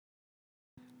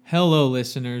Hello,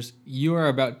 listeners. You are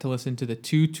about to listen to the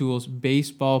Two Tools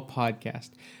Baseball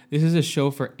Podcast. This is a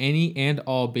show for any and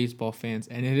all baseball fans,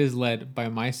 and it is led by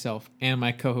myself and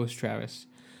my co host Travis.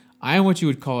 I am what you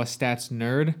would call a stats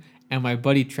nerd, and my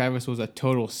buddy Travis was a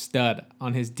total stud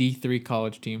on his D3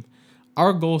 college team.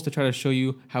 Our goal is to try to show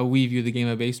you how we view the game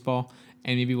of baseball,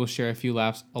 and maybe we'll share a few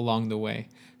laughs along the way.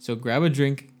 So grab a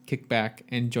drink, kick back,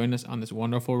 and join us on this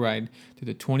wonderful ride through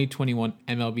the 2021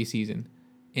 MLB season.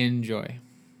 Enjoy.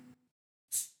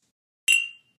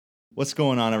 What's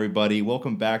going on, everybody?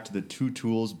 Welcome back to the Two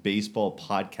Tools Baseball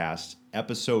Podcast,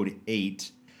 Episode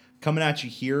 8. Coming at you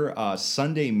here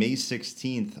Sunday, May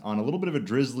 16th on a little bit of a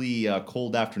drizzly,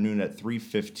 cold afternoon at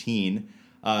 3:15.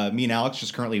 Me and Alex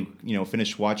just currently,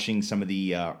 finished watching some of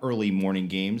the early morning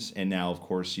games, and now, of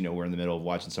course, we're in the middle of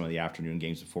watching some of the afternoon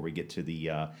games before we get to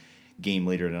the game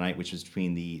later tonight, which is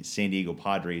between the San Diego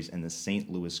Padres and the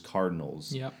St. Louis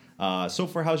Cardinals. Yep. So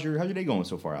far, how's your day going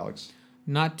so far, Alex?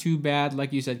 Not too bad.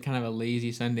 Like you said, kind of a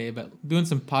lazy Sunday, but doing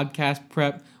some podcast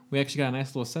prep. We actually got a nice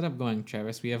little setup going,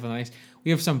 Travis. We have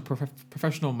some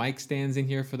professional mic stands in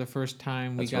here for the first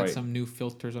time. We got some new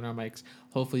filters on our mics.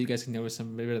 Hopefully you guys can notice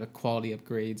some bit of the quality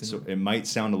upgrades. So it might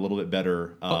sound a little bit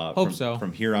better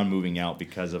from here on moving out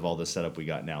because of all the setup we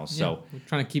got now. So yeah, we're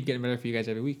trying to keep getting better for you guys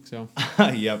every week. So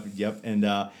Yep. And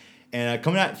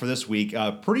coming out for this week,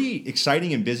 pretty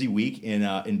exciting and busy week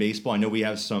in baseball. I know we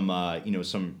have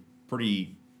some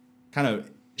pretty kind of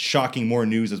shocking more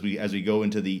news as we go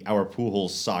into our Pujols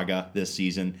saga this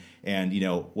season, and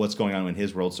what's going on in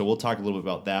his world. So we'll talk a little bit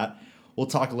about that. We'll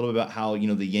talk a little bit about how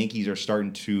the Yankees are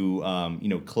starting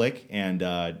to click, and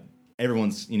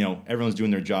everyone's doing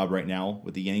their job right now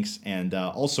with the Yanks, and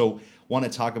also want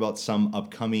to talk about some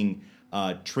upcoming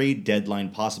trade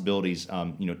deadline possibilities,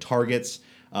 targets,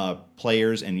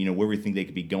 players, and where we think they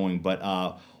could be going.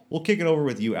 But we'll kick it over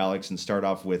with you, Alex, and start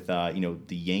off with the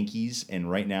Yankees,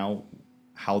 and right now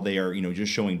how they are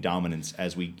just showing dominance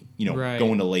as we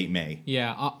go into late May.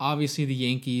 Yeah, obviously the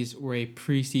Yankees were a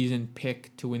preseason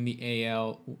pick to win the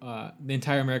AL, the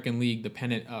entire American League, the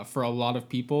pennant, for a lot of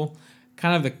people.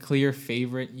 Kind of the clear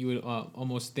favorite, you would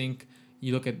almost think.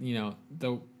 You look at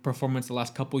the performance the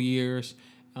last couple years.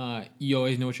 You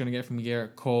always know what you're gonna get from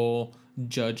Garrett Cole.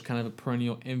 Judge, kind of a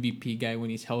perennial MVP guy when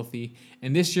he's healthy.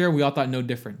 And this year, we all thought no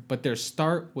different. But their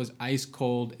start was ice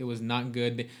cold. It was not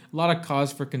good. A lot of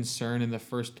cause for concern in the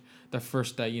first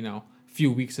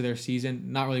few weeks of their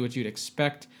season. Not really what you'd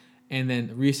expect. And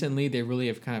then recently, they really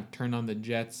have kind of turned on the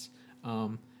Jets.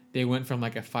 They went from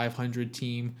like a 500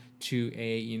 team to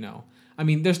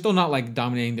they're still not like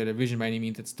dominating their division by any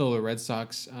means. It's still the Red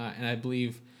Sox, and I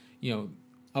believe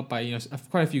up by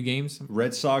quite a few games.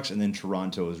 Red Sox, and then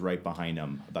Toronto is right behind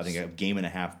them. I think a game and a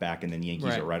half back, and then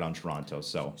Yankees are right on Toronto.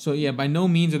 So yeah, by no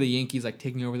means are the Yankees like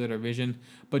taking over their division,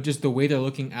 but just the way they're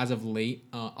looking as of late,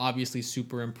 obviously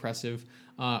super impressive.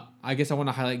 I guess I want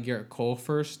to highlight Garrett Cole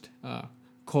first.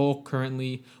 Cole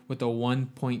currently with a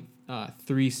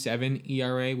 1.37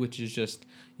 ERA, which is just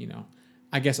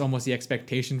I guess almost the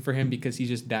expectation for him because he's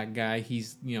just that guy.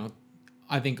 He's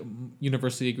I think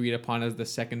universally agreed upon as the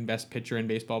second best pitcher in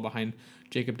baseball behind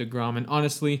Jacob deGrom. And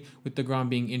honestly, with deGrom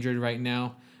being injured right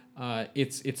now,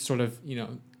 it's sort of,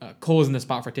 Cole is in the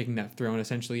spot for taking that throne,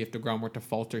 essentially, if deGrom were to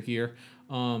falter here.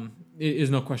 There's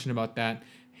no question about that.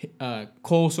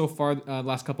 Cole, so far, the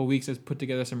last couple of weeks, has put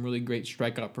together some really great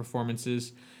strikeout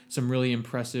performances, some really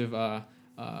impressive, kind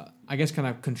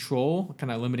of control,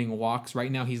 kind of limiting walks. Right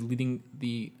now, he's leading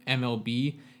the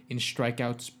MLB in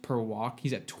strikeouts per walk.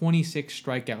 He's at 26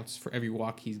 strikeouts for every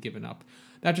walk he's given up.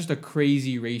 That's just a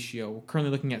crazy ratio. We're currently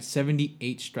looking at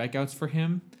 78 strikeouts for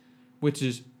him, which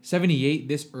is 78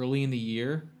 this early in the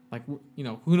year. Like,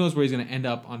 who knows where he's going to end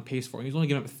up on pace for. And he's only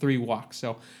given up 3 walks.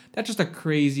 So that's just a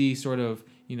crazy sort of,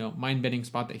 mind-bending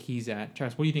spot that he's at.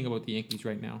 Travis, what do you think about the Yankees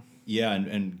right now? Yeah,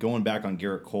 and going back on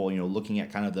Garrett Cole, looking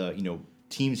at kind of the,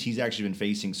 teams he's actually been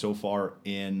facing so far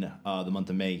in the month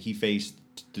of May. He faced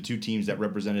the 2 teams that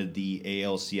represented the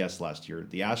ALCS last year,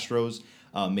 the Astros,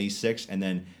 May 6th, and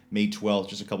then May 12th,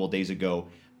 just a couple of days ago,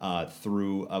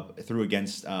 through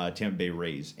against Tampa Bay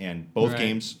Rays. And both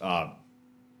games,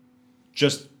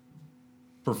 just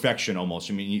perfection almost.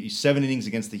 I mean, 7 innings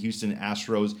against the Houston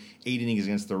Astros, 8 innings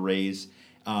against the Rays.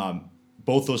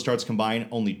 Both those starts combined,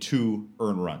 only 2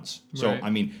 earned runs. So, I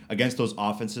mean, against those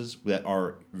offenses that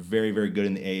are very, very good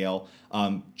in the AL,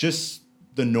 just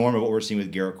the norm of what we're seeing with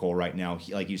Garrett Cole right now.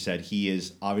 Like you said, he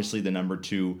is obviously the number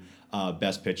 2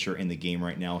 best pitcher in the game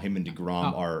right now. Him and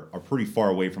deGrom are pretty far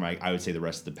away from, I would say, the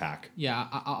rest of the pack. Yeah,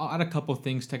 I'll add a couple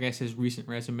things to, I guess, his recent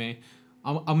resume.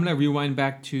 I'm gonna rewind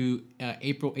back to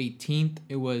April 18th.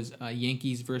 It was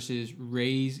Yankees versus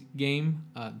Rays game.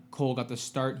 Cole got the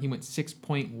start. He went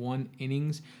 6.1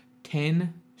 innings,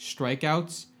 10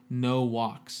 strikeouts, no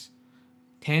walks.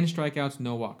 10 strikeouts,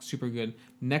 no walks. Super good.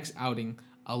 Next outing,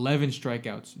 11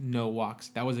 strikeouts, no walks.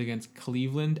 That was against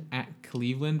Cleveland at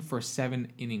Cleveland for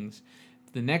 7 innings.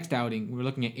 The next outing, we're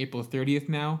looking at April 30th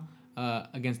now,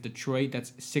 against Detroit.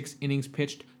 That's 6 innings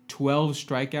pitched, 12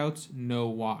 strikeouts, no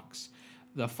walks.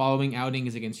 The following outing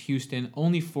is against Houston,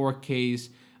 only 4 Ks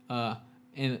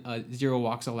and 0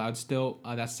 walks allowed still.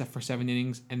 That's set for 7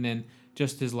 innings. And then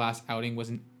just his last outing was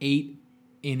an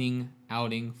 8-inning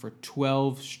outing for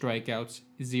 12 strikeouts,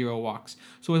 0 walks.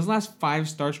 So his last 5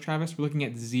 starts, Travis, we're looking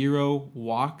at 0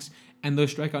 walks. And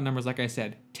those strikeout numbers, like I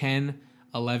said, 10,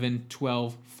 11,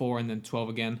 12, 4, and then 12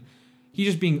 again. He's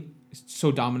just being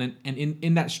so dominant. And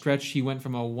in that stretch, he went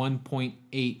from a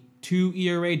 1.82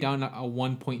 ERA down to a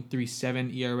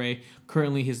 1.37 ERA.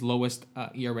 Currently his lowest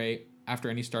ERA after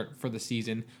any start for the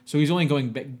season. So he's only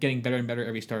getting better and better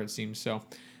every start, it seems.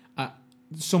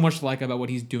 So much to like about what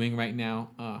he's doing right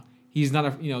now. He's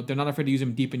not, they're not afraid to use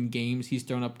him deep in games. He's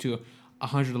thrown up to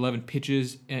 111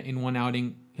 pitches in one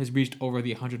outing. Has reached over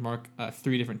the 100 mark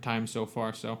 3 different times so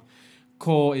far. So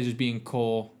Cole is just being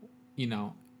Cole.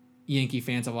 Yankee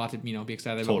fans have a lot to be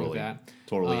excited about with that.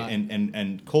 Totally.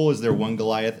 And Cole is their one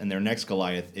Goliath, and their next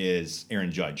Goliath is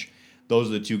Aaron Judge. Those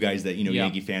are the two guys that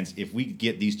Yankee fans. If we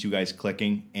get these two guys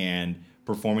clicking and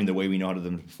performing the way we know how to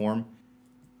perform,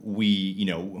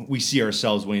 we see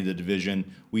ourselves winning the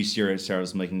division. We see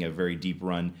ourselves making a very deep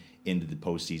run into the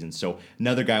postseason. So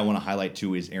another guy I want to highlight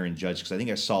too is Aaron Judge, because I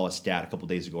think I saw a stat a couple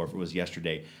days ago, or if it was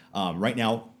yesterday. Right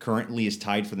now, currently is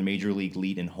tied for the major league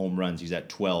lead in home runs. He's at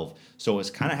 12. So it's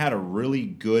kind of had a really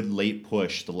good late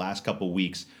push the last couple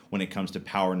weeks when it comes to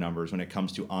power numbers, when it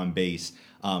comes to on base,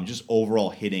 just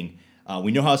overall hitting.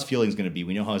 We know how his fielding is going to be.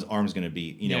 We know how his arm's going to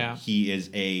be.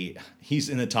 He's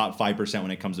in the top 5%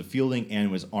 when it comes to fielding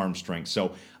and his arm strength.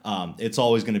 So it's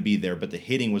always going to be there. But the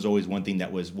hitting was always one thing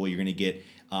that was, you're going to get,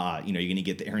 you're going to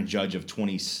get the Aaron Judge of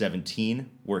 2017,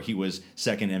 where he was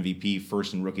second MVP,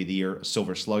 first in Rookie of the Year, a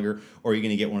Silver Slugger, or you're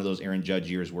going to get one of those Aaron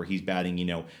Judge years where he's batting,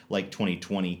 like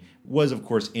 2020 was, of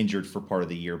course, injured for part of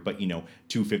the year, but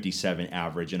 257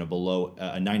 average and a below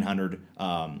a 900.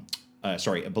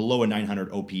 Below a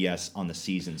 900 OPS on the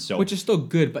season. So, which is still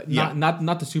good, but not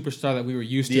the superstar that we were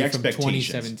used to from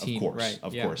 2017.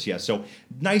 Of course. So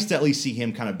nice to at least see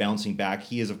him kind of bouncing back.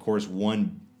 He is, of course,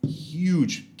 one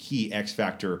huge key X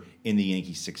factor in the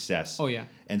Yankees' success. Oh, yeah.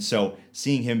 And so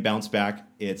seeing him bounce back,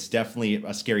 it's definitely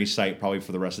a scary sight probably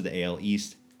for the rest of the AL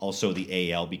East, also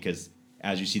the AL, because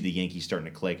as you see the Yankees starting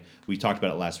to click. We talked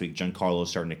about it last week.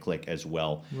 Giancarlo's starting to click as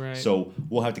well. Right. So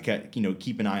we'll have to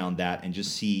keep an eye on that and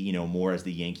just see more as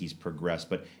the Yankees progress.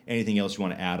 But anything else you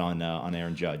want to add on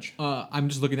Aaron Judge? I'm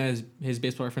just looking at his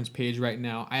baseball reference page right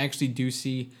now. I actually do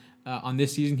see on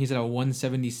this season he's at a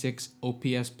 176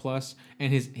 OPS plus,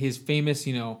 and his famous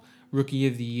Rookie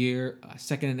of the Year,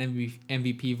 second in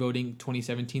MVP voting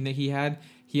 2017 that he had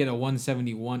a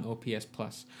 171 OPS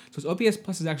plus. So his OPS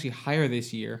plus is actually higher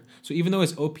this year. So even though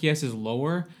his OPS is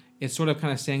lower, it's sort of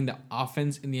kind of saying the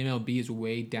offense in the MLB is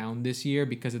way down this year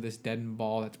because of this dead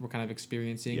ball that we're kind of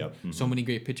experiencing. Yep. Mm-hmm. So many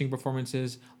great pitching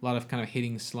performances, a lot of kind of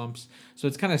hitting slumps. So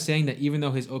it's kind of saying that even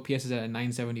though his OPS is at a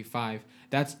 975,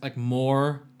 that's like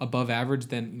more above average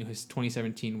than his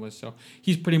 2017 was. So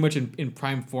he's pretty much in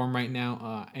prime form right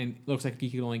now, and it looks like he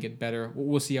could only get better.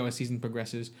 We'll see how his season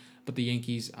progresses. But the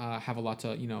Yankees have a lot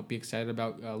to be excited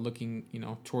about, looking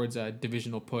towards a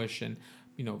divisional push and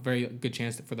very good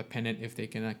chance for the pennant if they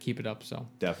can keep it up. So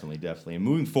definitely, and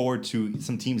moving forward to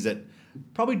some teams that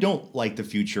probably don't like the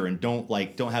future and don't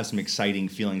have some exciting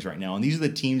feelings right now. And these are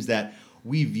the teams that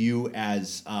we view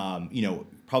as probably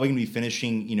going to be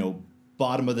finishing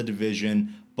bottom of the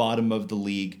division, bottom of the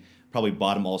league. Probably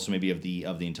bottom also maybe of the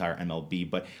entire MLB,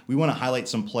 but we want to highlight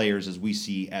some players as we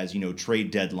see as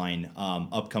trade deadline,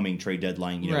 upcoming trade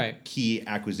deadline, right. Key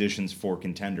acquisitions for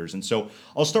contenders. And so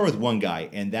I'll start with one guy,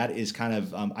 and that is kind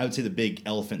of I would say the big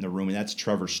elephant in the room, and that's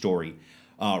Trevor Story.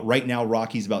 Right now,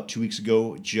 Rockies about 2 weeks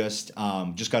ago just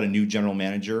got a new general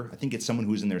manager. I think it's someone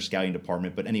who's in their scouting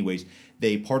department. But anyways,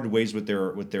 they parted ways with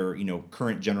their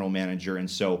current general manager, and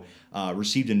so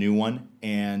received a new one.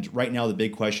 And right now, the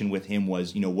big question with him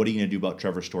was what are you going to do about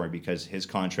Trevor Story, because his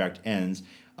contract ends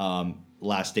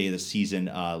last day of the season,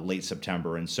 late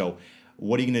September, and so.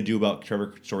 What are you going to do about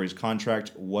Trevor Story's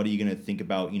contract? What are you going to think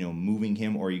about, moving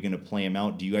him, or are you going to play him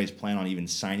out? Do you guys plan on even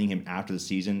signing him after the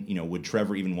season? Would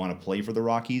Trevor even want to play for the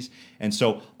Rockies? And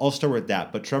so I'll start with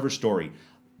that. But Trevor Story,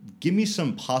 give me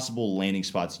some possible landing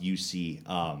spots you see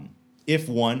if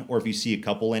one or if you see a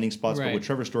couple landing spots. But Right. with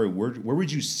Trevor Story, where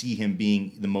would you see him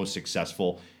being the most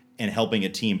successful and helping a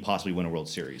team possibly win a World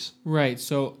Series? Right.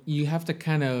 So you have to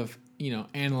kind of,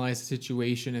 analyze the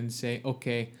situation and say,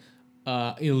 okay,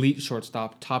 elite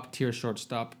shortstop, top tier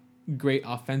shortstop, great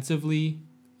offensively,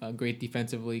 great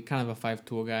defensively, kind of a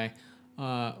five-tool guy.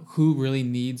 Who really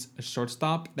needs a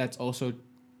shortstop that's also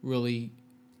really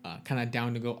kind of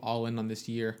down to go all in on this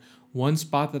year. One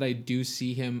spot that I do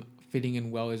see him fitting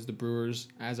in well is the Brewers.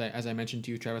 As I mentioned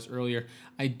to you, Travis, earlier,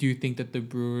 I do think that the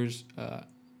Brewers,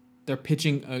 their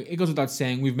pitching, it goes without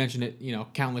saying, we've mentioned it,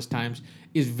 countless times,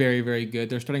 is very, very good.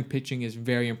 Their starting pitching is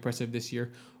very impressive this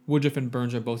year. Woodruff and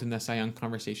Burns are both in the Cy Young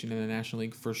conversation in the National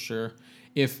League for sure.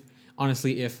 If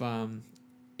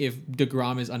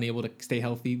DeGrom is unable to stay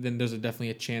healthy, then there's definitely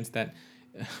a chance that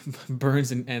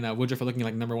Burns and Woodruff are looking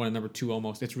like number one and number two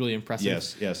almost. It's really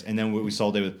impressive. Yes. And then what we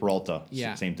saw today with Peralta,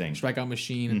 Yeah, same thing. Strikeout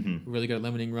machine, really good at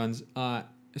limiting runs.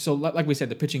 So like we said,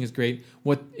 the pitching is great.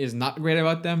 What is not great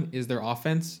about them is their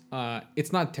offense.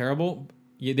 It's not terrible.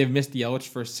 Yeah, they've missed Yelich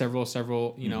for several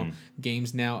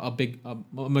games now,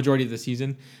 a majority of the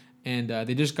season, and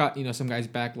they just got some guys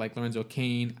back like Lorenzo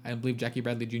Cain. I believe Jackie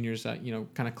Bradley Jr. is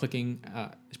kind of clicking,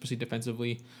 especially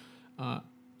defensively.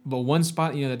 But one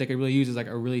spot that they could really use is like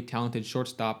a really talented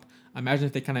shortstop. Imagine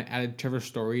if they kind of added Trevor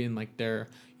Story in like their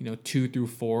 2 through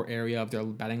 4 area of their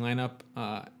batting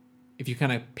lineup. If you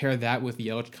kind of pair that with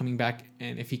Yelich coming back,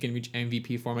 and if he can reach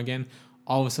MVP form again,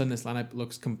 all of a sudden this lineup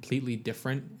looks completely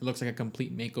different. It looks like a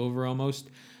complete makeover almost.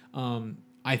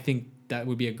 I think that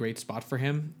would be a great spot for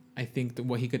him. I think that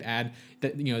what he could add,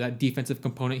 that that defensive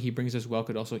component he brings as well,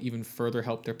 could also even further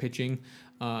help their pitching.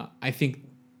 I think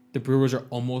the Brewers are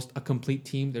almost a complete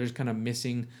team. They're just kind of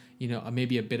missing,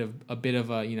 maybe a bit of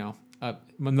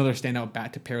another standout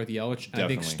bat to pair with Yelich. And I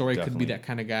think Story could be that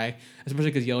kind of guy,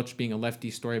 especially because Yelich being a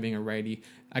lefty, Story being a righty.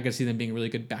 I could see them being really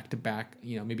good back to back.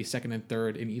 Maybe second and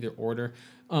third in either order.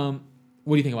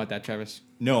 What do you think about that, Travis?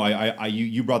 No,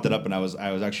 you brought that up, and I was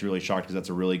actually really shocked because that's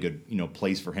a really good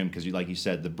place for him because like you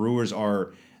said, the Brewers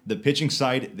are the pitching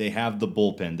side. They have the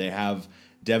bullpen. They have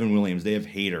Devin Williams, they have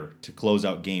Hader to close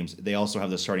out games. They also have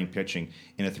the starting pitching.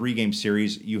 In a 3-game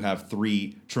series, you have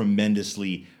 3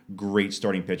 tremendously great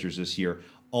starting pitchers this year.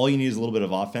 All you need is a little bit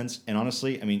of offense. And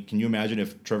honestly, I mean, can you imagine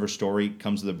if Trevor Story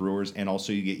comes to the Brewers and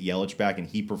also you get Yelich back and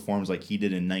he performs like he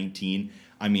did in 19?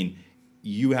 I mean,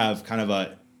 you have kind of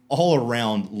a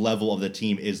all-around level of the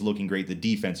team is looking great. The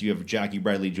defense, you have Jackie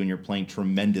Bradley Jr. playing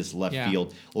tremendous left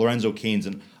field. Lorenzo Cain's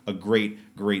a great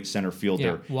center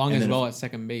fielder. Yeah, Wong as well at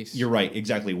second base. You're right,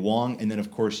 exactly. Wong, and then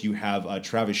of course you have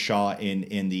Travis Shaw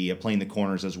in the playing the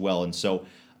corners as well. And so,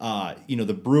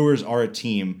 the Brewers are a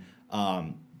team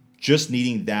just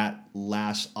needing that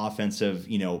last offensive,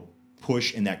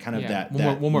 push and that kind of that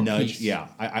one more nudge. piece. Yeah,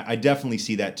 I definitely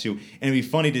see that too. And it'd be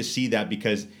funny to see that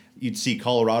because you'd see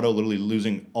Colorado literally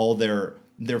losing all their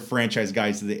franchise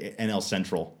guys to the NL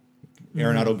Central.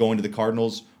 Arenado going to the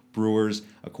Cardinals, Brewers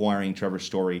acquiring Trevor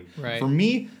Story. Right. For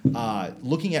me,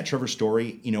 looking at Trevor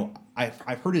Story,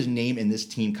 I've heard his name in this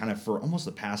team kind of for almost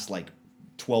the past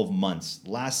 12 months.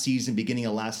 Last season, beginning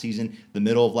of last season, the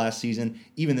middle of last season,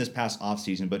 even this past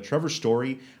offseason. But Trevor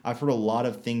Story, I've heard a lot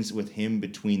of things with him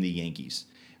between the Yankees.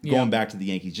 Going back to the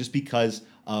Yankees, just because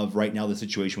of right now the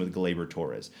situation with Gleyber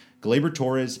Torres. Gleyber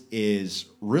Torres is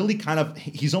really kind of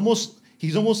he's almost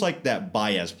like that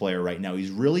Baez player right now. He's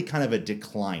really kind of a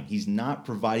decline. He's not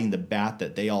providing the bat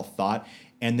that they all thought.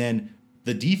 And then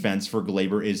the defense for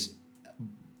Gleyber is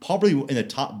probably in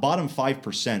the bottom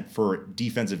 5% for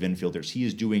defensive infielders. He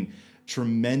is doing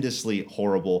tremendously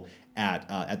horrible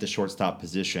at the shortstop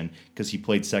position because he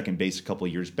played second base a couple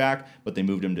of years back, but they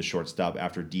moved him to shortstop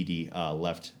after Didi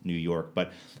left New York.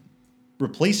 But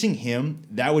replacing him,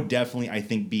 that would definitely, I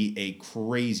think, be a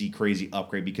crazy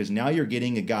upgrade because now you're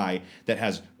getting a guy that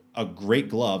has a great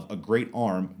glove, a great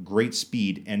arm, great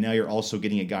speed, and now you're also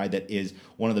getting a guy that is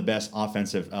one of the best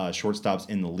offensive shortstops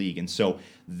in the league. And so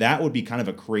that would be kind of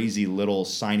a crazy little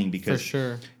signing because... For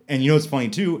sure. And what's funny,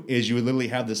 too, is you would literally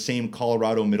have the same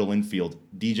Colorado middle infield,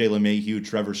 DJ LeMahieu,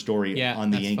 Trevor Story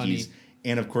on the Yankees. Funny.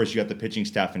 And, of course, you got the pitching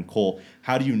staff and Cole.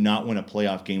 How do you not win a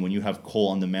playoff game when you have Cole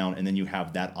on the mound and then you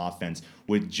have that offense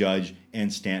with Judge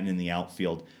and Stanton in the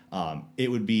outfield?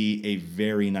 It would be a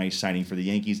very nice signing for the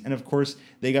Yankees. And, of course,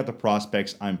 they got the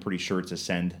prospects, I'm pretty sure, to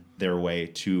send their way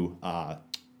to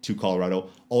Colorado.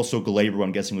 Also, Gleyber,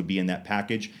 I'm guessing, would be in that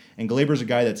package. And Gleyber's a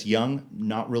guy that's young,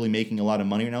 not really making a lot of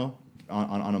money now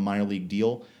on a minor league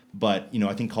deal. But,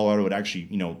 I think Colorado would actually,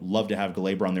 love to have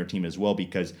Gleyber on their team as well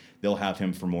because they'll have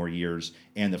him for more years.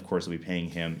 And, of course, they'll be paying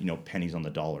him, pennies on the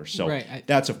dollar. So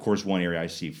that's, of course, one area I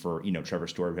see for, Trevor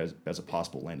Story as a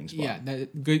possible landing spot. Yeah,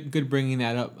 good bringing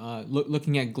that up.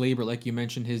 Looking at Gleyber, like you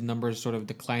mentioned, his numbers sort of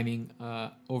declining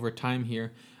over time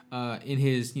here. In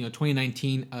his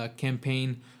 2019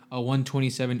 campaign, a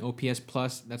 127 OPS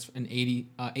plus, that's an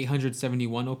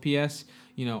 871 OPS.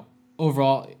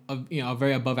 Overall, a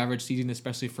very above average season,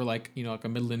 especially for like a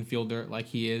middle infielder like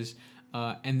he is.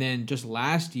 And then just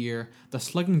last year, the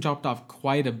slugging dropped off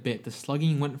quite a bit. The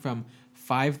slugging went from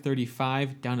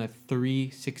 535 down to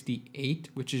 368,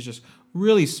 which is just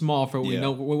really small for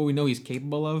what we know he's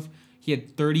capable of. He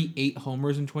had 38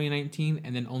 homers in 2019,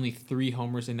 and then only 3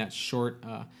 homers in that short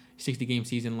 60-game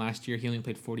season last year. He only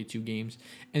played 42 games.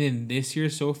 And then this year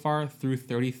so far, through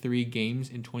 33 games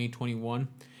in 2021,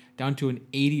 down to an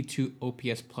 82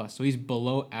 OPS plus. So he's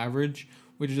below average,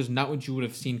 which is just not what you would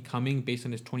have seen coming based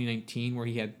on his 2019, where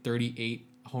he had 38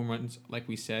 home runs, like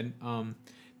we said.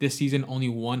 This season, only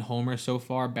 1 homer so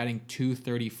far, batting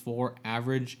 .234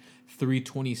 average,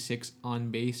 326 on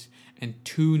base, and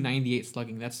 298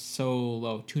 slugging. That's so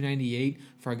low. 298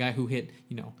 for a guy who hit,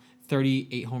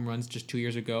 38 home runs just 2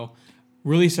 years ago.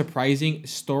 Really surprising.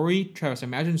 Story, Travis,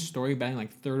 imagine Story batting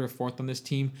like 3rd or 4th on this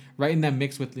team, right in that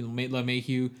mix with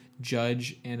LeMahieu,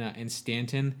 Judge, and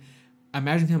Stanton.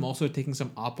 Imagine him also taking some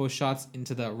oppo shots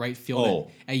into the right field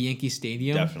at Yankee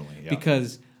Stadium. Definitely, yeah.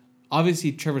 Because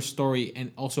obviously Trevor Story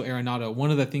and also Arenado,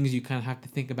 one of the things you kind of have to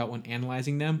think about when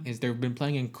analyzing them is they've been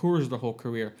playing in Coors their whole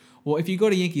career. Well, if you go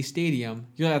to Yankee Stadium,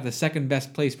 you're at the second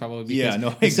best place probably.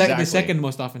 Because exactly. The second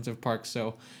most offensive park.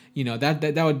 So,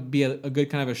 that would be a good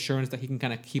kind of assurance that he can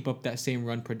kind of keep up that same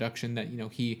run production that,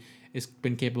 he has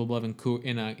been capable of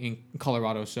in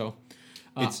Colorado. So,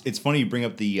 it's funny you bring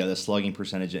up the slugging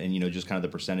percentage and, just kind of the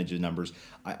percentage of numbers.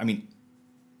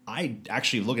 I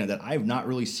actually looking at that, I have not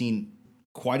really seen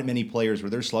quite many players where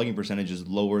their slugging percentage is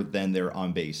lower than their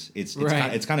on base. It's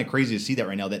kind of crazy to see that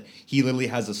right now, that he literally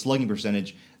has a slugging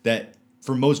percentage that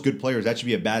for most good players that should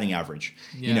be a batting average.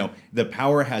 Yeah. The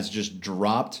power has just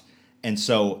dropped, and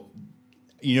so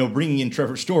bringing in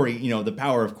Trevor Story, the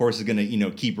power of course is going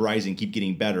to keep rising, keep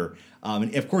getting better.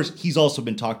 And of course he's also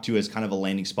been talked to as kind of a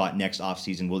landing spot next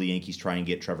offseason. Will the Yankees try and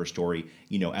get Trevor Story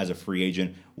as a free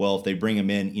agent? Well, if they bring him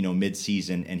in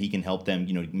mid-season and he can help them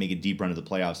make a deep run to the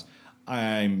playoffs,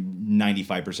 I'm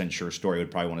 95% sure Story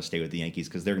would probably want to stay with the Yankees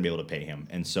because they're going to be able to pay him.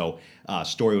 And so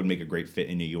Story would make a great fit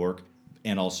in New York.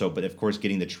 And also, but of course,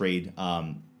 getting him,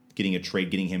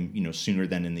 sooner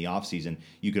than in the offseason,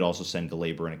 you could also send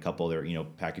Gleyber and a couple other,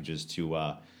 packages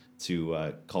to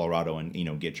Colorado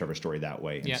and, get Trevor Story that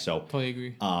way. And so totally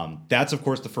agree. That's, of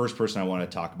course, the first person I want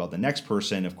to talk about. The next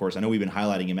person, of course, I know we've been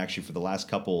highlighting him actually for the last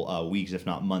couple weeks, if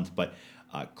not month, but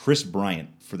Kris Bryant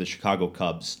for the Chicago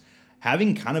Cubs,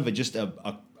 having kind of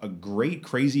a great,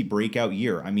 crazy breakout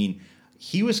year. I mean,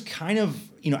 he was kind of,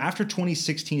 after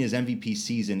 2016, his MVP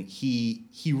season, he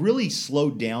really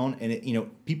slowed down, and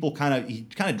people he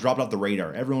kind of dropped off the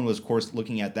radar. Everyone was, of course,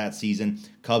 looking at that season.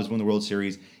 Cubs win the World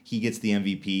Series. He gets the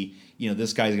MVP.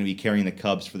 This guy's going to be carrying the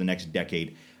Cubs for the next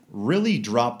decade. Really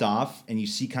dropped off, and you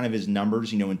see kind of his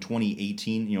numbers. In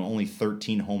 2018, only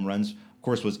 13 home runs. Of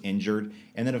course, was injured.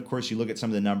 And then, of course, you look at some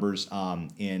of the numbers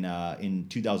in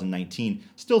 2019,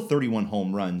 still 31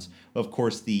 home runs. Of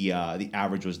course, the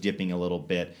average was dipping a little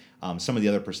bit. Some of the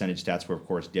other percentage stats were, of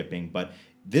course, dipping. But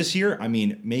this year,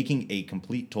 making a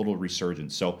complete, total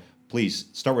resurgence. So please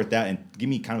start with that and give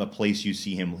me kind of a place you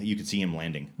could see him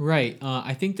landing. Right.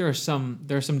 I think there are some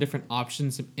different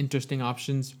options, some interesting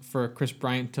options for Kris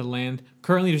Bryant to land.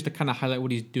 Currently, just to kind of highlight what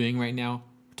he's doing right now,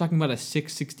 talking about a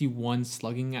 661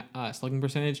 slugging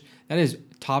percentage. That is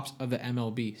tops of the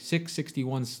MLB.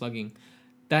 661 slugging.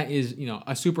 That is,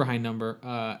 a super high number.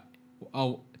 A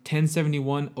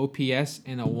 1071 OPS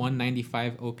and a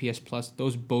 195 OPS plus.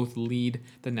 Those both lead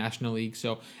the National League.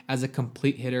 So as a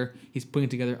complete hitter, he's putting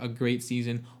together a great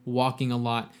season, walking a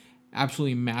lot,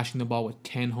 absolutely mashing the ball with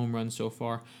 10 home runs so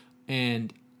far.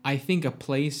 And I think a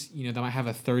place, that might have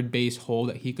a third base hole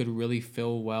that he could really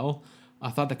fill well. A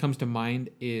thought that comes to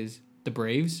mind is the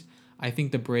Braves. I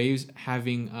think the Braves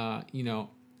having,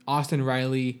 Austin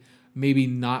Riley, maybe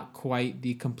not quite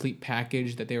the complete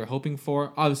package that they were hoping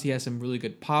for. Obviously, he has some really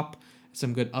good pop,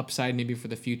 some good upside maybe for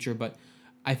the future. But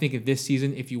I think this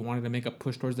season, if you wanted to make a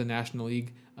push towards the National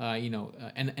League,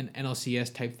 an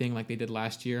NLCS type thing like they did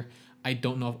last year, I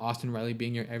don't know if Austin Riley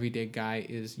being your everyday guy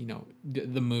is,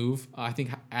 the move. I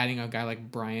think adding a guy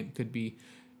like Bryant could be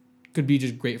could be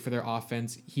just great for their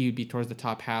offense. He would be towards the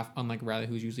top half, unlike Riley,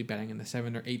 who's usually batting in the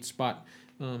 7 or 8 spot.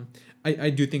 I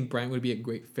do think Bryant would be a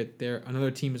great fit there.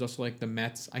 Another team is also like the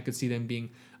Mets. I could see them being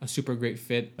a super great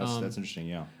fit. That's interesting,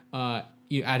 yeah.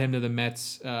 You add him to the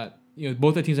Mets.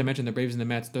 Both the teams I mentioned, the Braves and the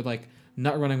Mets, they're like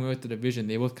not running away with the division.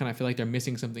 They both kind of feel like they're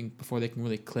missing something before they can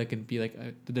really click and be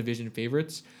like the division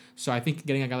favorites. So I think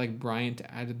getting a guy like Bryant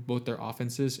to add to both their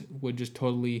offenses would just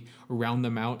totally round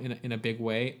them out in a big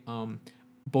way.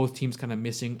 Both teams kind of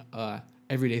missing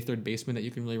everyday third baseman that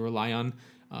you can really rely on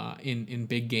in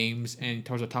big games and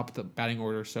towards the top of the batting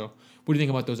order. So what do you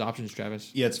think about those options,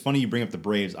 Travis? Yeah, it's funny you bring up the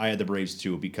Braves. I had the Braves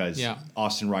too because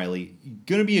Austin Riley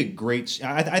going to be a great.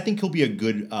 I think he'll be a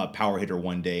good power hitter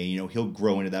one day. He'll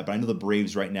grow into that. But I know the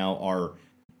Braves right now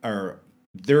are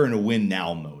they're in a win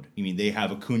now mode. I mean, they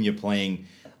have Acuna playing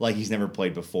like he's never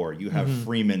played before. You have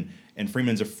Freeman, and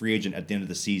Freeman's a free agent at the end of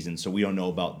the season, so we don't know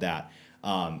about that.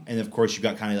 And of course, you've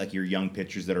got kind of like your young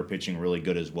pitchers that are pitching really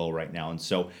good as well right now. And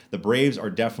so the Braves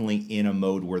are definitely in a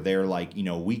mode where they're like,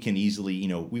 we can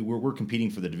easily, we're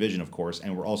competing for the division, of course,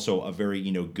 and we're also a very,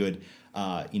 good,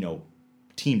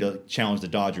 team to challenge the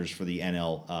Dodgers for the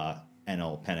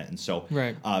NL pennant. And so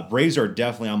Braves are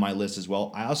definitely on my list as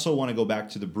well. I also want to go back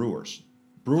to the Brewers.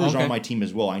 Brewers are on my team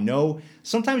as well. I know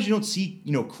sometimes you don't see,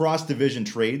 cross-division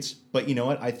trades, but you know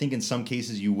what? I think in some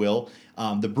cases you will.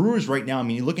 The Brewers right now, I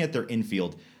mean, you're looking at their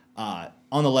infield on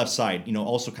the left side,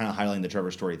 also kind of highlighting the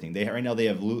Trevor Story thing. Right now they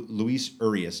have Luis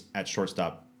Urias at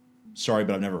shortstop. Sorry,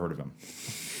 but I've never heard of him.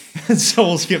 So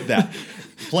we'll skip that.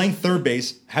 Playing third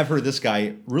base, have heard of this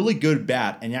guy. Really good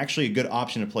bat and actually a good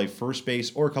option to play first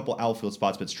base or a couple outfield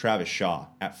spots, but it's Travis Shaw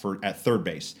at third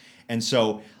base. And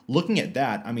so looking at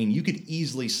that, I mean, you could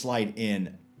easily slide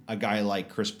in a guy like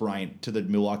Chris Bryant to the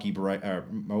Milwaukee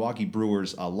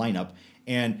Brewers lineup.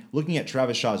 And looking at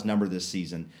Travis Shaw's number this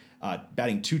season,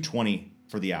 batting .220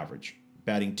 for the average,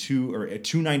 batting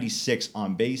 296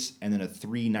 on base, and then a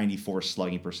 .394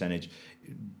 slugging percentage.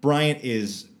 Bryant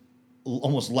is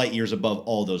almost light years above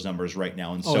all those numbers right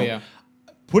now. And so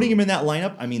putting him in that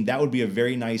lineup, I mean, that would be a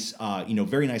very nice,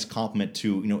 very nice compliment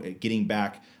to, getting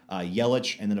back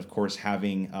Yelich, and then of course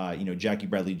having Jackie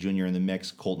Bradley Jr. in the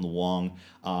mix, Colton Wong,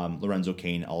 Lorenzo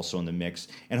Cain also in the mix,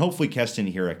 and hopefully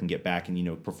Keston Hiura can get back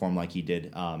and perform like he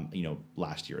did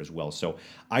last year as well. So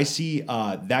I see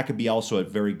that could be also a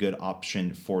very good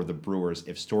option for the Brewers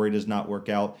if Story does not work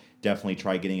out. Definitely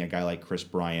try getting a guy like Chris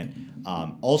Bryant.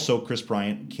 Also, Chris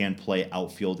Bryant can play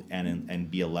outfield and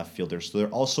be a left fielder. So there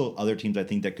are also other teams I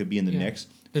think that could be in the mix.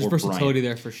 There's versatility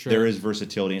there for sure. There is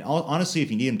versatility. And honestly,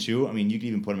 if you need him too, I mean, you can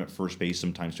even put him at first base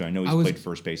sometimes too. I know he's played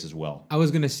first base as well. I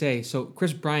was going to say, so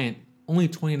Chris Bryant, only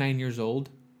 29 years old,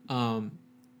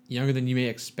 younger than you may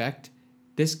expect.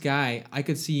 This guy, I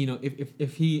could see,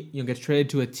 if he gets traded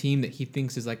to a team that he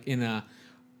thinks is like in a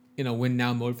win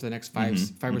now mode for the next five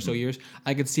or so years,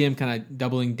 I could see him kind of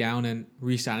doubling down and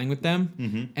re-signing with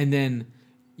them. And then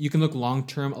you can look long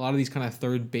term. A lot of these kind of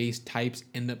third base types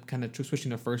end up kind of switching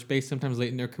to first base sometimes late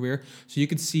in their career. So you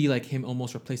could see like him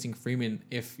almost replacing Freeman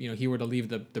if he were to leave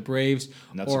the Braves.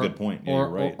 And that's a good point. Yeah, you're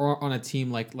right. Or on a team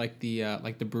like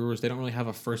the Brewers, they don't really have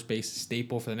a first base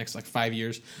staple for the next 5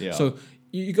 years. Yeah. So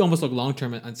you can almost look long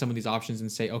term on some of these options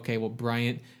and say, okay, well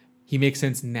Bryant, he makes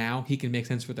sense now. He can make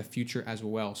sense for the future as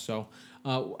well. So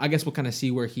I guess we'll kind of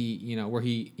see where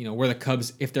the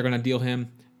Cubs, if they're going to deal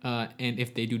him, and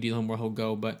if they do deal him, where he'll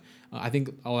go. But I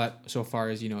think all that so far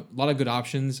is a lot of good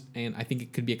options, and I think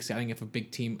it could be exciting if a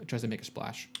big team tries to make a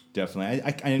splash. Definitely,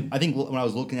 I think when I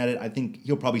was looking at it, I think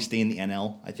he'll probably stay in the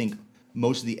NL. I think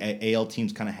most of the AL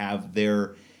teams kind of have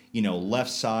their left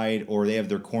side, or they have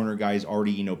their corner guys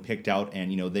already picked out,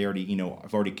 and they already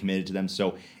have already committed to them.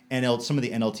 So some of the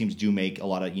NL teams do make a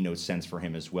lot of sense for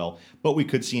him as well. But we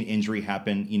could see an injury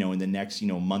happen in the next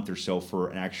month or so for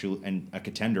a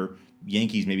contender.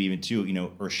 Yankees maybe even too.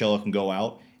 Urshela can go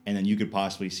out, and then you could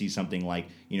possibly see something like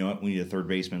we need a third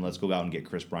baseman. Let's go out and get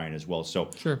Chris Bryant as well. So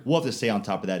We'll have to stay on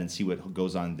top of that and see what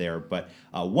goes on there. But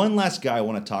one last guy I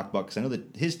want to talk about, because I know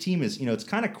that his team is it's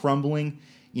kind of crumbling.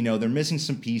 They're missing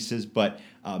some pieces, but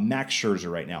Max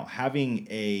Scherzer right now having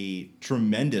a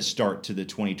tremendous start to the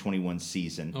 2021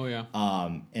 season. Oh, yeah.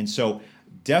 And so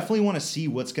definitely want to see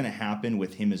what's going to happen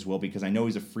with him as well, because I know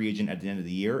he's a free agent at the end of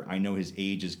the year. I know his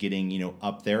age is getting,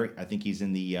 up there. I think he's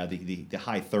in the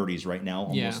high 30s right now,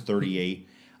 almost 38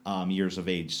 years of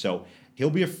age. So he'll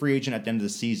be a free agent at the end of the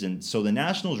season. So the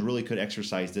Nationals really could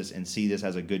exercise this and see this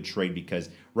as a good trade, because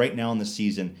right now in the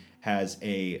season has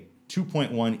a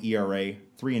 2.1 ERA,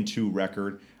 3-2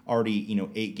 record. Already,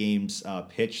 8 games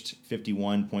pitched,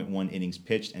 51.1 innings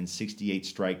pitched, and 68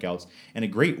 strikeouts, and a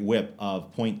great WHIP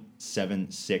of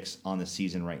 .76 on the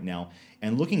season right now.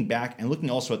 And looking back and looking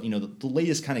also at the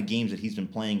latest kind of games that he's been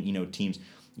playing, teams.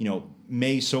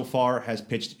 May so far has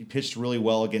pitched really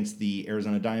well against the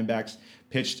Arizona Diamondbacks,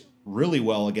 pitched really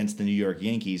well against the New York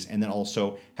Yankees, and then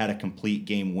also had a complete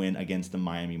game win against the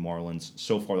Miami Marlins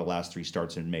so far the last 3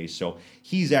 starts in May. So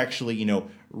he's actually,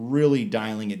 really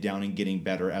dialing it down and getting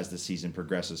better as the season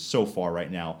progresses so far right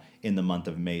now in the month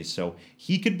of May. So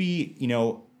he could be,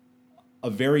 a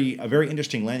very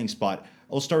interesting landing spot.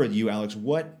 I'll start with you, Alex.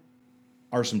 What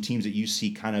are some teams that you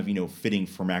see kind of, fitting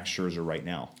for Max Scherzer right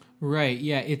now? Right.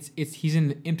 Yeah. He's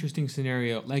in an interesting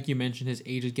scenario. Like you mentioned, his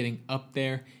age is getting up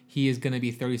there. He is going to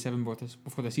be 37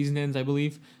 before the season ends, I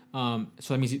believe. So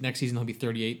that means next season he'll be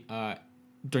 38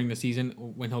 during the season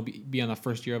when he'll be on the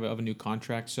first year of a new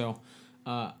contract. So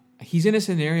he's in a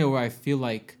scenario where I feel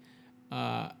like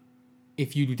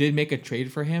if you did make a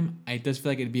trade for him, it does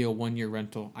feel like it'd be a 1-year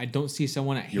rental. I don't see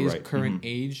someone at his current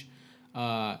age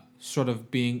sort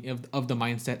of being of the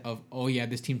mindset of, oh yeah,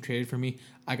 this team traded for me,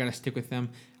 I got to stick with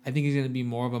them. I think he's going to be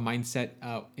more of a mindset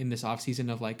in this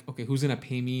offseason of like, okay, who's going to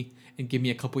pay me and give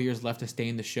me a couple years left to stay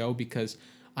in the show because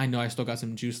I know I still got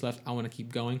some juice left. I want to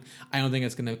keep going. I don't think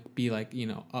it's going to be like,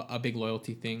 a big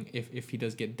loyalty thing if he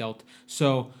does get dealt.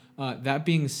 So that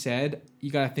being said, you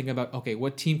got to think about, okay,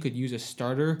 what team could use a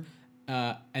starter?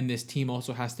 And this team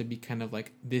also has to be kind of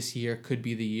like this year could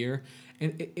be the year.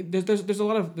 And there's a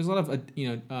lot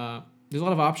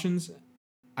of options.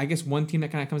 I guess one team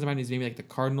that kind of comes to mind is maybe like the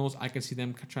Cardinals. I can see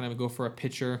them trying to go for a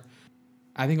pitcher.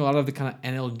 I think a lot of the kind of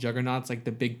NL juggernauts, like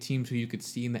the big teams who you could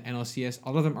see in the NLCS,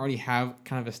 all of them already have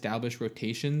kind of established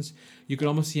rotations. You could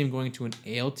almost see him going to an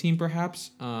AL team,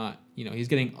 perhaps. He's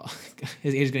getting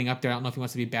his age is getting up there. I don't know if he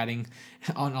wants to be batting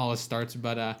on all his starts,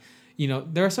 but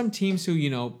there are some teams who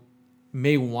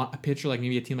may want a pitcher, like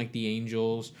maybe a team like the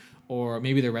Angels or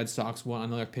maybe the Red Sox want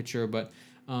another pitcher, but.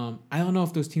 I don't know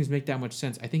if those teams make that much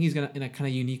sense. I think he's in a kind of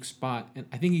unique spot, and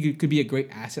I think he could be a great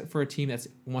asset for a team that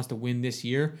wants to win this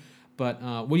year. But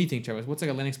what do you think, Travis? What's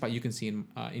like a landing spot you can see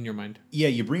in your mind? Yeah,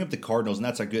 you bring up the Cardinals, and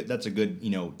that's a good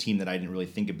team that I didn't really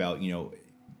think about.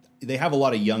 They have a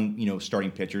lot of young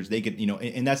starting pitchers. They could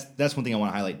and that's one thing I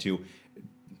want to highlight too.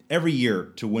 Every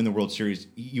year to win the World Series,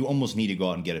 you almost need to go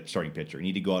out and get a starting pitcher. You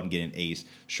need to go out and get an ace.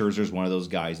 Scherzer's one of those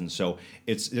guys, and so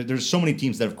there's so many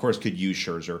teams that of course could use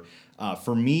Scherzer.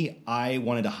 For me, I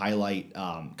wanted to highlight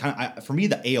for me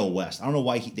the AL West. I don't know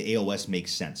why the AL West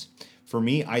makes sense. For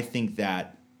me, I think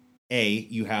that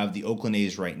you have the Oakland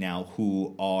A's right now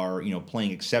who are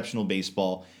playing exceptional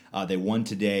baseball. They won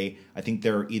today. I think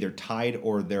they're either tied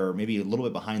or they're maybe a little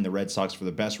bit behind the Red Sox for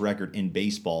the best record in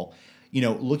baseball.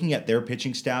 Looking at their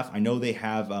pitching staff, I know they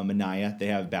have Manaea, they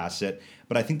have Bassett,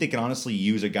 but I think they can honestly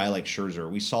use a guy like Scherzer.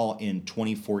 We saw in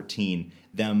 2014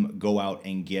 them go out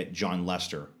and get John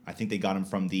Lester. I think they got him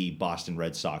from the Boston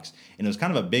Red Sox. And it was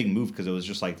kind of a big move because it was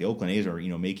just like the Oakland A's are,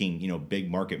 making,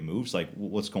 big market moves. Like,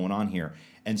 what's going on here?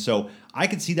 And so I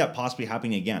could see that possibly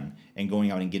happening again and going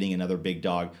out and getting another big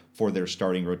dog for their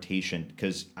starting rotation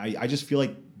because I just feel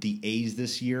like the A's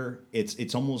this year,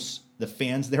 it's almost the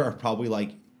fans there are probably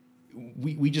like,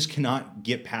 we just cannot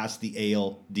get past the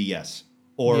ALDS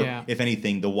or, if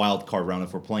anything, the wild card round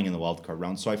if we're playing in the wild card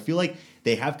round. So I feel like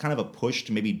they have kind of a push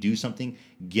to maybe do something,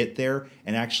 get there,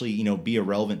 and actually be a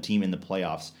relevant team in the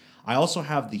playoffs. I also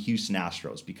have the Houston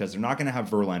Astros because they're not going to have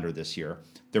Verlander this year.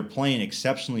 They're playing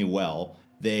exceptionally well.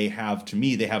 They have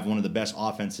one of the best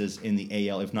offenses in the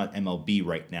AL, if not MLB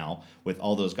right now, with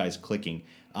all those guys clicking.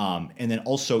 And then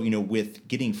also, with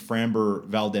getting Framber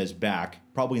Valdez back,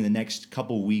 probably in the next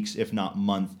couple weeks, if not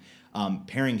month,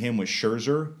 pairing him with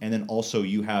Scherzer, and then also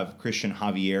you have Christian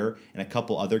Javier and a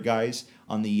couple other guys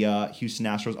on the Houston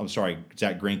Astros. I'm sorry,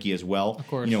 Zach Greinke as well. Of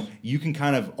course. You can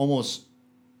kind of almost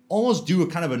do a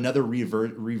kind of another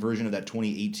reversion of that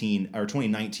 2018 or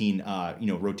 2019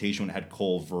 rotation when it had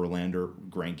Cole, Verlander,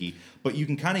 Greinke, but you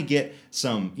can kind of get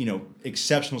some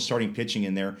exceptional starting pitching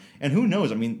in there. And who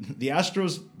knows? I mean, the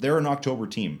Astros, they're an October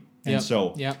team. And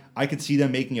I could see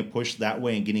them making a push that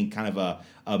way and getting kind of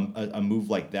a move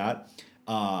like that.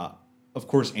 Of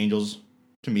course, Angels,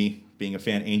 to me, being a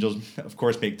fan, Angels, of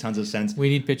course, make tons of sense. We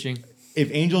need pitching.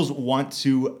 If Angels want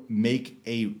to make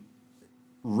a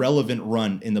relevant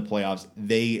run in the playoffs,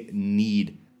 they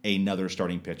need another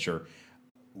starting pitcher.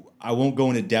 I won't go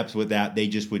into depth with that. They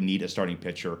just would need a starting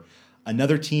pitcher.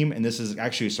 Another team, and this is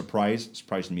actually a surprise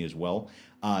to me as well,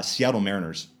 Seattle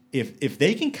Mariners. If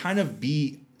they can kind of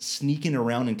be sneaking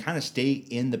around and kind of stay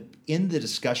in the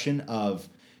discussion of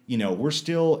we're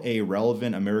still a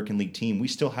relevant American League team. We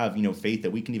still have, faith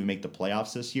that we can even make the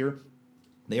playoffs this year.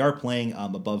 They are playing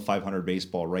above 500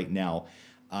 baseball right now.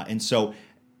 And so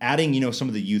adding, some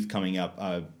of the youth coming up,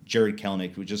 Jared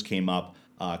Kelenic, who just came up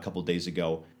a couple of days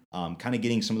ago, kind of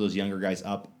getting some of those younger guys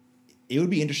up. It would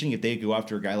be interesting if they go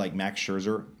after a guy like Max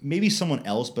Scherzer, maybe someone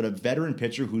else, but a veteran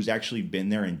pitcher who's actually been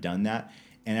there and done that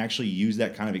and actually use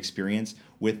that kind of experience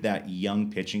with that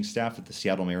young pitching staff that the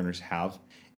Seattle Mariners have.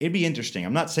 It'd be interesting.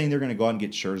 I'm not saying they're going to go out and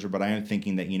get Scherzer, but I am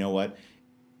thinking that,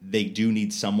 they do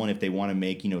need someone if they want to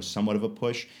make, somewhat of a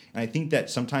push. And I think that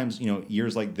sometimes,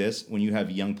 years like this, when you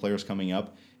have young players coming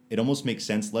up, it almost makes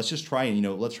sense. Let's just try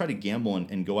and, let's try to gamble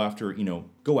and go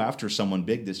after someone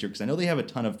big this year. Because I know they have a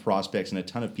ton of prospects and a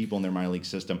ton of people in their minor league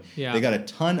system. Yeah. They got a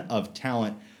ton of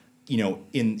talent,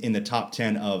 in the top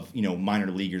 10 of,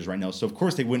 minor leaguers right now. So, of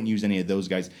course, they wouldn't use any of those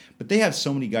guys. But they have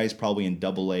so many guys probably in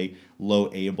Double-A, low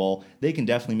A ball. They can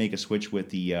definitely make a switch with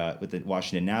the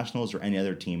Washington Nationals or any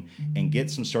other team and get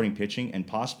some starting pitching and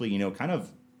possibly,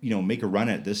 make a run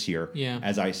at it this year,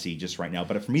 as I see just right now.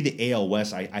 But for me, the AL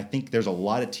West, I think there's a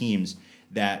lot of teams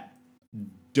that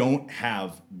don't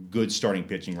have good starting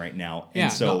pitching right now.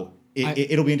 And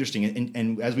it'll be interesting.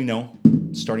 And as we know,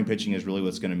 starting pitching is really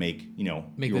what's going to make your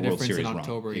the World difference Series in run.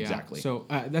 October. Yeah. Exactly. So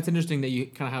that's interesting that you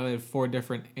kind of highlighted 4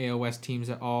 different AL West teams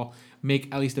that all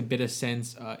make at least a bit of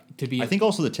sense to be. I think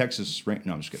also the Texas.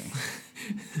 No, I'm just kidding.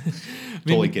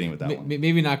 Totally kidding with that one.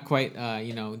 Maybe not quite.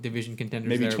 Division contenders.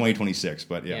 Maybe there, 2026,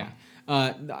 but yeah.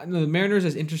 The Mariners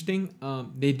is interesting.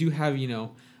 They do have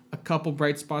a couple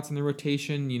bright spots in the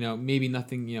rotation. Maybe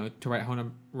nothing to write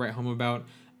home about.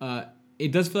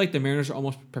 It does feel like the Mariners are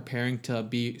almost preparing to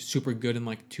be super good in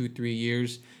like 2-3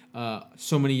 years.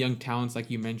 So many young talents, like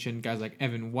you mentioned, guys like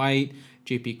Evan White,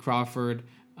 J.P. Crawford.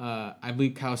 I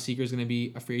believe Kyle Seager is going to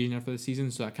be a free agent after the season,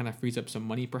 so that kind of frees up some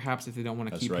money perhaps if they don't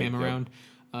want to keep him around.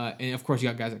 And of course, you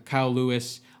got guys like Kyle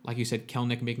Lewis, like you said,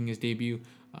 Kelenic making his debut.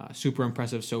 Super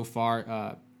impressive so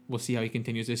far. We'll see how he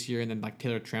continues this year. And then like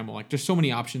Taylor Trammell, like there's so many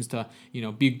options to,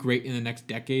 be great in the next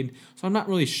decade. So I'm not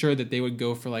really sure that they would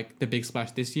go for like the big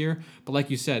splash this year. But like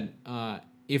you said,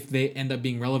 if they end up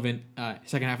being relevant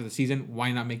second half of the season,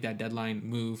 why not make that deadline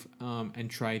move and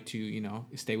try to,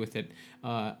 stay with it?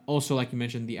 Also, like you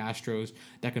mentioned, the Astros,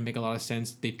 that could make a lot of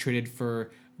sense. They traded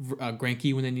for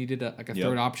Greinke when they needed a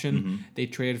third option. Mm-hmm. They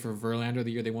traded for Verlander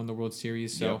the year they won the World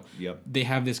Series. So they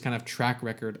have this kind of track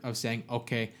record of saying,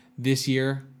 okay, this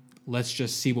year, let's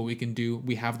just see what we can do.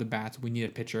 We have the bats. We need a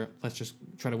pitcher. Let's just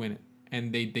try to win it.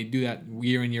 And they do that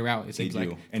year in, year out. It seems like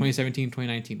 2017,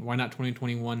 2019. Why not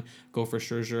 2021? Go for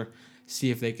Scherzer. See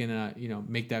if they can,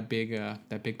 make that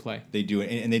big play. They do,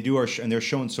 and they do. And they're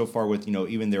showing so far with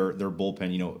even their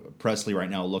bullpen. Presley right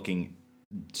now looking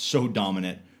so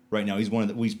dominant. Right now, he's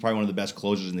probably one of the best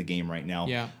closers in the game right now.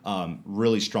 Yeah.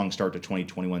 Really strong start to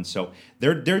 2021. So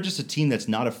they're just a team that's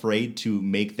not afraid to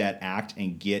make that act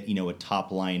and get a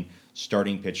top line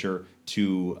starting pitcher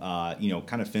to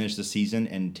kind of finish the season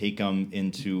and take them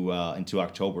into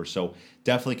October. So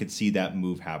definitely could see that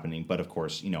move happening. But of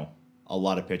course, a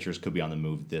lot of pitchers could be on the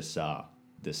move this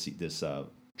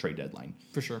trade deadline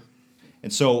for sure.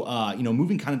 And so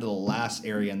moving kind of to the last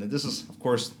area, and this is of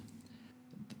course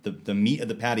the meat of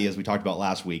the patty, as we talked about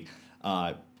last week,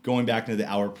 going back into the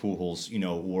Albert Pujols,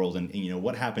 world, and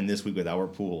what happened this week with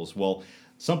Albert Pujols. Well,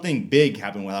 something big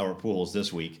happened with Albert Pujols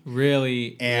this week.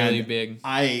 Really big.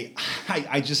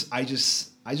 I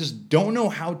just don't know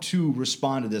how to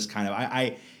respond to this kind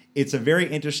of. It's a very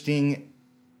interesting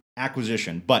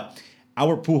acquisition, but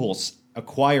Albert Pujols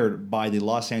acquired by the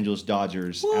Los Angeles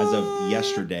Dodgers as of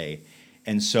yesterday,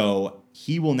 and so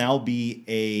he will now be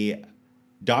a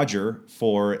Dodger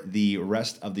for the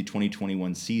rest of the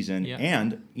 2021 season. Yeah.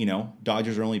 And,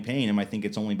 Dodgers are only paying him, I think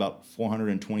it's only about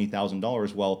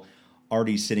 $420,000, while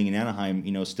Artie's sitting in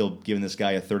Anaheim, still giving this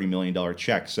guy a $30 million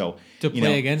check. So to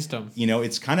play against him.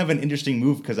 It's kind of an interesting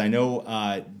move because I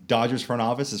know Dodgers front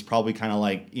office is probably kind of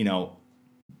like,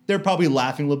 they're probably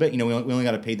laughing a little bit. We only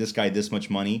got to pay this guy this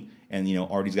much money, and,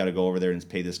 Artie's got to go over there and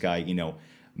pay this guy,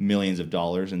 millions of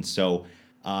dollars. And so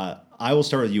I will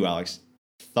start with you, Alex.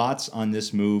 Thoughts on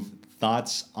this move?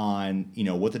 Thoughts on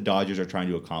what the Dodgers are trying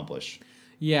to accomplish?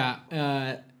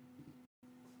 Yeah,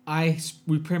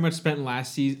 we pretty much spent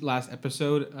last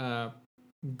episode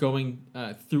going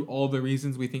through all the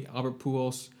reasons we think Albert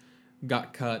Pujols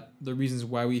got cut, the reasons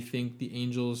why we think the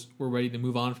Angels were ready to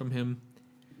move on from him.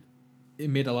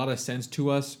 It made a lot of sense to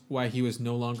us why he was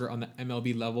no longer on the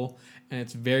MLB level, and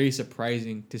it's very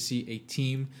surprising to see a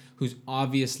team who's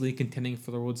obviously contending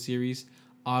for the World Series,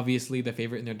 obviously the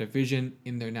favorite in their division,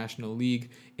 in their National League,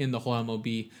 in the whole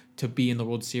MLB, to be in the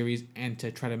World Series and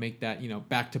to try to make that,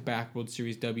 back-to-back World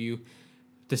Series W.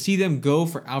 To see them go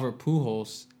for Albert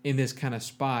Pujols in this kind of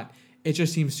spot, it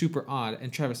just seems super odd.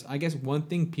 And Travis, I guess one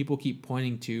thing people keep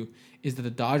pointing to is that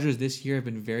the Dodgers this year have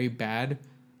been very bad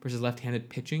versus left-handed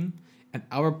pitching, and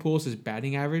Albert Pujols'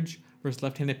 batting average versus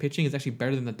left-handed pitching is actually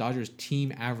better than the Dodgers'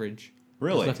 team average.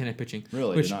 Really? Left-handed pitching.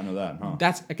 Really? Which, did not know that, huh?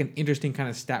 that's like an interesting kind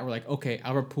of stat where, like, okay,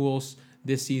 Albert Pujols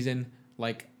this season,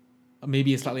 like,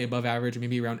 maybe slightly above average,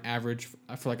 maybe around average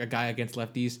for like a guy against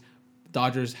lefties.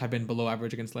 Dodgers have been below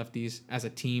average against lefties as a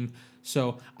team.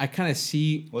 So I kind of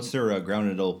see... What's their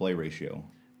grounded double play ratio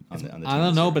on the team? I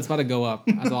don't know, but it's about to go up.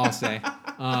 That's all I'll say.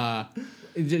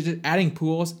 Just adding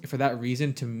Pujols for that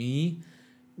reason, to me,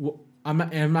 I'm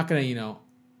not going to,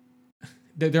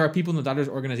 there are people in the Dodgers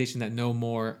organization that know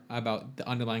more about the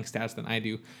underlying stats than I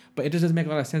do, but it just doesn't make a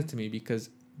lot of sense to me because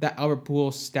that Albert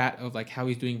Pujols stat of like how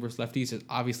he's doing versus lefties is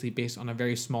obviously based on a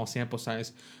very small sample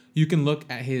size. You can look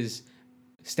at his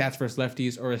stats versus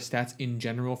lefties or his stats in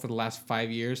general for the last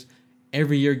 5 years.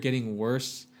 Every year getting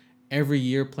worse. Every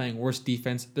year playing worse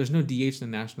defense. There's no DH in the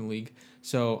National League.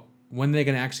 So when they're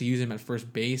going to actually use him at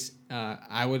first base,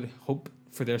 I would hope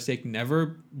for their sake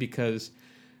never, because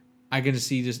I can just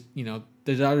see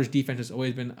the Dodgers defense has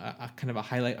always been a kind of a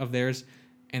highlight of theirs,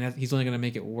 and he's only going to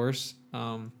make it worse.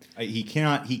 He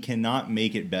cannot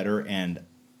make it better, and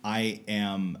I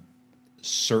am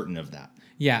certain of that.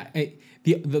 Yeah,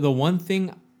 the one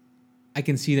thing I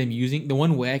can see them using, the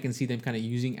one way I can see them kind of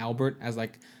using Albert as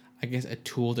like, I guess, a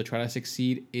tool to try to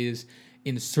succeed is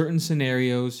in certain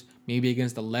scenarios, maybe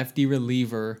against a lefty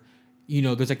reliever.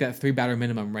 There's like that 3-batter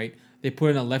minimum, right? They put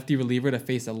in a lefty reliever to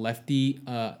face a lefty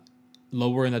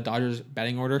lower in the Dodgers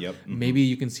batting order. Yep. Mm-hmm. Maybe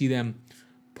you can see them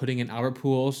putting in Albert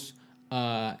Pujols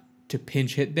to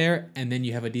pinch hit there, and then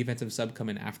you have a defensive sub come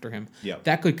in after him. Yep.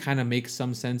 That could kind of make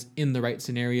some sense in the right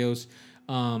scenarios.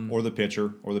 Or the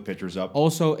pitcher's up.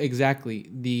 Also, exactly,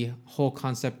 the whole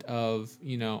concept of,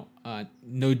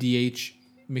 no DH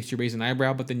makes you raise an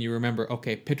eyebrow, but then you remember,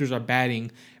 okay, pitchers are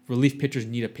batting, relief pitchers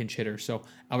need a pinch hitter. So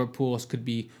Albert Pujols could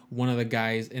be one of the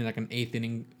guys in like an 8th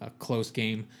inning close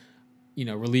game.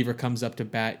 Reliever comes up to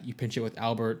bat, you pinch it with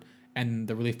Albert, and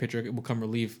the relief pitcher will come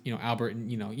relieve, Albert,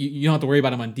 and you don't have to worry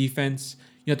about him on defense.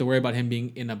 You don't have to worry about him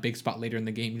being in a big spot later in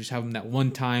the game. You just have him that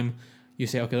one time. You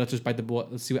say, okay, let's just bite the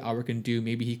bullet. Let's see what Albert can do.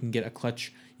 Maybe he can get a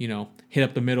clutch, hit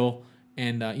up the middle,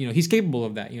 and he's capable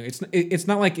of that. It's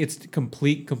not like it's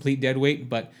complete dead weight,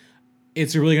 but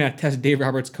it's really gonna test Dave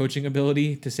Roberts' coaching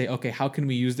ability to say, okay, how can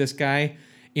we use this guy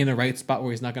in the right spot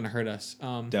where he's not going to hurt us.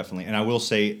 Definitely. And I will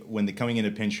say, when they're coming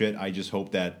into pinch hit, I just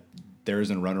hope that there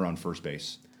isn't a runner on first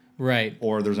base. Right.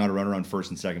 Or there's not a runner on first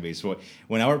and second base. So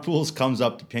when Albert Pujols comes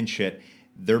up to pinch hit,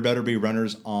 there better be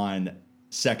runners on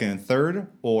second and third,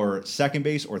 or second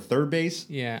base or third base,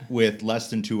 with less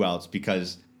than 2 outs,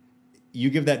 because you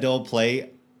give that double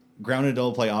play, grounded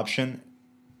double play option,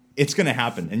 it's going to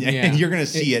happen. And you're going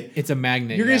to see it. It's a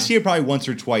magnet. You're going to see it probably once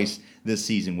or twice this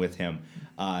season with him.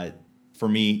 For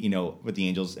me, with the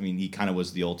Angels, I mean, he kind of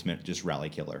was the ultimate just rally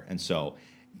killer. And so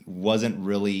wasn't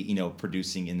really,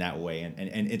 producing in that way.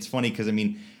 And it's funny because, I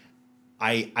mean,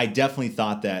 I definitely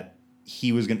thought that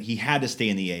he had to stay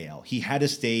in the AL. He had to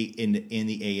stay in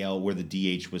the AL where the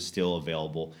DH was still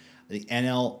available. The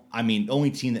NL, I mean, the only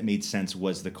team that made sense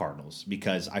was the Cardinals,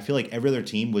 because I feel like every other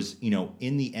team was,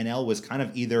 in the NL was kind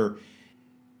of either,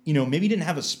 maybe didn't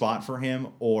have a spot for him,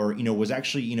 or, was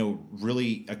actually,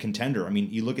 really a contender. I mean,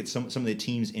 you look at some of the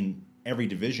teams in every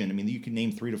division. I mean, you can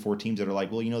name 3 to 4 teams that are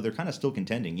like, well, they're kind of still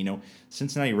contending.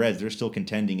 Cincinnati Reds, they're still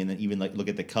contending. And then even like look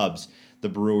at the Cubs, the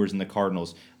Brewers, and the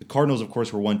Cardinals. The Cardinals, of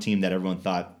course, were one team that everyone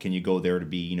thought, can you go there to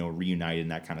be, reunited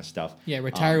and that kind of stuff. Yeah,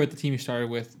 retire with the team you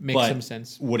started with makes some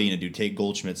sense. What are you going to do? Take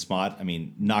Goldschmidt's spot? I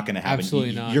mean, not going to happen.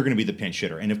 Absolutely not. You're going to be the pinch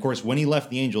hitter. And of course, when he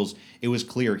left the Angels, it was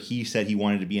clear he said he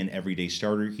wanted to be an everyday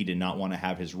starter. He did not want to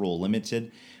have his role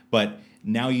limited. But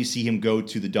now you see him go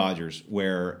to the Dodgers,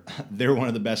 where they're one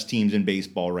of the best teams in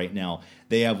baseball right now.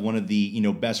 They have one of the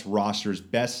best rosters,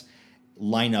 best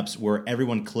lineups, where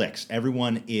everyone clicks.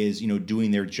 Everyone is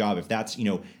doing their job. If that's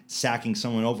sacking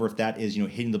someone over, if that is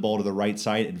hitting the ball to the right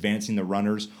side, advancing the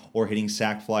runners, or hitting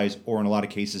sac flies, or in a lot of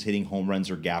cases hitting home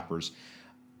runs or gappers.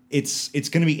 It's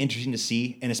going to be interesting to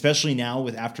see, and especially now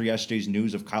after yesterday's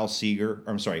news of Corey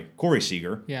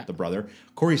Seager, the brother.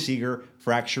 Corey Seager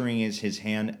fracturing his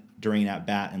hand during that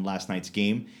bat in last night's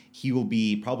game. He will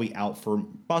be probably out for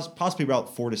possibly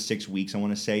about 4 to 6 weeks, I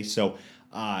want to say. So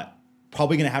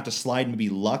probably going to have to slide maybe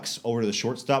Lux over to the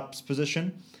shortstop's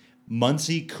position.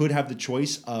 Muncy could have the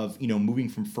choice of moving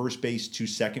from first base to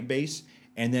second base,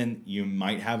 And then you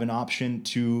might have an option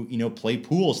to, play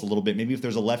Pujols a little bit. Maybe if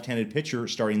there's a left-handed pitcher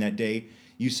starting that day,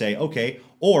 you say, okay.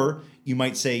 Or you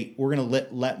might say, we're going to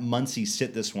let Muncy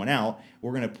sit this one out.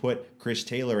 We're going to put Chris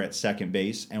Taylor at second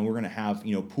base, and we're going to have,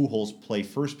 Pujols play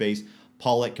first base.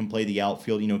 Pollock can play the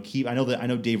outfield. I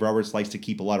know Dave Roberts likes to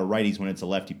keep a lot of righties when it's a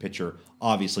lefty pitcher,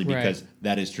 obviously, because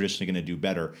that is traditionally going to do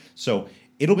better. So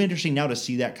it'll be interesting now to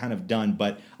see that kind of done.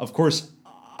 But of course,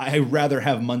 I'd rather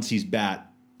have Muncy's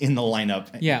bat in the lineup.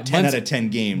 Yeah, 10 out of 10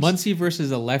 games. Muncy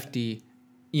versus a lefty.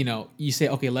 You say,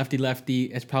 okay, lefty,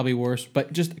 it's probably worse.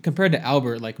 But just compared to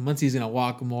Albert, like Muncy's going to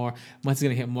walk more. Muncy's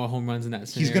going to hit more home runs in that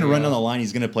scenario. He's going to run on the line.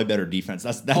 He's going to play better defense.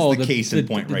 That's the case in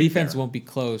point right there. The defense won't be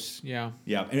close. Yeah.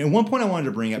 Yeah. And at one point I wanted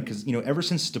to bring up, because, ever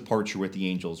since his departure with the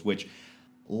Angels, which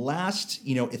last,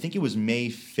 I think it was May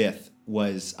 5th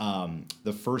was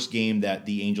the first game that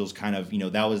the Angels kind of,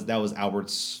 that was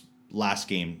Albert's last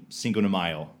game, Cinco de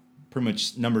Mayo. Pretty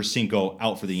much number 5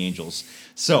 out for the Angels.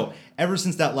 So ever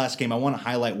since that last game, I want to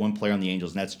highlight one player on the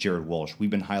Angels, and that's Jared Walsh. We've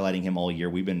been highlighting him all year.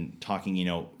 We've been talking,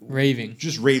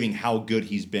 raving how good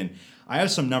he's been. I have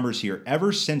some numbers here.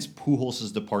 Ever since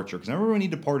Pujols' departure, because I remember when he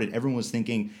departed, everyone was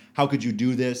thinking, how could you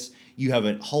do this? You have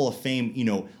a Hall of Fame,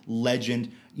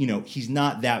 legend. He's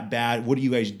not that bad. What are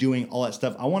you guys doing? All that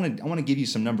stuff. I want to give you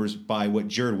some numbers by what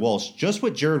Jared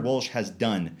Walsh has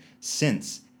done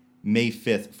since May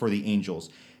 5th for the Angels.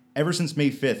 Ever since May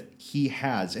 5th, he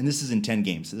has, and this is in 10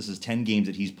 games, so this is 10 games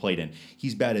that he's played in,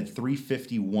 he's batted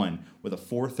 .351 with a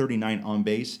 .439 on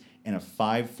base and a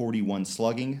 .541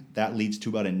 slugging. That leads to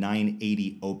about a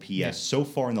 .980 OPS so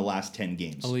far in the last 10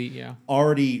 games. Elite, yeah.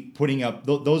 Already putting up,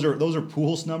 those are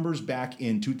Pujols numbers back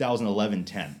in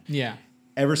 2011-10. Yeah.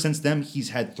 Ever since then,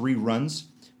 he's had 3 runs,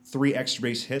 3 extra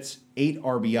base hits, 8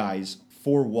 RBIs,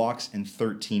 4 walks, and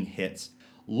 13 hits.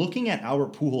 Looking at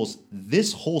Albert Pujols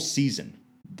this whole season,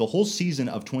 the whole season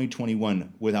of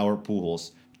 2021 with Albert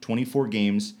Pujols, 24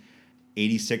 games,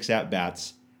 86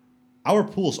 at-bats.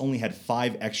 Albert Pujols only had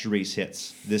 5 extra base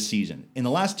hits this season. In the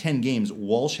last 10 games,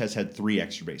 Walsh has had 3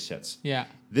 extra base hits. Yeah.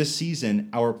 This season,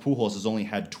 Albert Pujols has only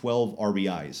had 12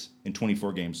 RBIs in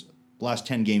 24 games. The last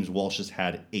 10 games, Walsh has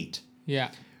had 8.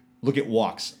 Yeah. Look at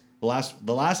walks. The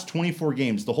last 24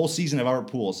 games, the whole season of Albert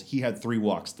Pujols, he had 3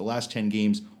 walks. The last 10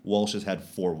 games, Walsh has had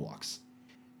 4 walks.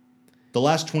 The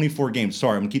last 24 games,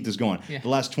 sorry, I'm going to keep this going. Yeah. The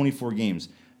last 24 games,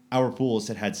 Albert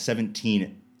Pujols had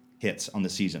 17 hits on the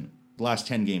season. The last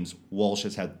 10 games, Walsh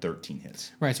has had 13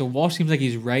 hits. Right, so Walsh seems like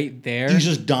he's right there. He's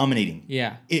just dominating.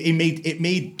 Yeah. It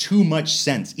made too much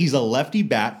sense. He's a lefty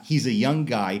bat. He's a young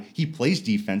guy. He plays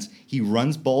defense. He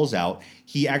runs balls out.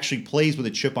 He actually plays with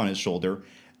a chip on his shoulder.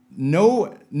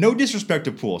 No disrespect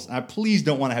to Pujols. I please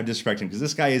don't want to have disrespect to him because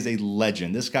this guy is a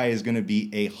legend. This guy is going to be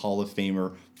a Hall of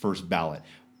Famer first ballot.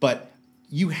 But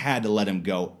you had to let him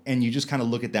go, and you just kind of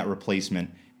look at that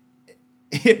replacement.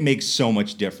 It makes so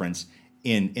much difference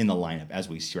in the lineup as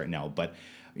we see right now. But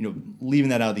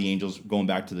leaving that out of the Angels, going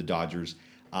back to the Dodgers,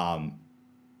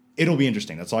 it'll be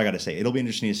interesting. That's all I got to say. It'll be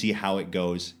interesting to see how it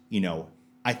goes.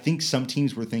 I think some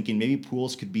teams were thinking maybe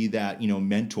Pujols could be that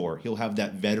mentor. He'll have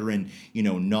that veteran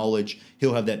knowledge.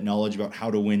 He'll have that knowledge about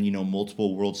how to win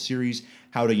multiple World Series,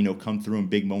 how to come through in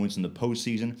big moments in the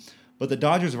postseason. But the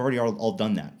Dodgers have already all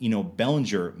done that.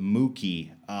 Bellinger, Mookie,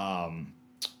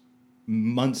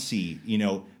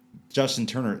 Muncy, Justin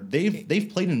Turner. They've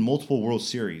played in multiple World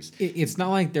Series. It's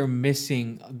not like they're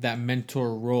missing that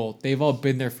mentor role. They've all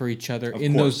been there for each other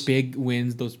in course. Those big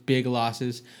wins, those big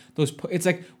losses. It's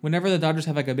like whenever the Dodgers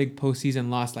have like a big postseason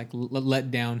loss, like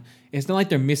let down. It's not like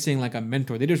they're missing like a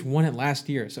mentor. They just won it last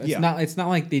year, so it's not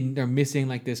like they're missing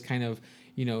like this kind of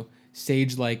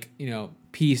sage like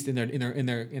piece in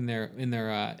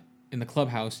the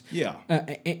clubhouse. Yeah.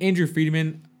 Andrew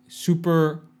Friedman,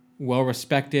 super well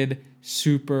respected,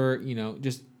 super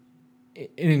just an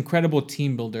incredible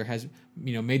team builder, has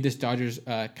made this Dodgers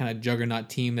kind of juggernaut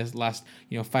team this last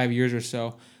 5 years or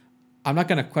so. I'm not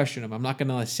gonna question him. I'm not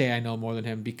gonna say I know more than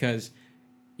him because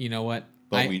you know what.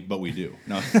 But we do.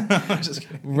 No, I'm just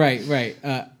kidding. Right.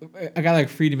 A guy like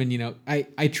Friedman,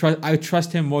 I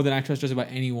trust him more than I trust just about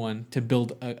anyone to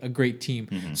build a great team.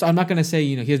 Mm-hmm. So I'm not gonna say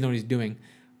he doesn't know what he's doing.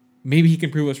 Maybe he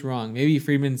can prove us wrong. Maybe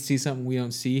Friedman sees something we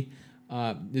don't see.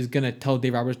 Is gonna tell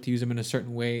Dave Roberts to use him in a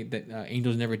certain way that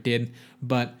Angels never did.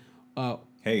 But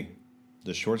hey,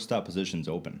 the shortstop position's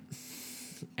open,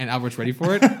 and Albert's ready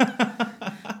for it.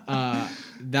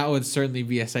 That would certainly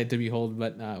be a sight to behold.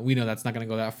 But we know that's not gonna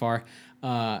go that far.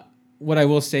 What I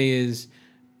will say is,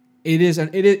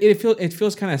 it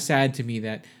feels kind of sad to me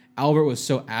that Albert was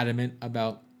so adamant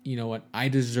about you know what, I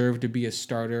deserve to be a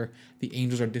starter. The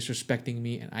Angels are disrespecting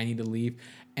me and I need to leave.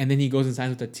 And then he goes and signs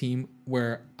with a team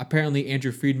where apparently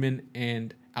Andrew Friedman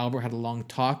and Albert had a long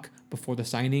talk before the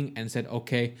signing and said,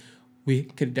 okay, we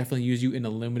could definitely use you in a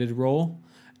limited role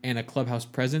and a clubhouse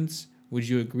presence. Would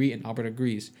you agree? And Albert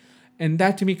agrees. And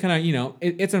that to me kind of,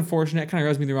 it's unfortunate. It kind of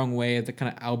rubs me the wrong way. It's the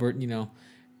kind of Albert,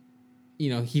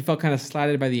 he felt kind of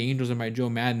slighted by the Angels and by Joe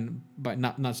Madden, but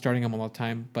not starting him all the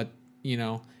time. But,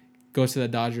 goes to the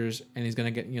Dodgers and he's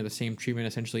going to get, the same treatment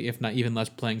essentially, if not even less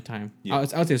playing time. Yeah. I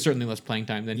would say certainly less playing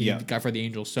time than he got for the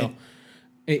Angels. So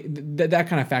that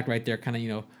kind of fact right there kind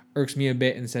of, irks me a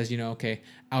bit and says, okay,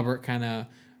 Albert kind of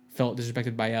felt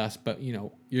disrespected by us, but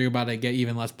you're about to get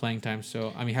even less playing time.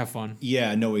 So I mean, have fun.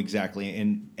 Yeah, no, exactly,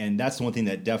 and that's the one thing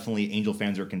that definitely Angel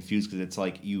fans are confused because it's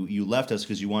like you left us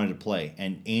because you wanted to play,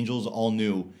 and Angels all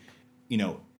knew,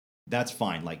 that's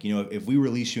fine. Like if we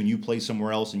release you and you play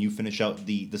somewhere else and you finish out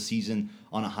the season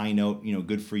on a high note,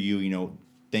 good for you.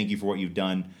 Thank you for what you've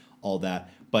done, all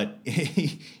that. But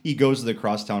he goes to the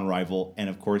crosstown rival, and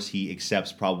of course he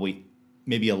accepts probably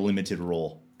maybe a limited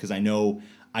role because I know.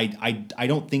 I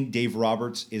don't think Dave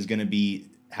Roberts is going to be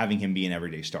having him be an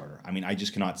everyday starter. I mean, I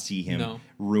just cannot see him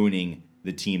ruining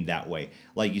the team that way.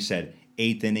 Like you said,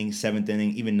 8th inning, 7th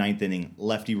inning, even 9th inning,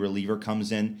 lefty reliever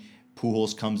comes in,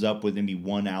 Pujols comes up with maybe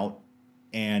 1 out,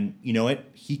 and you know what?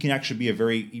 He can actually be a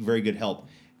very, very good help.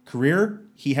 Career,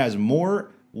 he has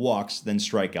more walks than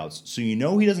strikeouts, so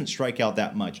he doesn't strike out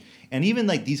that much. And even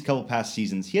like these couple past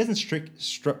seasons, he hasn't struck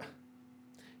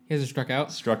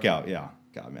out. Struck out, yeah.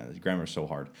 God, man, the grammar is so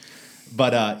hard.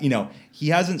 But, he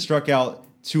hasn't struck out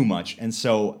too much. And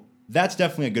so that's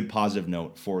definitely a good positive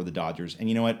note for the Dodgers. And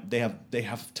you know what? They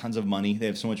have tons of money. They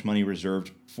have so much money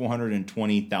reserved,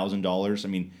 $420,000. I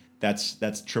mean, that's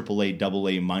AAA,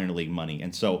 AA minor league money.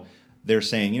 And so they're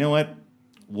saying, you know what?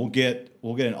 We'll get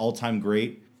an all-time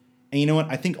great. And you know what?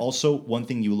 I think also one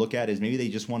thing you look at is maybe they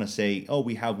just want to say, oh,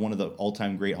 we have one of the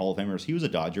all-time great Hall of Famers. He was a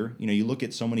Dodger. You look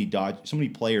at so many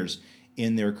players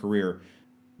in their career,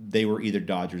 they were either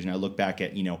Dodgers. And I look back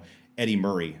at, Eddie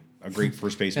Murray, a great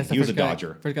first baseman. He was a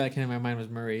Dodger. First guy that came to my mind was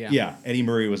Murray, yeah. Yeah, Eddie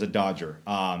Murray was a Dodger.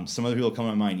 Some other people come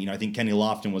to my mind. I think Kenny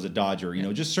Lofton was a Dodger.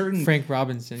 Just certain... Frank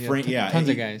Robinson. Tons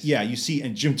of guys. Yeah, you see,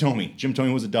 and Jim Thome. Jim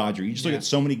Thome was a Dodger. You just look at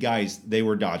so many guys, they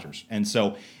were Dodgers. And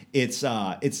so it's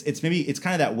maybe it's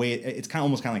kind of that way. It's kind of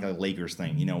almost kind of like a Lakers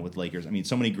thing, with Lakers. I mean,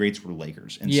 so many greats were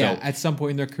Lakers. And so at some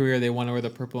point in their career, they want to wear the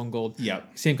purple and gold. Yeah.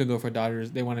 Same could go for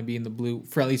Dodgers. They want to be in the blue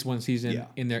for at least one season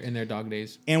in their dog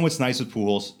days. And what's nice with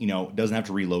Pujols, doesn't have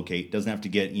to relocate, doesn't have to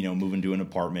get move into an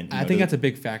apartment. I think that's a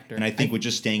big factor. And I think with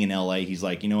just staying in LA, he's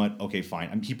like, you know what? Okay, fine.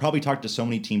 I mean, he probably talked to so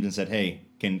many teams and said, hey,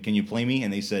 can you play me?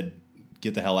 And they said,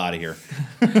 get the hell out of here.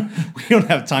 We don't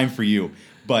have time for you.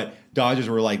 But Dodgers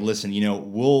were like, listen,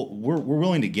 we're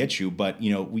willing to get you, but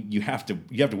you have to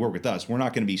work with us. We're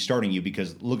not going to be starting you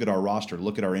because look at our roster,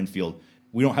 look at our infield.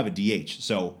 We don't have a DH,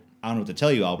 so I don't know what to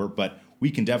tell you, Albert, but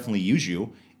we can definitely use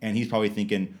you. And he's probably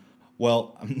thinking,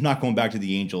 well, I'm not going back to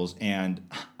the Angels, and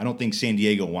I don't think San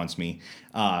Diego wants me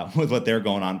with what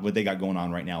they got going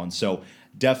on right now. And so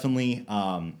definitely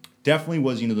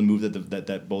was the move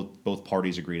that both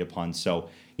parties agreed upon. So.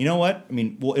 You know what? I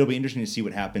mean, well, it'll be interesting to see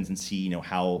what happens and see,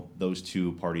 how those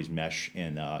two parties mesh,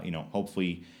 and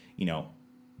hopefully,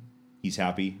 he's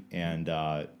happy, and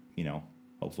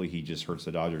hopefully he just hurts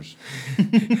the Dodgers.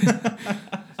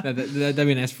 That'd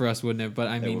be nice for us, wouldn't it? But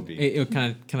I mean, it would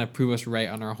kind of prove us right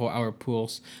on our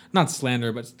Pujols. Not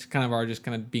slander, but kind of our just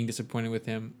kind of being disappointed with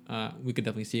him. We could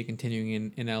definitely see it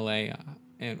continuing in LA,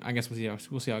 and I guess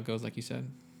we'll see how it goes, like you said.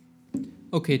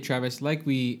 Okay, Travis, like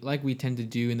we tend to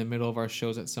do in the middle of our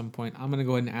shows at some point, I'm going to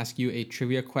go ahead and ask you a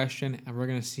trivia question, and we're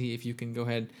going to see if you can go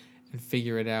ahead and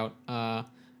figure it out.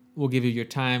 We'll give you your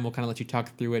time. We'll kind of let you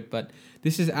talk through it, but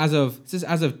this is as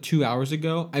of 2 hours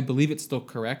ago. I believe it's still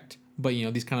correct, but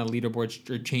these kind of leaderboards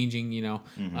are changing,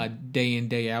 day in,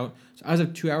 day out. So as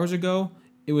of 2 hours ago,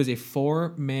 it was a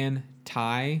 4-man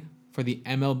tie for the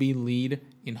MLB lead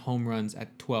in home runs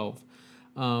at 12.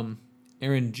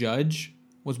 Aaron Judge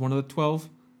was one of the 12.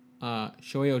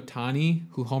 Shohei Ohtani,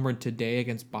 who homered today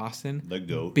against Boston. The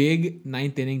GOAT. Big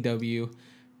 9th inning W.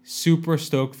 Super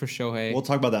stoked for Shohei. We'll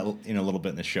talk about that in a little bit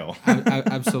in the show.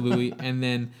 Absolutely. And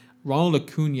then Ronald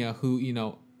Acuna, who,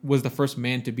 was the first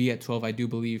man to be at 12, I do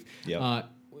believe. Yep.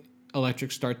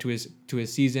 Electric start to his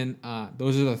season.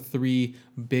 Those are the 3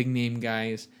 big name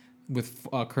guys with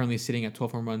currently sitting at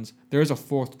 12 home runs. There is a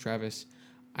 4th, Travis.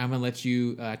 I'm going to let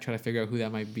you try to figure out who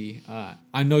that might be.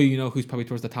 I know you know who's probably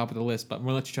towards the top of the list, but I'm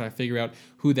going to let you try to figure out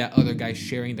who that other guy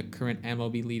sharing the current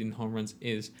MLB lead in home runs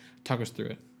is. Talk us through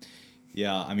it.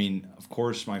 Yeah, I mean, of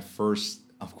course, my first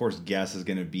of course, guess is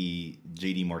going to be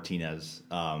JD Martinez,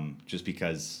 just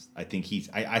because I think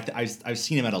I've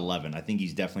seen him at 11. I think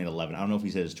he's definitely at 11. I don't know if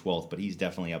he's at his 12th, but he's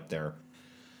definitely up there.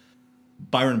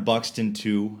 Byron Buxton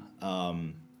too.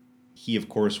 He of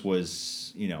course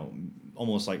was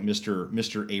almost like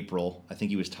Mr. April. I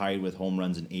think he was tied with home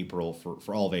runs in April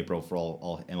for all of April for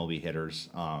all MLB hitters.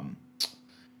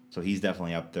 So he's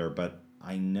definitely up there. But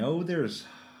I know there's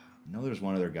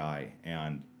one other guy,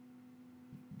 and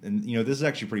this is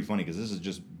actually pretty funny because this is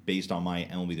just based on my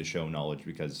MLB The Show knowledge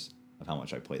because of how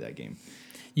much I play that game.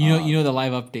 You know the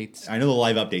live updates. I know the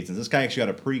live updates, and this guy actually got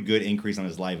a pretty good increase on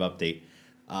his live update.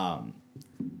 A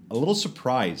little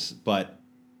surprised, but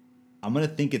I'm gonna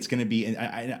think it's gonna be.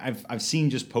 And I've seen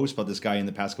just posts about this guy in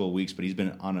the past couple of weeks, but he's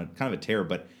been on a kind of a tear.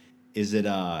 But is it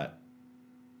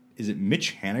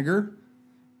Mitch Haniger?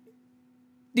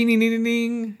 Ding ding ding ding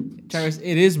ding. Travis,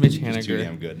 it is Mitch Haniger. It's too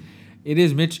damn good. It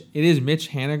is Mitch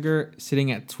Haniger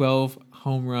sitting at 12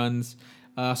 home runs.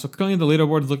 So currently the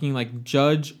leaderboard is looking like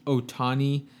Judge,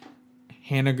 Ohtani,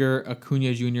 Haniger,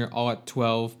 Acuna Jr. all at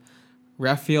 12.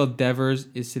 Rafael Devers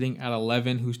is sitting at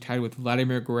 11, who's tied with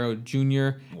Vladimir Guerrero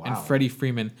Jr. and Freddie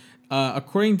Freeman.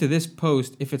 According to this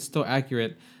post, if it's still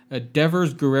accurate,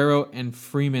 Devers, Guerrero, and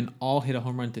Freeman all hit a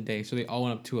home run today, so they all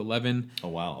went up to 11. Oh,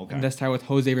 wow. Okay. And that's tied with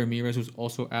Jose Ramirez, who's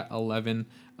also at 11.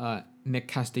 Nick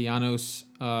Castellanos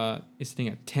is sitting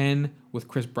at 10, with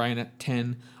Chris Bryant at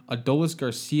 10. Adolis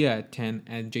Garcia at 10,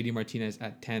 and JD Martinez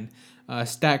at 10.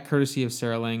 Stat courtesy of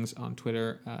Sarah Langs on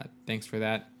Twitter. Thanks for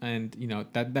that. And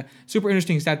that super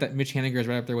interesting stat that Mitch Haniger is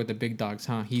right up there with the big dogs,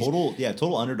 huh? He's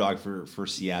total underdog for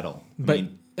Seattle.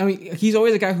 I mean, he's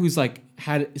always a guy who's like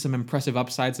had some impressive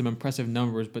upside, some impressive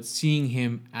numbers, but seeing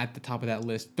him at the top of that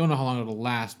list, don't know how long it'll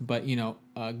last, but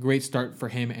a great start for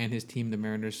him and his team, the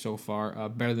Mariners, so far,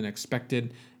 better than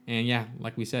expected. And yeah,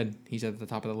 like we said, he's at the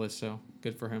top of the list, so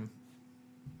good for him.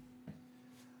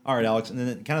 All right, Alex, and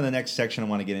then kind of the next section I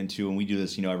want to get into, and we do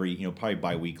this, every, probably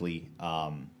bi-weekly,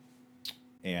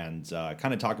 and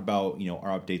kind of talk about,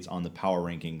 our updates on the power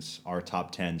rankings, our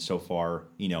top 10 so far,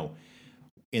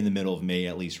 in the middle of May,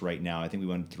 at least right now. I think we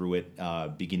went through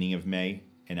it beginning of May,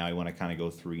 and now we want to kind of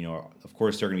go through, of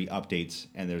course, there are going to be updates,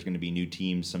 and there's going to be new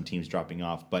teams, some teams dropping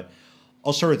off, but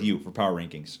I'll start with you for power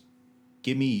rankings.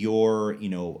 Give me your,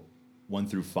 1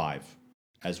 through 5.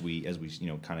 As we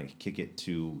kind of kick it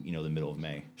to the middle of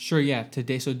May. Sure, yeah.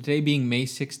 Today being May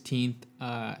 16th,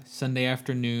 Sunday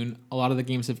afternoon. A lot of the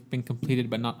games have been completed,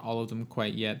 but not all of them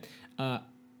quite yet. I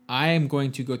am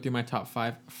going to go through my top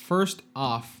 5. First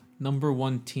off, number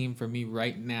 1 team for me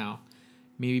right now,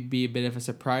 maybe be a bit of a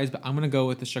surprise, but I'm gonna go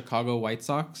with the Chicago White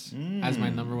Sox as my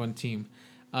number 1 team.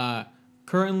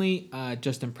 Currently,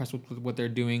 just impressed with what they're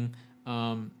doing.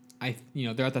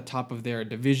 They're at the top of their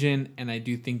division, and I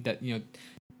do think that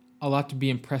a lot to be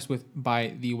impressed with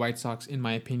by the White Sox. In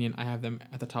my opinion, I have them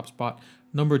at the top spot.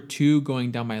 Number 2,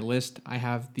 going down my list, I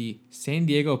have the San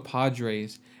Diego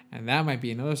Padres, and that might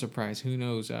be another surprise. Who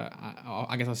knows?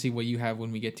 I guess I'll see what you have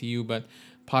when we get to you. But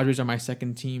Padres are my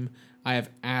second team. I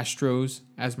have Astros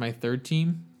as my third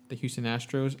team, the Houston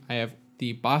Astros. I have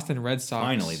the Boston Red Sox.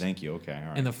 Finally, thank you. Okay, all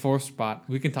right. In the 4th spot.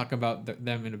 We can talk about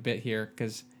them in a bit here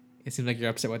because it seems like you're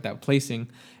upset with that placing.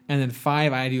 And then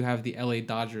 5, I do have the LA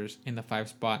Dodgers in the 5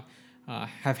 spot.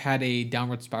 Have had a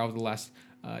downward spiral the last,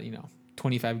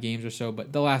 25 games or so,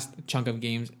 but the last chunk of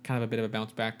games, kind of a bit of a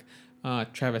bounce back.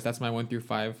 Travis, that's my 1 through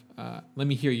 5. Let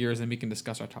me hear yours, and we can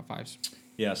discuss our top 5s.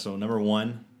 Yeah, so number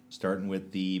 1, starting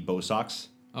with the Bo Sox.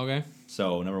 Okay.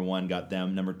 So number 1, got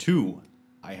them. Number 2,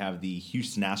 I have the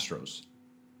Houston Astros.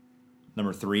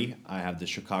 Number 3, I have the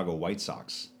Chicago White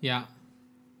Sox. Yeah.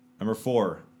 Number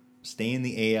 4, stay in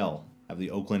the AL, have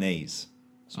the Oakland A's.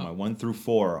 So my 1 through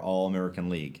 4, all American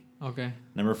League. Okay.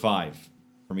 Number 5,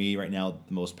 for me right now,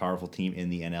 the most powerful team in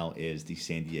the NL is the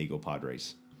San Diego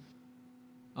Padres.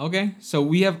 Okay, so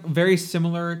we have very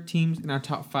similar teams in our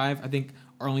top 5. I think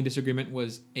our only disagreement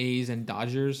was A's and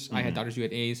Dodgers. I had Dodgers, you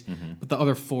had A's, but the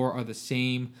other 4 are the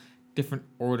same, different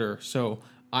order. So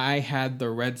I had the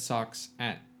Red Sox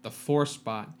at the 4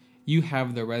 spot. You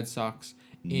have the Red Sox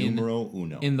Numero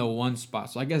uno. In the 1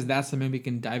 spot. So I guess that's something we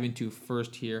can dive into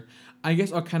first here. I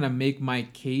guess I'll kind of make my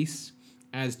case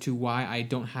as to why I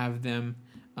don't have them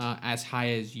as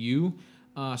high as you.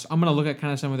 So I'm going to look at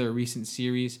kind of some of their recent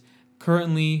series.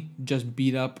 Currently just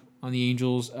beat up on the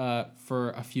Angels for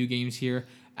a few games here.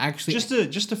 Actually,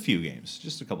 just a few games,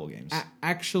 just a couple of games.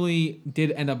 Actually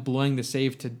did end up blowing the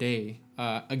save today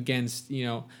against,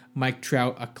 Mike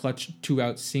Trout, a clutch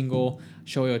 2-out single,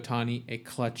 Shohei Ohtani, a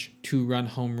clutch 2-run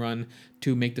home run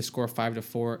to make the score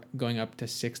 5-4, going up to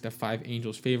 6-5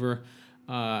 Angels' favor.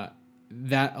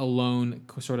 that alone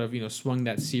sort of swung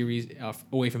that series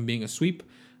away from being a sweep.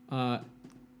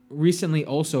 Recently,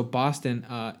 also Boston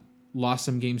lost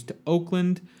some games to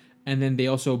Oakland, and then they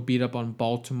also beat up on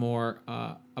Baltimore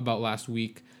about last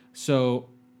week. So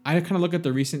I kind of look at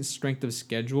the recent strength of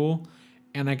schedule,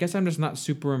 and I guess I'm just not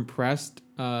super impressed.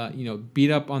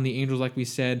 Beat up on the Angels, like we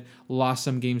said, lost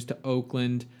some games to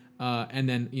Oakland, and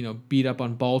then beat up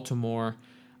on Baltimore.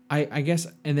 I guess,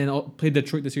 and then played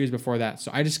Detroit the series before that. So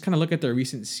I just kind of look at their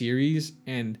recent series,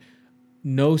 and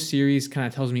no series kind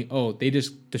of tells me, oh, they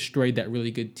just destroyed that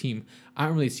really good team. I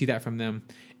don't really see that from them.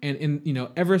 And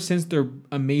ever since their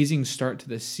amazing start to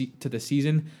the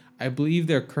season, I believe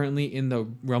they're currently in the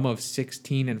realm of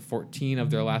 16 and 14 of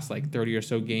their last 30 or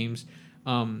so games.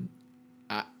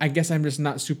 I guess I'm just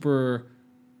not super.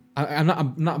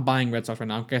 I'm not buying Red Sox right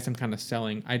now. I guess I'm kind of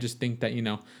selling. I just think that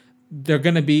they're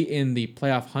going to be in the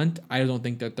playoff hunt. I don't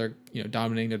think that they're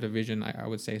dominating their division. I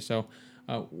would say so.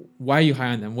 Why are you high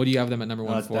on them? What do you have them at number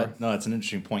one for? That's an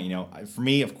interesting point. For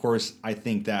me, of course, I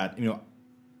think that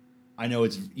I know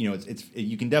it's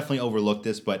you can definitely overlook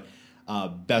this, but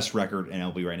best record in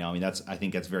MLB right now. I mean, I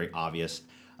think that's very obvious.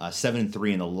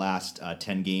 7-3 in the last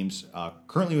 10 games.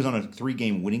 Currently was on a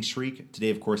 3-game winning streak. Today,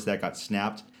 of course, that got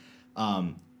snapped.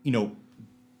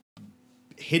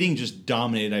 Hitting just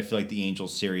dominated, I feel like, the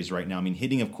Angels series right now. I mean,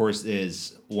 hitting, of course,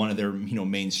 is one of their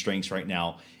main strengths right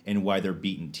now and why they're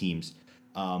beating teams.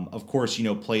 Of course,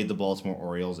 played the Baltimore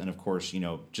Orioles and, of course,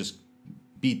 just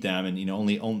beat them and,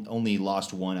 only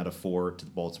lost 1 out of 4 to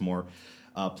the Baltimore.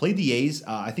 Played the A's.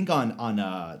 I think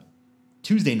on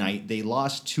Tuesday night they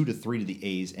lost 2-3 to the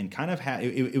A's and kind of had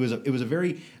it was a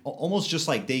very almost just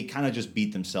like they kind of just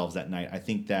beat themselves that night. I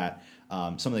think that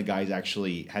some of the guys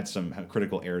actually had some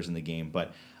critical errors in the game,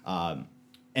 but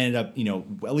ended up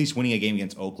at least winning a game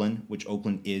against Oakland, which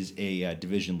Oakland is a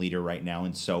division leader right now,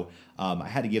 and so I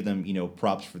had to give them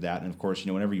props for that. And of course,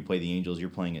 whenever you play the Angels, you're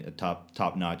playing a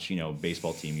top notch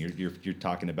baseball team. You're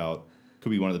talking about could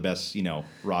be one of the best,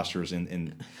 rosters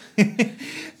in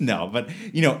no, but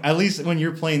at least when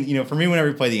you're playing, for me, whenever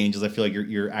you play the Angels, I feel like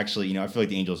you're actually, I feel like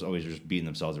the Angels always just beating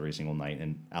themselves every single night,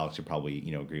 and Alex would probably,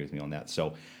 agree with me on that.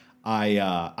 So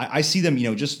I see them,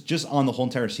 just on the whole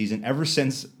entire season, ever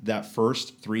since that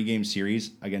first 3-game series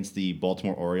against the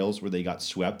Baltimore Orioles where they got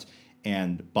swept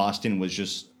and Boston was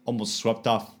just almost swept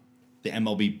off the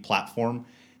MLB platform.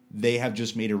 They have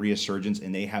just made a resurgence,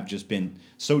 and they have just been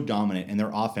so dominant, and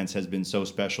their offense has been so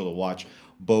special to watch.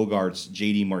 Bogarts,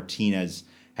 JD Martinez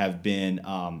have been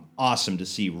awesome to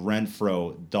see.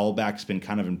 Renfroe, Dahlback's been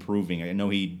kind of improving. I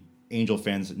know Angel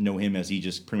fans know him as he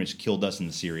just pretty much killed us in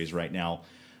the series right now,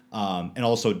 and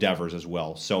also Devers as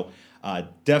well. So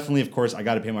definitely, of course, I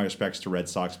got to pay my respects to Red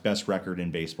Sox, best record in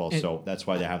baseball. So that's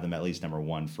why they have them at least number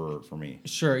one for me.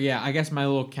 Sure, yeah. I guess my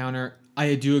little counter,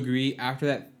 I do agree.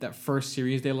 After that first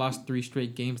series, they lost 3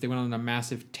 straight games. They went on a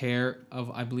massive tear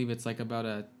of, I believe it's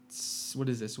about what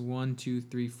is this? 1, 2,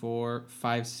 3, 4,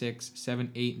 5, 6,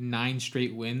 7, 8, 9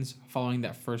 straight wins following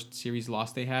that first series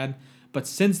loss they had. But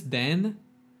since then,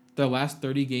 their last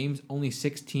 30 games, only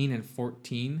 16 and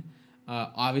 14.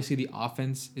 Obviously, the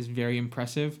offense is very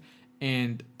impressive,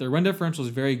 and their run differential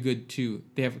is very good too.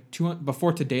 They have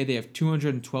before today, they have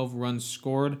 212 runs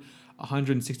scored,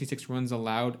 166 runs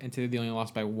allowed, and today they only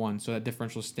lost by 1. So that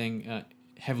differential is staying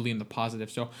heavily in the positive.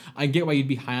 So I get why you'd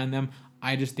be high on them.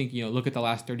 I just think, look at the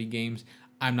last 30 games.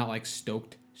 I'm not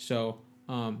stoked. So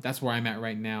that's where I'm at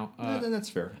right now. That's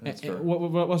fair. That's fair.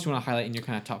 What else do you want to highlight in your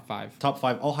kind of top 5? Top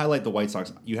 5. I'll highlight the White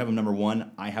Sox. You have them number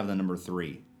 1. I have them number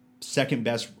 3. Second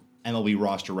best MLB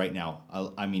roster right now.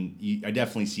 I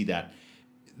definitely see that.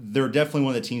 They're definitely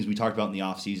one of the teams we talked about in the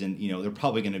offseason. They're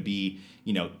probably going to be,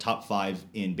 top 5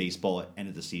 in baseball at end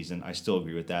of the season. I still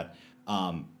agree with that.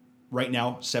 Right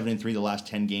now, 7-3 the last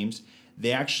 10 games.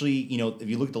 They actually, if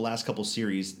you look at the last couple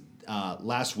series,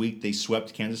 last week they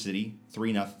swept Kansas City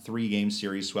 3-game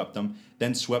series, swept them.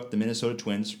 Then swept the Minnesota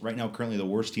Twins. Right now, currently the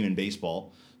worst team in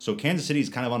baseball. So Kansas City is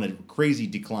kind of on a crazy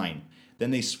decline.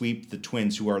 Then they sweep the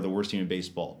Twins, who are the worst team in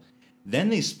baseball. Then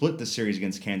they split the series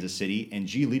against Kansas City, and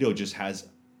Giolito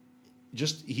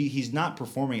he's not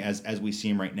performing as we see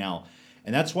him right now.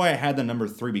 And that's why I had them number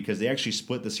 3, because they actually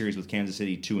split the series with Kansas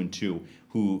City 2-2,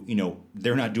 who,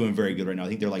 they're not doing very good right now. I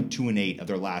think they're 2-8 of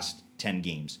their last 10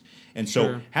 games. And so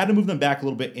Sure. Had to move them back a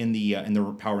little bit in the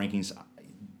power rankings.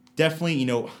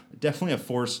 Definitely a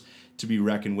force to be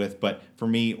reckoned with. But for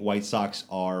me, White Sox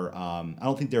are, I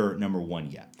don't think they're number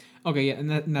 1 yet. Okay, yeah,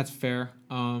 and that's fair.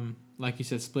 Like you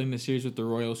said, splitting the series with the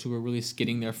Royals, who were really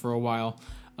skidding there for a while.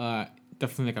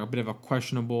 Definitely a bit of a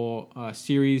questionable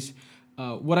series.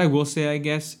 What I will say, I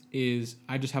guess, is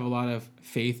I just have a lot of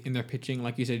faith in their pitching.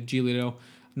 Like you said, Giolito,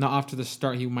 not off to the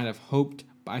start he might have hoped,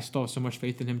 but I still have so much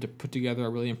faith in him to put together a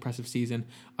really impressive season.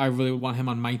 I really would want him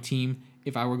on my team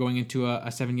if I were going into a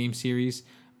 7-game series.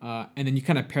 And then you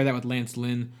kind of pair that with Lance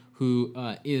Lynn, who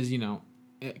is,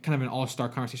 kind of an all-star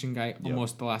conversation guy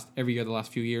almost the last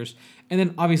few years. And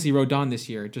then obviously Rodon this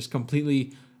year just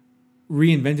completely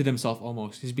reinvented himself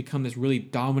almost. He's become this really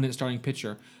dominant starting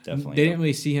pitcher. Definitely. They didn't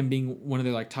really see him being one of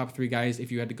their top 3 guys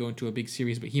if you had to go into a big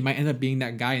series, but he might end up being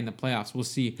that guy in the playoffs. We'll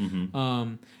see.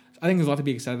 I think there's a lot to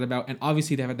be excited about. And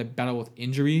obviously they've had to battle with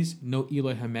injuries. No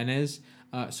Eloy Jimenez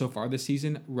so far this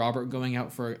season. Robert going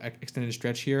out for an extended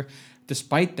stretch here.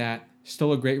 Despite that,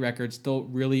 still a great record, still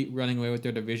really running away with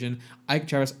their division.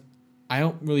 Travis, I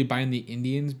don't really buy in the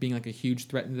Indians being like a huge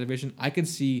threat in the division. I could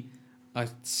see a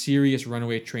serious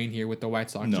runaway train here with the White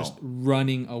Sox just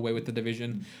running away with the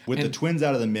division. With the Twins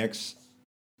out of the mix,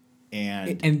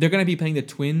 and they're going to be playing the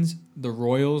Twins, the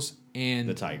Royals, and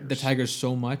the Tigers. The Tigers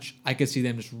so much. I could see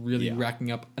them just really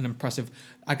racking up an impressive.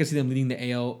 I could see them leading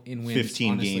the AL in wins.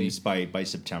 15 honestly. games by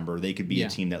September. They could be a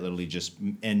team that literally just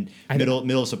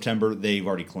middle of September they've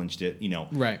already clinched it.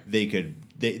 Right.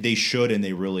 They should and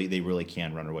they really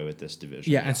can run away with this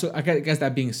division. Yeah, and so I guess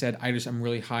that being said, I'm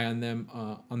really high on them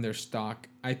on their stock.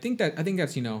 I think that's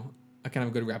a kind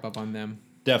of good wrap up on them.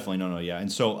 Definitely, yeah.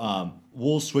 And so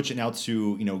we'll switch it now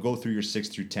to go through your 6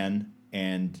 through 10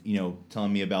 and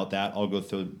telling me about that. I'll go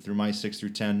through my 6 through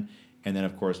 10, and then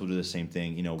of course we'll do the same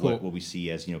thing. Cool. what we see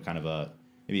as kind of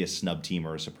maybe a snub team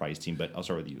or a surprise team. But I'll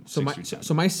start with you. So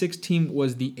my 6th team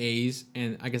was the A's,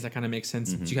 and I guess that kind of makes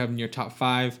sense since you have in your top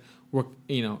 5. And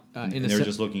they're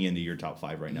just looking into your top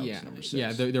 5 right now. Yeah, number 6.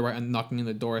 Yeah, they're right knocking in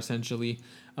the door essentially.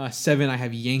 7, I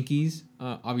have Yankees,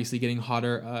 obviously getting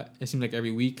hotter. It seems like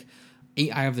every week.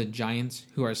 8, I have the Giants,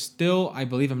 who are still, I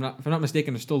believe, if I'm not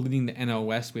mistaken, are still leading the NL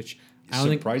West, which I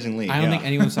don't think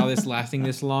anyone saw this lasting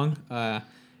this long.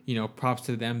 Props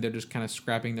to them. They're just kind of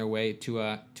scrapping their way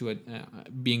to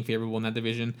being favorable in that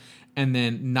division. And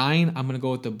then 9, I'm gonna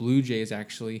go with the Blue Jays.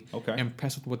 Actually,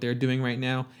 impressed with what they're doing right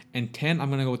now. And 10, I'm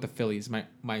gonna go with the Phillies. My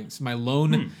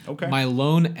lone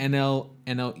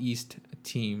NL East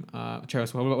team.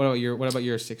 Travis, what about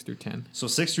your 6 through 10? So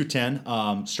 6 through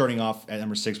 10, starting off at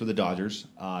number 6 with the Dodgers.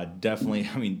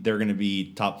 Definitely, they're going to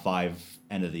be top 5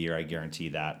 end of the year. I guarantee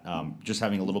that. Just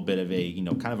having a little bit of a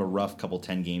kind of a rough couple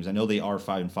 10 games. I know they are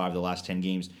 5-5 the last 10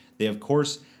 games. They of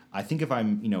course, I think if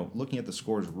I'm looking at the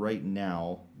scores right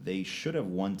now, they should have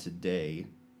won today.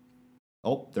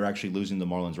 Oh, they're actually losing the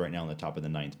Marlins right now in the top of the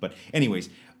 9th. But anyways,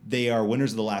 they are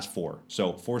winners of the last 4.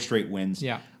 So 4 straight wins.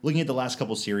 Yeah. Looking at the last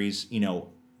couple series,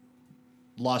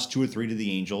 lost 2 or 3 to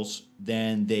the Angels.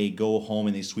 Then they go home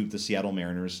and they sweep the Seattle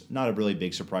Mariners. Not a really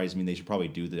big surprise. They should probably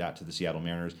do that to the Seattle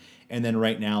Mariners. And then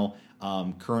right now,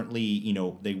 currently,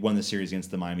 they won the series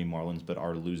against the Miami Marlins, but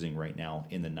are losing right now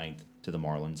in the 9th to the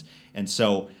Marlins. And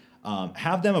so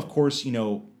have them, of course,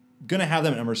 going to have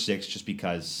them at number 6 just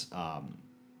because... a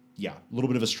little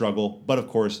bit of a struggle, but of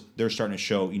course they're starting to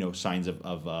show signs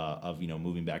of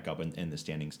moving back up in the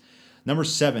standings. Number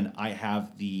 7, I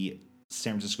have the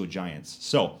San Francisco Giants.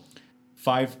 So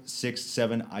 5, 6,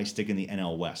 7, I stick in the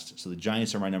NL West. So the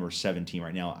Giants are my number 7 team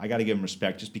right now. I got to give them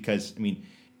respect just because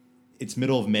it's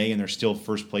middle of May and they're still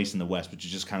first place in the West, which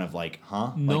is just kind of like,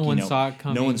 huh? No one saw it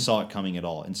coming. No one saw it coming at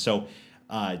all. And so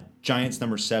Giants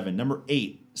number 7, number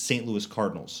 8, St. Louis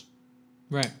Cardinals.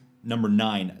 Right. Number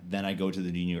 9, then I go to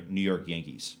the New York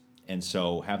Yankees. And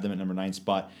so have them at number 9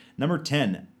 spot. Number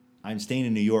 10, I'm staying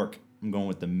in New York. I'm going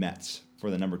with the Mets for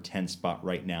the number 10 spot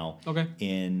right now. Okay.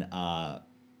 In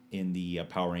the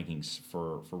power rankings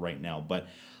for right now. But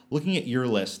looking at your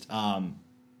list, I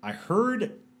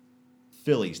heard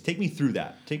Phillies. Take me through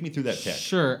that. Take me through that pick.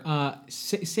 Sure.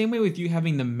 Same way with you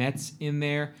having the Mets in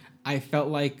there. I felt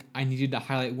like I needed to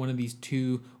highlight one of these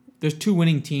two. There's 2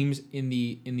 winning teams in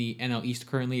the NL East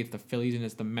currently. It's the Phillies and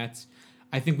it's the Mets.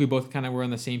 I think we both kind of were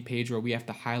on the same page where we have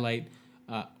to highlight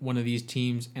one of these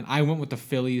teams. And I went with the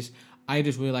Phillies. I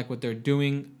just really like what they're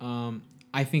doing.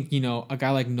 I think, a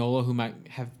guy like Nola who might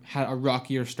have had a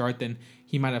rockier start than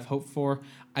he might have hoped for.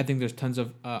 I think there's tons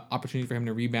of opportunity for him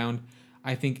to rebound.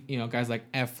 I think, guys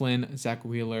like Eflin, Zach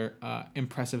Wheeler,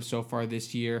 impressive so far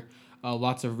this year.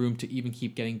 Lots of room to even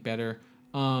keep getting better.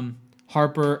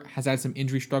 Harper has had some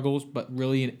injury struggles, but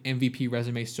really an MVP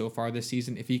resume so far this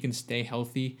season. If he can stay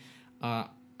healthy,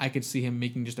 I could see him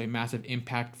making just a massive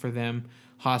impact for them.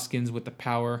 Hoskins with the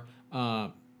power,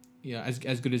 as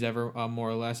good as ever, more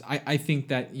or less. I think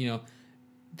that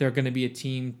they're going to be a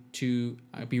team to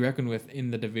be reckoned with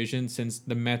in the division, since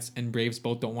the Mets and Braves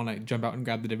both don't want to jump out and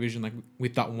grab the division like we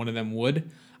thought one of them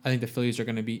would. I think the Phillies are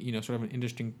going to be, sort of an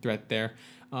interesting threat there.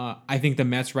 I think the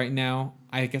Mets right now,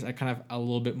 I guess I kind of a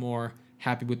little bit more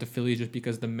happy with the Phillies just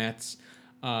because the Mets,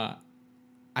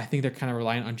 I think they're kind of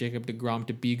relying on Jacob deGrom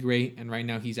to be great, and right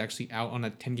now he's actually out on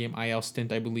a 10-game IL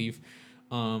stint, I believe.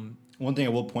 One thing I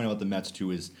will point out with the Mets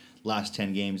too is last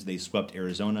 10 games they swept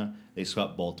Arizona, they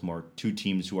swept Baltimore, two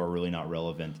teams who are really not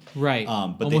relevant. Right.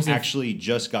 But Almost they actually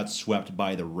just got swept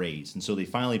by the Rays, and so they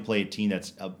finally play a team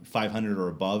that's 500 or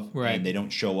above, Right. and they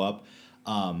don't show up.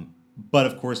 But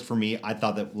of course, for me, I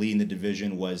thought that leading the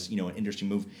division was, an interesting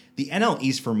move. The NL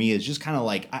East for me is just kind of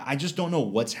like I just don't know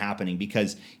what's happening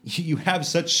because you have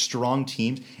such strong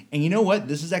teams, and you know what?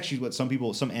 This is actually what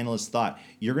some analysts thought.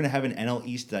 You're going to have an NL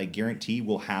East that I guarantee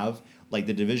will have like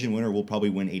the division winner will probably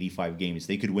win 85 games.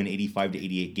 They could win 85 to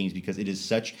 88 games because it is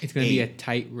such it's going to be a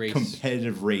tight race,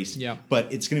 competitive race. Yeah,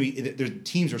 but it's going to be their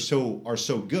teams are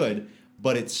so good.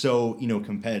 But it's so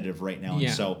competitive right now, yeah.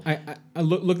 And so I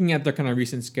looking at their kind of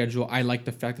recent schedule, I like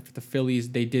the fact that for the Phillies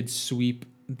they did sweep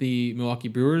the Milwaukee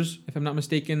Brewers, if I'm not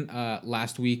mistaken,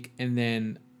 last week, and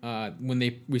then when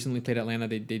they recently played Atlanta,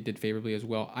 they did favorably as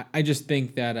well. I just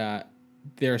think that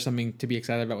there's something to be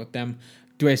excited about with them.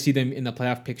 Do I see them in the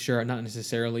playoff picture? Not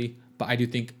necessarily, but I do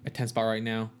think a 10 spot right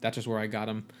now. That's just where I got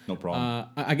them. No problem.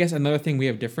 I guess another thing we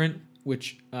have different,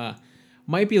 which.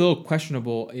 Might be a little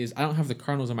questionable is I don't have the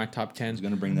Cardinals in my top 10. I was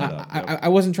going to bring that up. Yep. I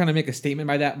wasn't trying to make a statement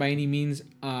by any means.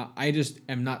 I just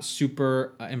am not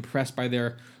super impressed by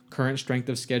their current strength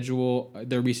of schedule,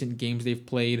 their recent games they've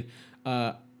played.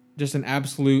 Just an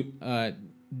absolute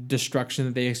destruction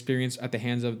that they experienced at the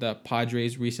hands of the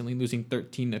Padres recently, losing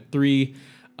 13-3.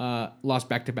 Lost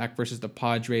back-to-back versus the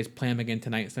Padres. Play them again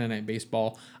tonight, Sunday Night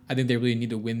Baseball. I think they really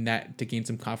need to win that to gain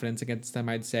some confidence against them,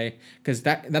 I'd say. Because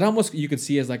that almost you could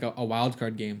see as like a wild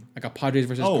card game. Like a Padres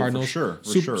versus Cardinals. For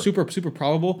sure. Super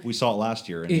probable. We saw it last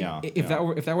year. And if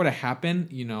that were to happen,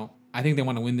 I think they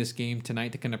want to win this game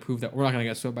tonight to kind of prove that we're not going to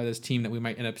get swept by this team that we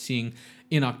might end up seeing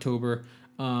in October.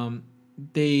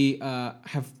 They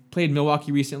have played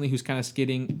Milwaukee recently, who's kind of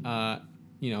skidding,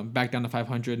 back down to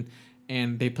 500.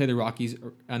 And they play the Rockies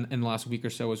in the last week or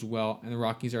so as well. And the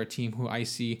Rockies are a team who I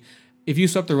see. If you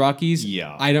swept the Rockies,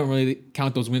 I don't really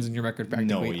count those wins in your record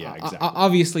practically. No, yeah, exactly.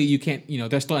 Obviously, you can't.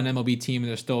 They're still an MLB team and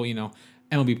they're still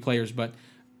MLB players. But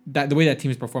the way that team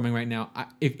is performing right now,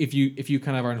 if you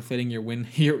kind of are inflating your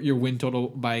win total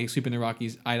by sweeping the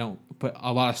Rockies, I don't put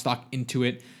a lot of stock into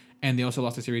it. And they also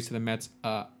lost the series to the Mets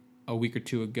a week or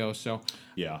two ago. So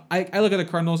I look at the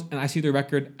Cardinals and I see their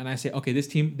record and I say, okay, this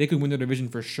team, they could win their division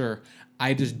for sure.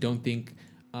 I just don't think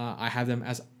I have them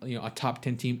as a top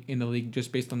 10 team in the league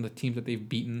just based on the teams that they've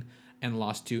beaten and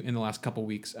lost to in the last couple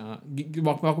weeks.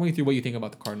 Walk me through what you think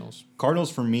about the Cardinals.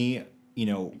 Cardinals for me,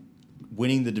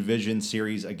 winning the division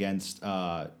series against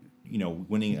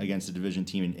winning against the division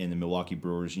team in the Milwaukee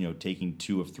Brewers, taking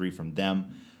 2 of 3 from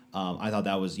them. I thought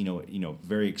that was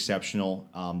very exceptional.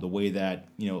 The way that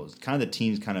kind of the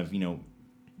teams kind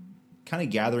of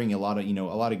gathering a lot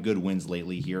of good wins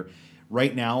lately here.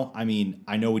 Right now, I mean,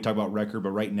 I know we talk about record,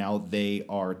 but right now they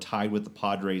are tied with the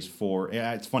Padres for.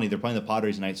 It's funny, they're playing the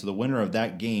Padres tonight, so the winner of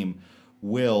that game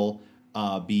will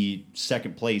be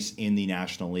second place in the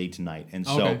National League tonight, and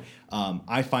so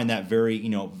I find that very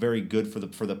very good for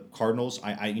the Cardinals.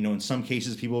 I in some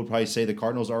cases people would probably say the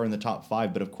Cardinals are in the top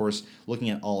 5, but of course looking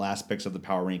at all aspects of the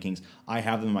power rankings, I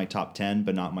have them in my top 10,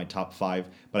 but not my top 5.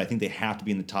 But I think they have to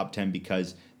be in the top 10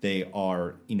 because they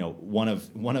are one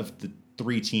of the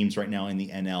 3 teams right now in the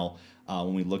NL.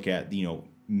 When we look at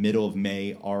middle of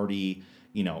May, already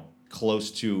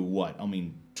close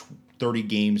to 30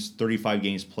 games, 35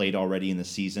 games played already in the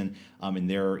season, and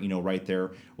they're right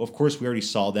there. Well, of course, we already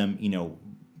saw them.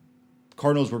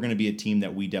 Cardinals were going to be a team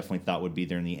that we definitely thought would be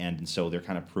there in the end, and so they're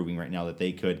kind of proving right now that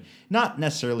they could not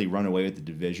necessarily run away with the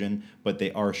division, but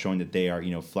they are showing that they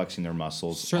are flexing their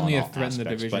muscles. Certainly a threat in the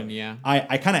division. But yeah,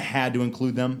 I kind of had to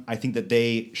include them. I think that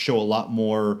they show a lot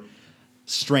more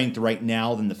strength right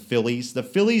now than the Phillies. The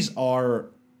Phillies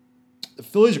are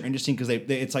interesting because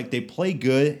it's like they play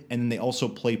good and then they also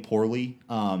play poorly.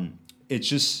 It's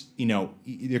just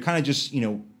they're kind of just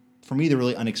for me they're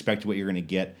really unexpected what you're going to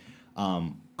get.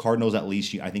 Cardinals, at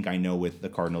least I think I know with the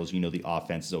Cardinals, the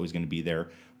offense is always going to be there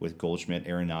with Goldschmidt,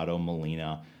 Arenado,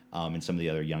 Molina, and some of the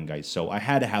other young guys. So I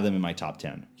had to have them in my top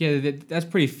 10. Yeah, that's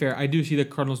pretty fair. I do see the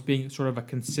Cardinals being sort of a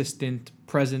consistent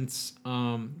presence.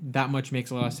 That much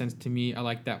makes a lot of sense to me. I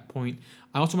like that point.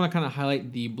 I also want to kind of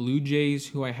highlight the Blue Jays,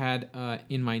 who I had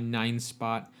in my 9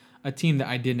 spot, a team that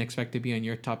I didn't expect to be on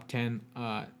your top 10.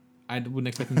 I wouldn't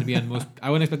expect them to be on most. I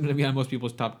wouldn't expect them to be on most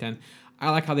people's top 10. I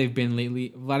like how they've been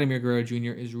lately. Vladimir Guerrero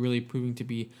Jr. is really proving to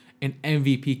be an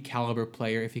MVP caliber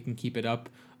player if he can keep it up.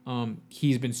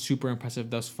 He's been super impressive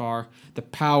thus far. The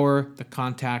power, the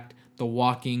contact, the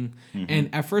walking. And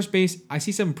at first base, I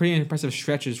see some pretty impressive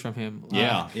stretches from him. He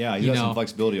has some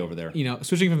flexibility over there.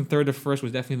 Switching from third to first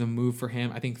was definitely the move for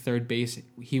him. I think third base,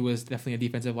 he was definitely a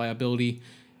defensive liability.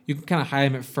 You can kind of hide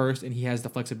him at first, and he has the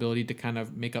flexibility to kind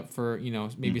of make up for,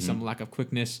 maybe some lack of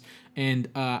quickness. And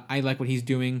I like what he's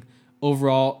doing.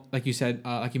 Overall, like you said,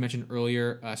 like you mentioned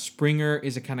earlier, Springer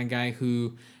is a kind of guy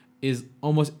who is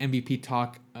almost MVP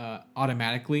talk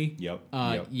automatically.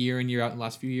 Year in, year out in the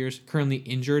last few years. Currently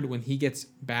injured. When he gets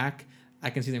back, I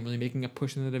can see them really making a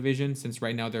push in the division, since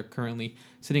right now they're currently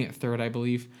sitting at third, I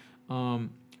believe.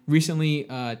 Recently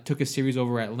took a series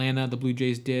over Atlanta. The Blue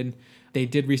Jays did. They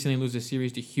did recently lose a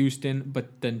series to Houston,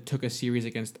 but then took a series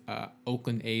against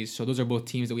Oakland A's. So those are both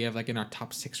teams that we have like in our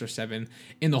top 6 or 7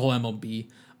 in the whole MLB.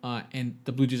 And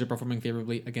the Blue Jays are performing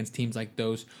favorably against teams like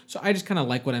those. So I just kind of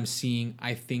like what I'm seeing.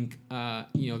 I think,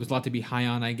 there's a lot to be high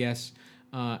on, I guess.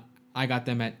 I got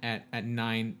them at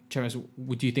 9. Travis,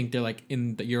 would you think they're like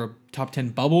in your top 10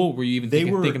 bubble? Were you even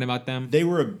thinking about them? They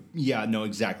were,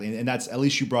 exactly. And that's, at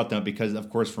least you brought them up, because, of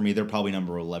course, for me, they're probably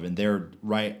number 11. They're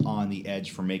right on the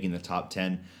edge for making the top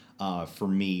 10 for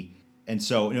me. And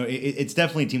so, it's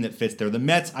definitely a team that fits there. The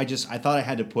Mets, I thought I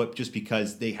had to put, just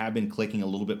because they have been clicking a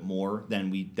little bit more than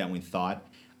we thought,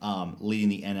 leading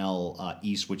the NL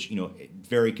East, which,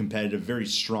 very competitive, very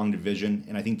strong division.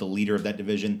 And I think the leader of that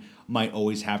division might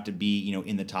always have to be,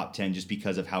 in the top 10, just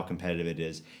because of how competitive it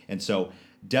is. And so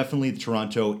definitely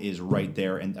Toronto is right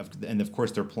there. And of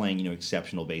course they're playing,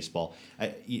 exceptional baseball.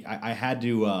 I had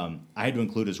to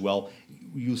include as well,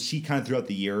 you'll see kind of throughout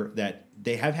the year that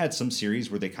they have had some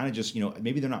series where they kind of just,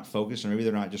 maybe they're not focused, or maybe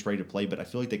they're not just ready to play, but I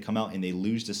feel like they come out and they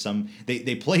lose to some,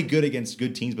 they play good against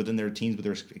good teams, but then there are teams that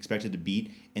they're expected to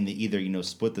beat, and they either,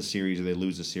 split the series or they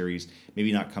lose the series,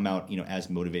 maybe not come out,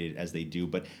 as motivated as they do.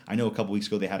 But I know a couple weeks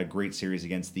ago they had a great series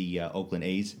against the Oakland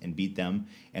A's and beat them.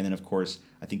 And then, of course,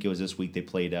 I think it was this week they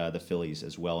played the Phillies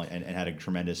as well, and had a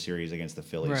tremendous series against the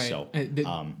Phillies. Right. So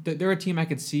they're a team I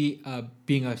could see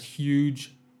being a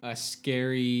huge,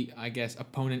 scary, I guess,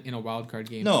 opponent in a wild card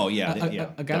game. No,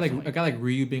 a guy like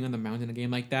Ryu being on the mound in a game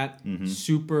like that,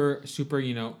 super,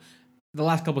 the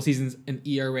last couple of seasons, an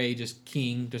ERA just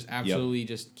king, just absolutely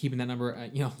just keeping that number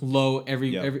low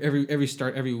every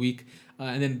start every week.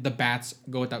 And then the bats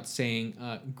go without saying.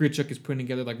 Grichuk is putting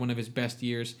together like one of his best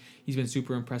years. He's been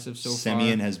super impressive so far.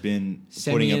 Semien has been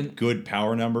putting up good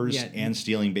power numbers and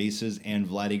stealing bases, and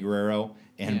Vladdy Guerrero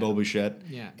and Bo Bichette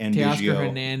and Teoscar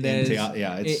Hernandez.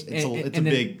 It's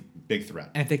a big threat.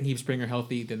 And if they can keep Springer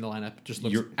healthy, then the lineup just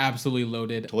looks absolutely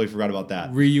loaded. Totally forgot about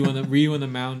that. Ryu on the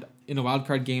mound in a wild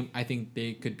card game. I think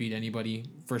they could beat anybody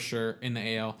for sure in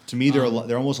the AL. To me, they're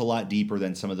almost a lot deeper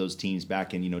than some of those teams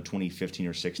back in 2015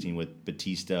 or 16 with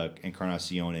Batista,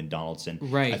 Encarnacion, and Donaldson.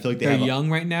 Right. I feel like they're young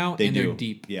right now, and they're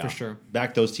deep for sure.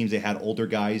 Back those teams, they had older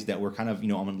guys that were kind of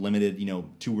on a limited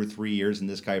 2 or 3 years, and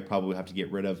this guy probably would have to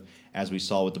get rid of. As we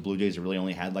saw with the Blue Jays, it really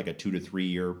only had like a 2 to 3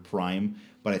 year prime.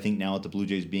 But I think now with the Blue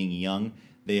Jays being young,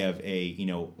 they have a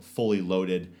fully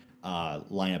loaded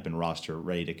lineup and roster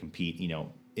ready to compete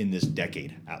in this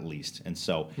decade at least. And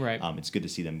so it's good to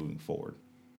see them moving forward.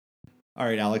 All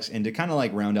right, Alex, and to kind of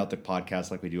like round out the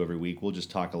podcast like we do every week, we'll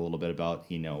just talk a little bit about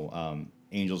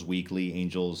Angels Weekly,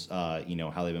 Angels how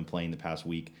they've been playing the past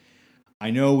week. I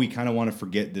know we kind of want to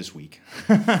forget this week,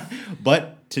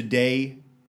 but today,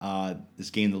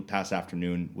 this game the past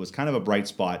afternoon was kind of a bright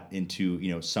spot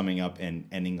into summing up and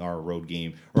ending our road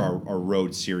game, or our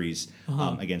road series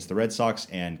against the Red Sox,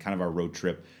 and kind of our road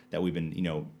trip that we've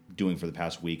been doing for the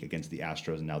past week against the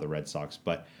Astros and now the Red Sox.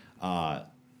 But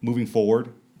moving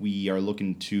forward, we are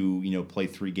looking to play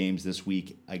 3 games this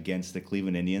week against the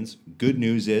Cleveland Indians. Good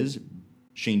news is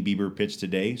Shane Bieber pitched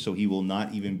today, so he will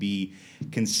not even be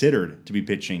considered to be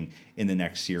pitching in the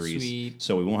next series. Sweet.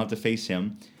 So we won't have to face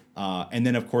him. And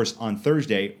then, of course, on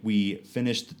Thursday, we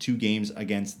finished the 2 games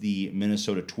against the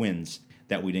Minnesota Twins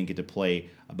that we didn't get to play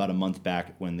about a month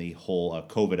back when the whole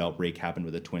COVID outbreak happened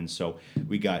with the Twins. So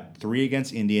we got 3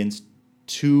 against Indians,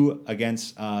 2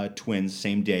 against Twins,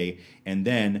 same day. And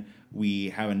then we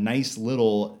have a nice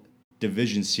little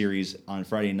division series on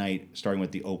Friday night, starting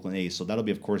with the Oakland A's. So that'll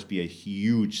of course, be a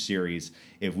huge series.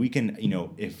 If we can,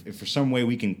 if for some way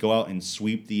we can go out and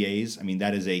sweep the A's, I mean,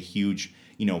 that is a huge,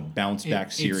 bounce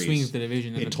back series. It swings the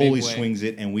division. It totally swings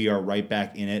it, and we are right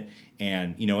back in it.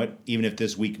 And you know what? Even if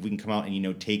this week we can come out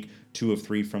and take 2 of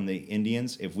 3 from the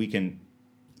Indians, if we can,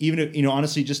 even if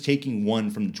honestly, just taking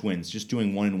 1 from the Twins, just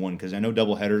doing 1 and 1, because I know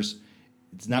doubleheaders,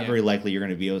 it's not very likely you're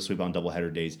going to be able to sweep on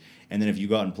doubleheader days. And then if you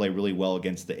go out and play really well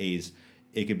against the A's,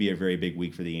 it could be a very big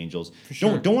week for the Angels. For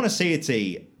sure. Don't want to say it's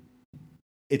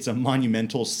it's a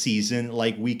monumental season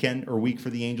like weekend or week for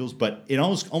the Angels, but it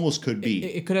almost could be.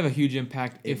 It could have a huge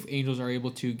impact if Angels are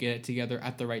able to get it together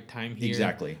at the right time here.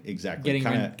 Exactly. Getting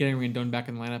Rendon back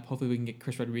in the lineup. Hopefully we can get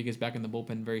Chris Rodriguez back in the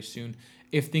bullpen very soon.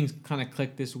 If things kind of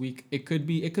click this week, it could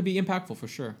be impactful for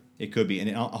sure. It could be, and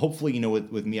hopefully,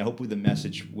 with me, hopefully the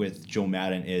message with Joe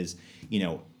Maddon is,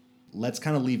 let's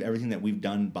kind of leave everything that we've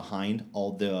done behind,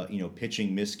 all the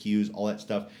pitching miscues, all that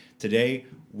stuff. Today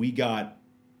we got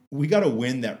a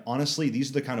win that, honestly,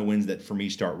 these are the kind of wins that for me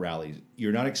start rallies.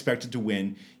 You're not expected to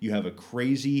win. You have a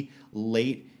crazy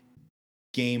late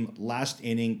game, last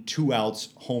inning, 2 outs,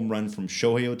 home run from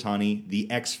Shohei Ohtani,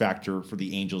 the X factor for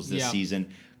the Angels this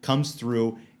season, comes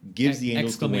through, gives the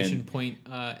Angels the win. Exclamation point,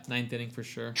 ninth inning for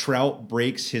sure. Trout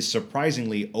breaks his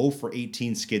surprisingly 0 for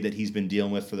 18 skid that he's been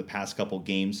dealing with for the past couple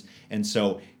games, and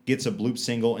so gets a bloop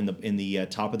single in the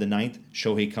top of the ninth.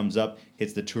 Shohei comes up,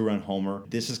 hits the 2-run homer.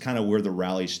 This is kind of where the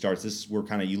rally starts. This is where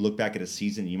kind of you look back at a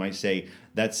season, and you might say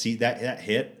that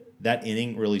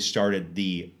inning really started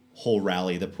the whole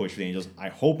rally, the push for the Angels. I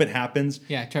hope it happens.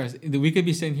 Yeah, Travis, we could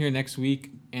be sitting here next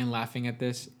week and laughing at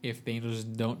this if the Angels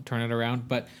don't turn it around.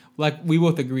 But like we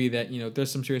both agree that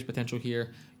there's some serious potential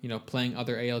here. Playing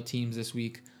other AL teams this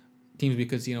week, teams we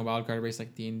could see in a wild card race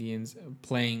like the Indians,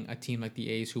 playing a team like the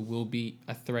A's who will be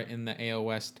a threat in the AL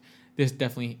West. This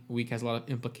week has a lot of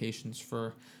implications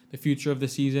for the future of the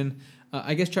season.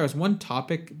 I guess, Travis, one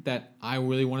topic that I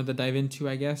really wanted to dive into,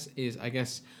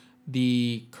 is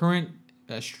the current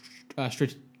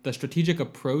the strategic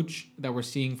approach that we're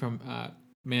seeing from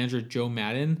manager Joe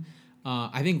Maddon.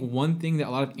 I think one thing that a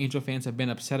lot of Angel fans have been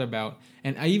upset about,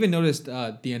 and I even noticed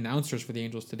the announcers for the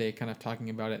Angels today kind of talking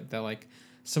about it, that like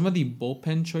some of the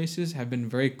bullpen choices have been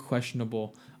very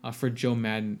questionable for Joe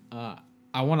Maddon.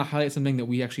 I want to highlight something that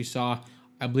we actually saw,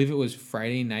 I believe it was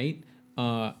Friday night.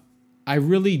 I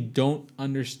really don't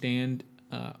understand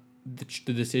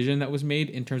the decision that was made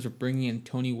in terms of bringing in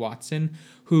Tony Watson,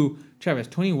 who, Travis,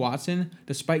 Tony Watson,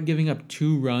 despite giving up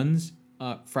 2 runs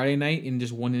Friday night in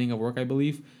just 1 inning of work, I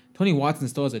believe, Tony Watson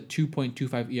still has a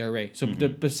 2.25 ERA. So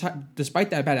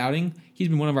despite that bad outing, he's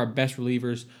been one of our best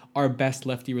relievers, our best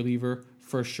lefty reliever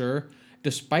for sure.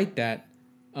 Despite that,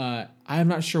 I'm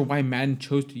not sure why Maddon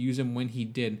chose to use him when he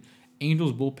did.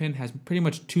 Angels bullpen has pretty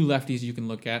much 2 lefties you can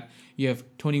look at. You have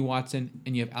Tony Watson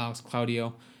and you have Alex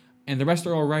Claudio. And the rest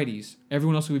are all righties.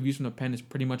 Everyone else who we've used from the pen is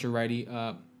pretty much a righty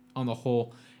on the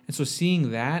whole. And so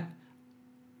seeing that,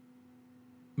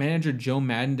 manager Joe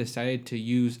Maddon decided to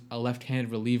use a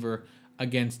left-handed reliever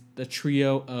against the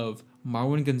trio of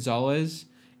Marwin Gonzalez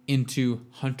into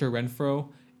Hunter Renfroe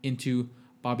into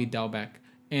Bobby Dalbec.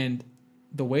 And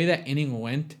the way that inning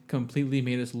went completely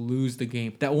made us lose the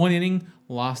game. That one inning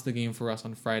lost the game for us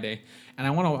on Friday. And I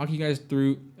want to walk you guys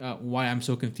through why I'm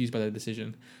so confused by that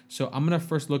decision. So I'm going to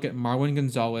first look at Marwin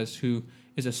Gonzalez, who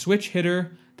is a switch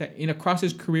hitter that across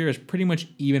his career is pretty much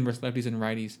even versus lefties and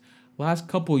righties. Last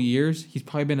couple years, he's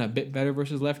probably been a bit better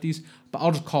versus lefties, but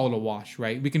I'll just call it a wash,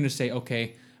 right? We can just say,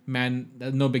 okay, man,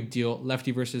 no big deal.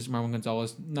 Lefty versus Marwin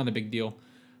Gonzalez, not a big deal.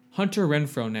 Hunter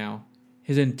Renfroe now,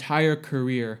 his entire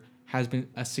career has been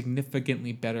a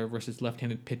significantly better versus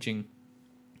left-handed pitching.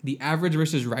 The average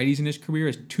versus righties in his career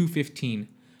is 215.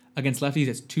 Against lefties,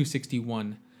 it's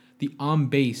 261. The on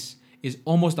base is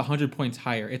almost 100 points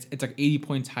higher. It's like 80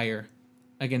 points higher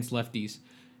against lefties.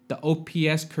 The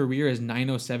OPS career is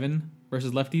 907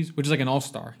 versus lefties, which is like an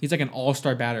all-star. He's like an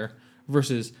all-star batter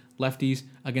versus lefties.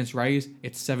 Against righties,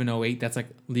 it's 708. That's like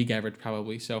league average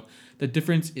probably. So the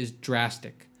difference is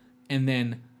drastic. And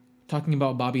then talking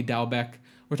about Bobby Dalbec,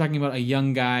 we're talking about a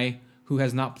young guy who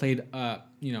has not played a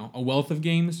wealth of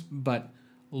games, but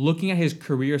looking at his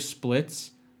career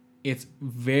splits, it's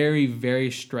very,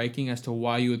 very striking as to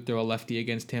why you would throw a lefty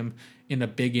against him in a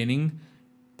big inning.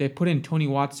 They put in Tony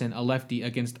Watson, a lefty,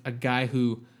 against a guy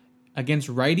who, against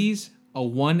righties, a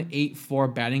 184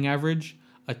 batting average,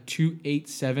 a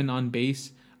 287 on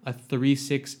base, a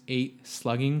 368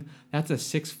 slugging. That's a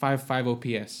 655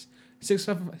 OPS.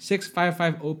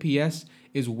 655 OPS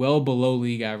is well below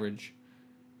league average.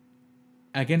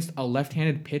 Against a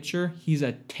left-handed pitcher, he's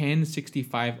a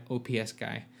 1065 OPS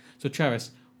guy. So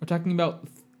Travis, we're talking about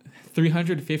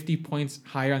 350 points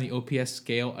higher on the OPS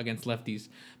scale against lefties.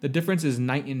 The difference is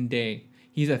night and day.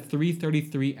 He's a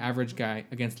 333 average guy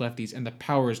against lefties, and the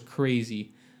power is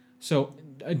crazy. So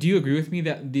do you agree with me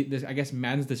that I guess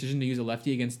Maddon's decision to use a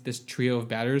lefty against this trio of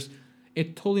batters,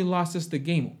 it totally lost us the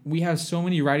game. We have so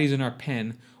many righties in our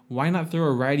pen. Why not throw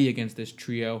a righty against this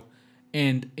trio?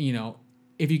 And,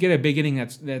 if you get a big inning,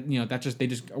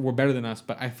 we're better than us.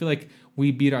 But I feel like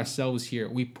we beat ourselves here.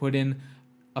 We put in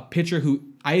a pitcher who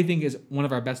I think is one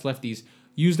of our best lefties.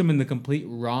 used them in the complete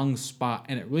wrong spot,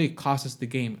 and it really cost us the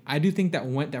game. I do think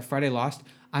that Friday lost,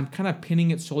 I'm kind of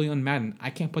pinning it solely on Madden. I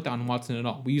can't put that on Watson at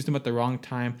all. We used him at the wrong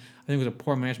time. I think it was a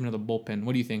poor management of the bullpen.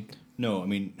 What do you think? No, I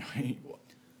mean,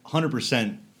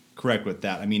 100% correct with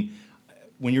that. I mean,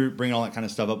 when you're bringing all that kind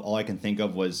of stuff up, all I can think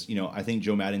of was, I think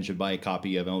Joe Madden should buy a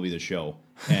copy of MLB The Show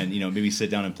and, maybe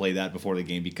sit down and play that before the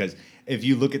game, because if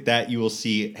you look at that, you will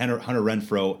see Hunter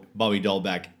Renfroe, Bobby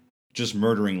Dahlbeck just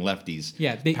murdering lefties.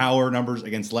 Yeah. Power numbers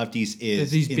against lefties is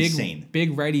these insane.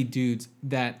 Big righty dudes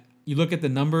that you look at the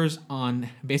numbers on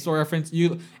Baseball Reference,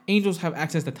 Angels have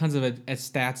access to tons of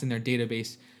stats in their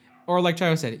database. Or like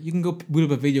Chayo said, you can go boot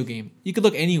up a video game. You could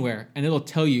look anywhere, and it'll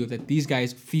tell you that these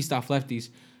guys feast off lefties.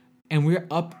 And we're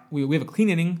up. We have a clean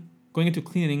inning. Going into a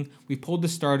clean inning, we pulled the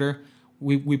starter.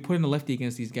 We put in a lefty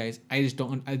against these guys. I just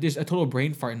don't. There's a total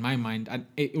brain fart in my mind.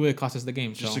 It really cost us the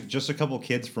game. Just a couple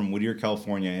kids from Whittier,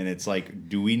 California, and it's like,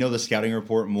 do we know the scouting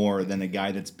report more than a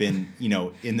guy that's been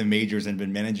in the majors and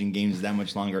been managing games that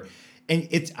much longer? And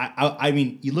it's I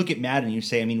mean, you look at Madden and you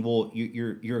say, I mean, well,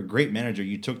 you're a great manager.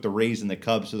 You took the Rays and the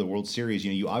Cubs to the World Series.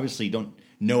 You obviously don't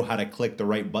know how to click the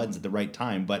right buttons at the right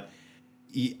time. But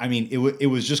I mean, it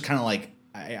was just kind of like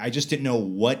I just didn't know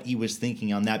what he was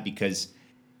thinking on that, because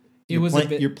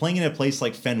you're playing in a place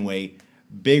like Fenway,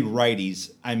 big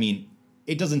righties. I mean,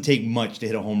 it doesn't take much to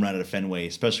hit a home run at a Fenway,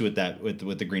 especially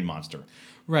with the Green Monster.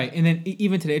 Right, and then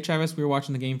even today, Travis, we were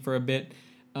watching the game for a bit.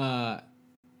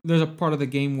 There's a part of the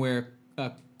game where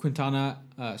Quintana,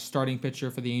 starting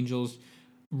pitcher for the Angels,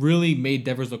 really made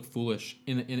Devers look foolish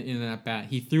in an at bat.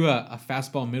 He threw a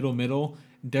fastball middle.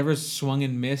 Devers swung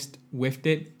and missed, whiffed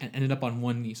it, and ended up on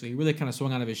one knee. So he really kind of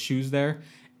swung out of his shoes there,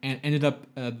 and ended up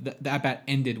the at bat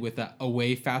ended with a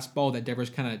away fastball that Devers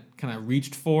kind of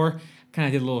reached for, kind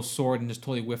of did a little sword and just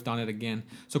totally whiffed on it again.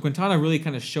 So Quintana really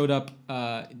kind of showed up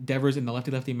Devers in the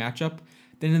lefty-lefty matchup.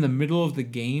 Then in the middle of the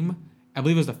game, I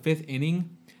believe it was the fifth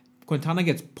inning, Quintana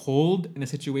gets pulled in a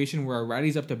situation where a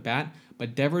righty's up to bat,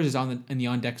 but Devers is in the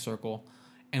on-deck circle.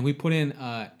 And we put in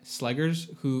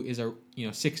Sleggers, who is a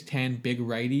 6'10" big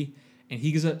righty, and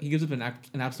he gives up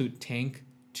an absolute tank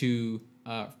to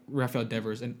Rafael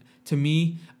Devers. And to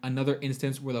me, another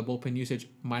instance where the bullpen usage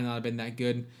might not have been that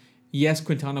good. Yes,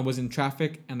 Quintana was in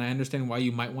traffic, and I understand why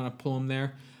you might want to pull him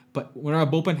there. But when our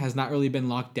bullpen has not really been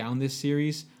locked down this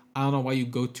series, I don't know why you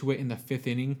go to it in the fifth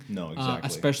inning. No, exactly.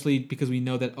 Especially because we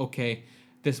know that, okay,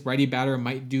 this righty batter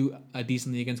might do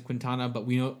decently against Quintana, but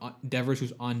we know Devers,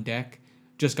 who's on deck,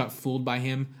 just got fooled by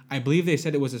him. I believe they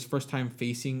said it was his first time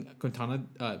facing Quintana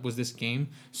was this game,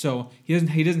 so he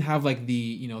doesn't have like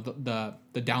the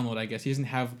the download, I guess. He doesn't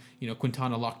have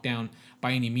Quintana locked down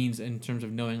by any means in terms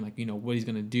of knowing what he's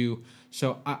gonna do.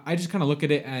 So I just kind of look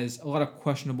at it as a lot of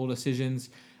questionable decisions.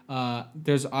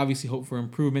 There's obviously hope for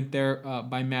improvement there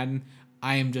by Madden.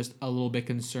 I am just a little bit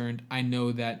concerned. I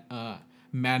know that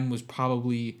Madden was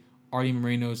probably Artie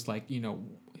Moreno's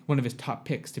one of his top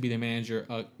picks to be the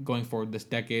manager going forward this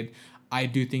decade. I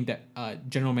do think that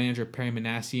general manager Perry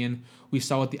Manassian, we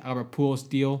saw with the Albert Pujols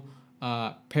deal,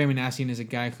 Perry Manassian is a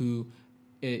guy who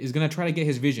is going to try to get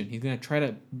his vision. He's going to try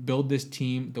to build this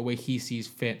team the way he sees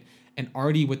fit. And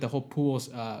Artie, with the whole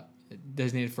Pujols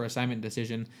designated for assignment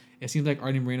decision, it seems like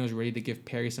Artie Moreno is ready to give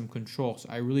Perry some control. So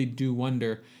I really do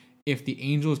wonder if the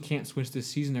Angels can't switch this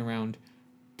season around,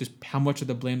 just how much of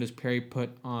the blame does Perry put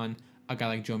on a guy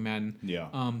like Joe Madden? Yeah.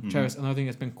 Travis, another thing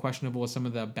that's been questionable is some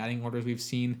of the batting orders we've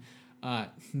seen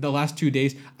the last 2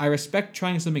 days. I respect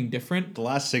trying something different. The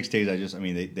last 6 days,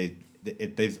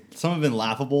 they've some have been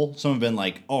laughable. Some have been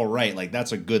like, all right, like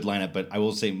that's a good lineup. But I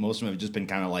will say most of them have just been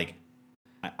kind of like,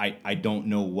 I don't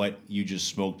know what you just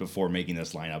smoked before making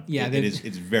this lineup. Yeah, it's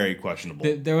very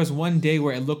questionable. There was one day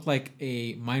where it looked like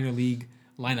a minor league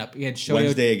lineup. It had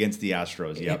Wednesday against the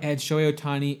Astros. Yep. It had Shohei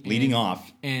Ohtani leading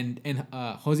off, and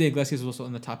Jose Iglesias was also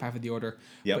in the top half of the order.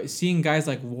 Yep. But seeing guys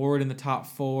like Ward in the top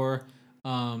four,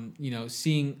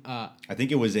 seeing I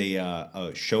think it was a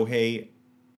Shohei,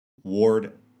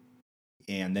 Ward,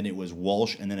 and then it was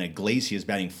Walsh, and then Iglesias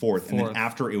batting fourth. And then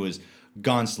after it was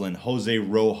Gonsolin, Jose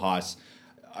Rojas,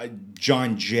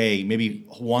 John Jay, maybe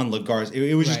Juan Lagares.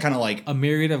 It was just kind of like a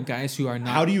myriad of guys who are not.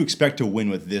 How do you expect to win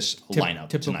with this lineup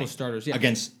typical tonight starters? Yeah.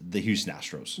 Against the Houston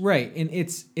Astros, right? And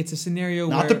it's a scenario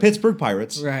not where, the Pittsburgh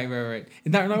Pirates, right.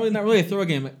 Not really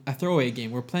a throwaway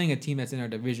game. We're playing a team that's in our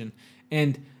division,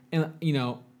 and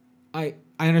I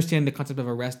understand the concept of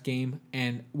a rest game,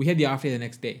 and we had the off day the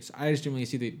next day, so I just didn't really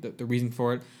see the reason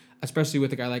for it, especially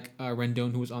with a guy like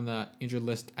Rendon, who was on the injured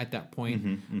list at that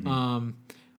point.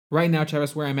 Right now,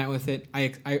 Travis, where I'm at with it,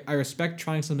 I respect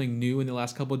trying something new in the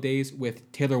last couple of days with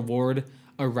Taylor Ward,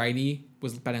 a righty,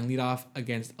 was batting leadoff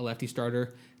against a lefty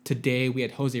starter. Today we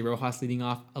had Jose Rojas leading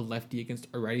off, a lefty against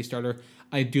a righty starter.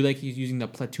 I do like he's using the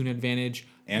platoon advantage.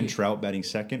 And Trout batting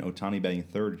second, Ohtani batting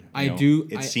third.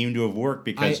 It seemed to have worked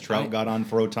because Trout got on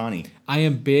for Ohtani. I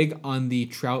am big on the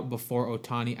Trout before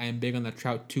Ohtani. I am big on the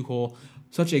Trout 2-hole.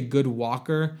 Such a good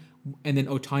walker. And then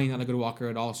Ohtani not a good walker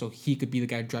at all, so he could be the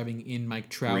guy driving in Mike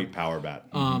Trout. Great power bat.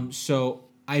 So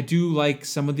I do like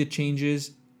some of the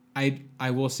changes.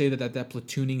 I will say that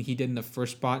platooning he did in the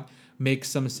first spot makes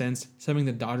some sense. Something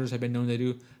the Dodgers have been known to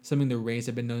do, something the Rays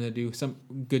have been known to do. Some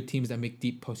good teams that make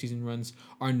deep postseason runs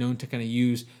are known to kind of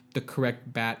use the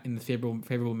correct bat in the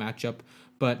favorable matchup.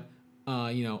 But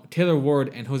Taylor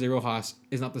Ward and Jose Rojas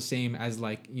is not the same as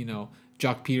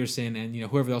Jock Peterson and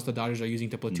whoever else the Dodgers are using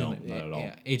to platoon not at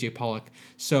all. AJ Pollock.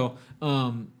 So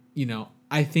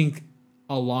I think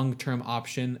a long-term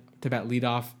option to bat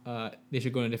leadoff, they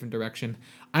should go in a different direction.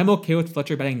 I'm okay with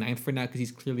Fletcher batting ninth for now because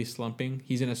he's clearly slumping.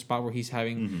 He's in a spot where he's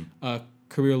having a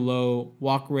career low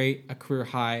walk rate, a career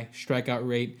high strikeout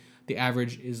rate. The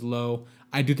average is low.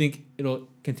 I do think it'll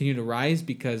continue to rise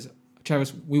because,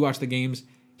 Travis, we watch the games.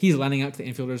 He's lining out to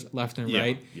the infielders left and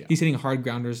right. Yeah. He's hitting hard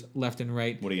grounders left and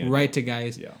right, right to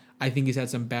guys. Yeah. I think he's had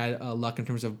some bad luck in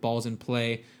terms of balls in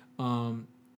play. I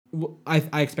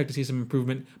expect to see some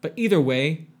improvement. But either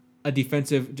way, a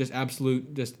defensive, just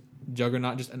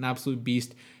juggernaut, just an absolute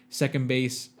beast. Second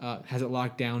base has it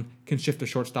locked down, can shift to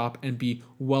shortstop and be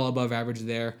well above average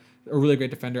there. A really great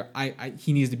defender.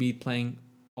 He needs to be playing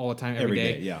all the time, every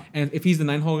day. Yeah. And if he's the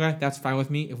 9-hole guy, that's fine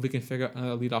with me if we can figure out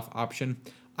another leadoff option.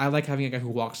 I like having a guy who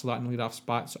walks a lot in the leadoff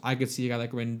spot, so I could see a guy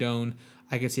like Rendon.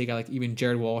 I could see a guy like even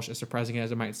Jared Walsh, as surprising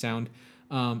as it might sound.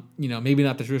 Maybe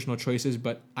not the traditional choices,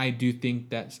 but I do think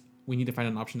that we need to find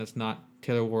an option that's not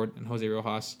Taylor Ward and Jose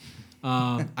Rojas.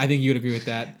 I think you would agree with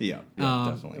that. Yeah,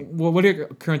 definitely. What are your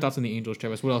current thoughts on the Angels,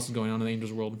 Travis? What else is going on in the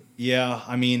Angels world?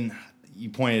 Yeah, you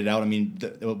pointed it out.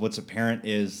 What's apparent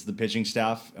is the pitching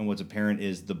staff, and what's apparent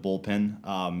is the bullpen.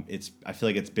 I feel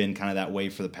like it's been kind of that way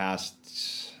for the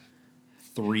past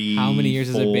 3, how many years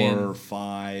 4, has it been?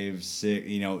 5, 6.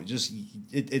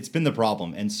 It's been the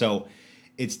problem, and so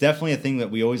it's definitely a thing that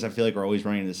I feel like we're always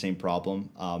running into the same problem.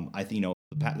 I think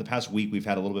the past week we've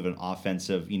had a little bit of an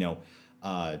offensive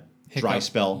dry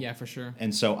spell. Yeah, for sure.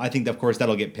 And so I think, of course,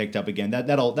 that'll get picked up again.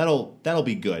 That'll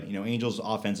be good. Angels'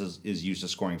 offense is used to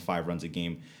scoring 5 runs a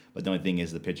game, but the only thing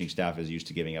is the pitching staff is used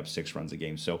to giving up 6 runs a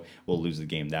game, so we'll lose the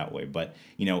game that way. But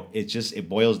it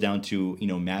boils down to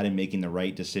Madden making the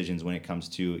right decisions when it comes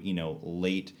to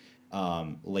late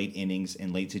innings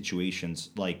and late situations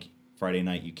like Friday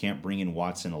night. You can't bring in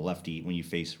Watson, a lefty, when you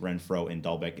face Renfroe and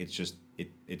Dahlbeck. It's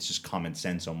just common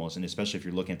sense almost, and especially if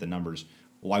you're looking at the numbers,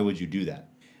 why would you do that?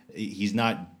 He's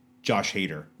not Josh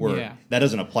Hader, where that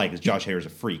doesn't apply because Josh Hader is a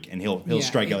freak and he'll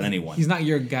strike out anyone. He's not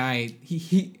your guy.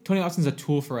 Tony Austin's a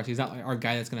tool for us. He's not our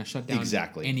guy that's going to shut down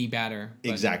any batter.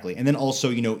 Exactly. And then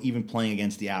also, even playing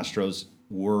against the Astros,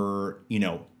 we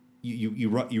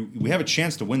have a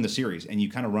chance to win the series, and you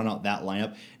kind of run out that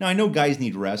lineup. Now I know guys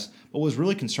need rest, but what was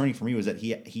really concerning for me was that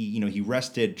he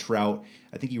rested Trout.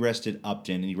 I think he rested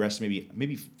Upton, and he rested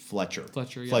maybe Fletcher.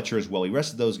 Fletcher as well. He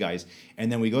rested those guys, and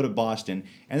then we go to Boston,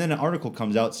 and then an article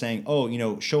comes out saying,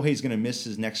 Shohei's going to miss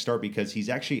his next start because he's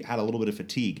actually had a little bit of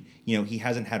fatigue. He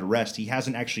hasn't had rest. He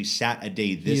hasn't actually sat a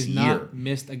day this year. He has not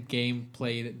missed a game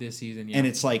played this season yet. And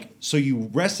it's like, so you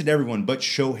rested everyone but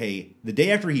Shohei the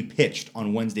day after he pitched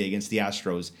on Wednesday against the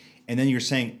Astros, and then you're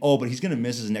saying, but he's going to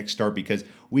miss his next start because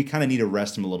we kind of need to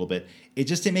rest him a little bit. It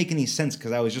just didn't make any sense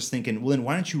because I was just thinking, well, then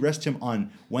why don't you rest him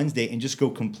on Wednesday and just go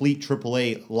complete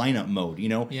AAA lineup mode,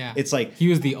 Yeah. It's like... He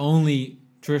was the only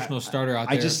traditional starter out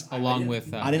there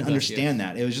with... I didn't understand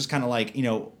that. It was just kind of like,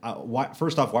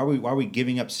 first off, why are we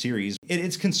giving up series?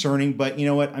 It's concerning, but you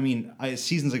know what?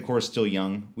 Season's, of course, still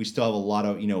young. We still have a lot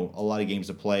of games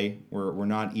to play. We're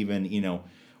not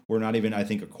even, I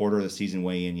think, a quarter of the season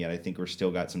way in yet. I think we're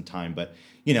still got some time, but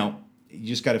you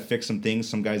just got to fix some things.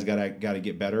 Some guys got to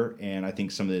get better, and I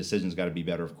think some of the decisions got to be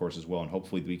better, of course, as well. And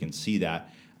hopefully we can see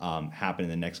that happen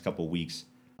in the next couple of weeks.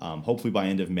 Hopefully by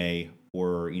end of May,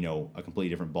 we're a completely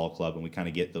different ball club, and we kind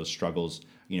of get those struggles.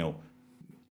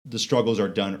 The struggles are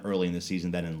done early in the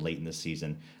season than in late in the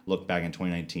season. Look back in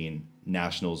 2019,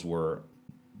 Nationals were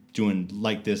doing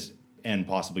like this and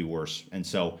possibly worse, and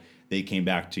so they came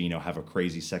back to have a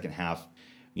crazy second half.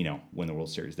 Win the World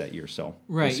Series that year. So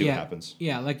we'll see what happens.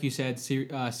 Yeah, like you said,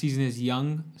 season is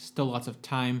young, still lots of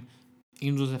time.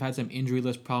 Angels have had some injury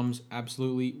list problems,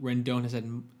 absolutely. Rendon has had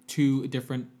 2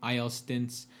 different IL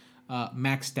stints.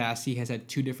 Max Stassi has had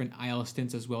 2 different IL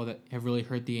stints as well that have really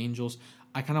hurt the Angels.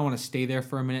 I kind of want to stay there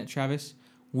for a minute, Travis.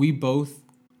 We both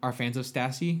are fans of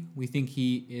Stassi. We think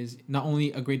he is not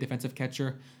only a great defensive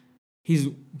catcher,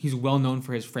 he's well known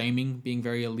for his framing being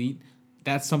very elite.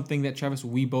 That's something that Travis,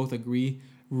 we both agree,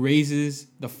 raises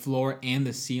the floor and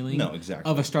the ceiling No, exactly.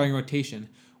 of a starting rotation.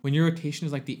 When your rotation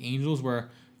is like the Angels, where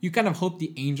you kind of hope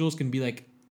the Angels can be like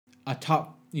a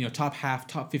top half,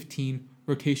 top 15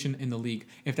 rotation in the league.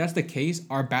 If that's the case,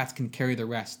 our bats can carry the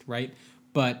rest, right?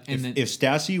 But if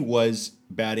Stassi was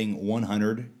batting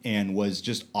 100 and was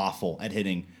just awful at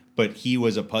hitting, but he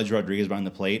was a Pudge Rodriguez behind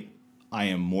the plate, I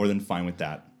am more than fine with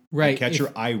that. Right.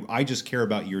 Catcher, I just care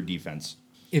about your defense.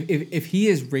 If he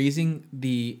is raising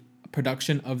the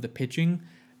production of the pitching,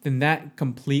 then that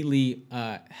completely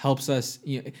helps us.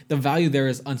 The value there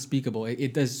is unspeakable.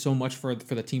 It does so much for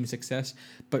the team's success.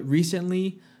 But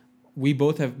recently, we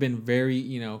both have been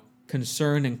very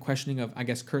concerned and questioning of, I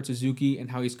guess, Kurt Suzuki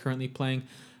and how he's currently playing.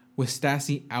 With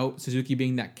Stassi out, Suzuki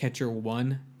being that catcher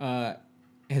one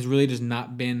has really just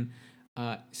not been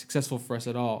successful for us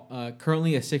at all.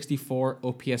 Currently a 64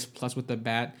 OPS plus with the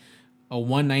bat, a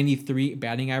 193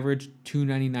 batting average,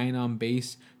 299 on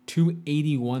base,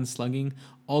 281 slugging.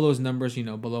 All those numbers,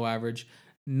 below average.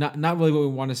 Not really what we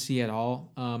want to see at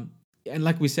all. And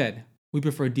like we said, we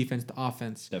prefer defense to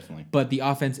offense. Definitely. But the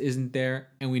offense isn't there,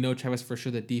 and we know, Travis, for sure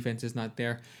the defense is not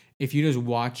there. If you just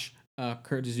watch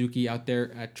Kurt Suzuki out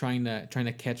there trying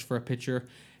to catch for a pitcher,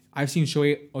 I've seen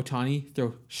Shohei Ohtani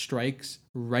throw strikes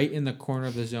right in the corner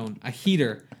of the zone. A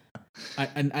heater,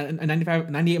 a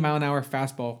 98 mile an hour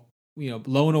fastball,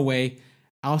 low and away.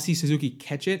 I'll see Suzuki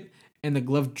catch it, and the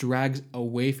glove drags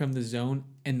away from the zone,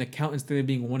 and the count, instead of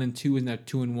being 1-2, is now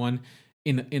 2-1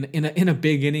 in a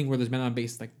big inning where there's men on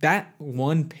base. Like, that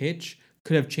one pitch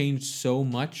could have changed so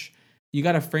much. You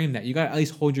got to frame that. You got to at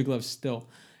least hold your gloves still.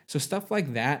 So stuff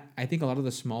like that, I think a lot of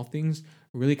the small things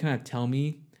really kind of tell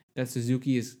me that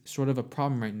Suzuki is sort of a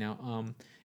problem right now.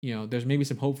 There's maybe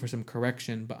some hope for some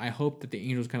correction, but I hope that the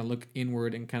Angels kind of look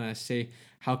inward and kind of say,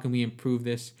 how can we improve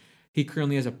this? He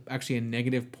currently has actually a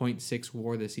negative 0.6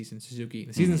 WAR this season, Suzuki.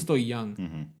 The season's still young.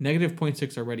 Mm-hmm. Negative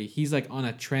 0.6 already. He's like on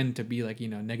a trend to be like, -1,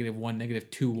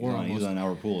 -2 WAR almost. He's on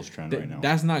our Pujols trend right now.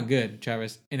 That's not good,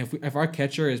 Travis. And if our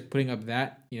catcher is putting up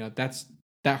that,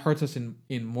 that hurts us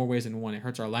in more ways than one. It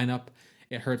hurts our lineup.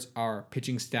 It hurts our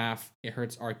pitching staff. It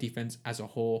hurts our defense as a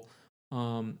whole.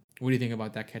 What do you think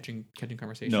about that catching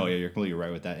conversation? No, yeah, you're completely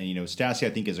right with that. And Stassi,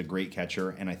 I think, is a great catcher,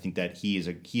 and I think that he is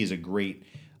a great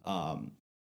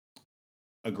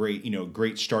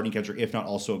great starting catcher, if not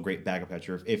also a great backup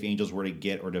catcher. If Angels were to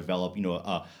get or develop,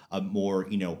 a more,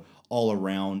 all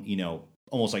around,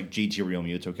 almost like JT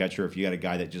Realmuto catcher, if you had a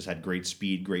guy that just had great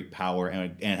speed, great power,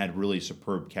 and had really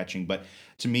superb catching. But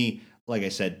to me, like I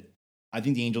said, I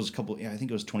think the Angels I think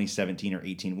it was 2017 or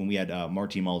 18 when we had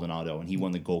Marty Maldonado, and he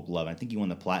won the Gold Glove. I think he won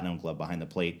the Platinum Glove behind the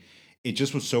plate. It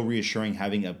just was so reassuring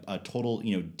having a total,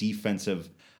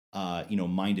 defensive,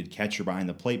 minded catcher behind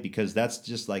the plate, because that's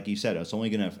just like you said, it's only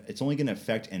gonna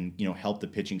affect and help the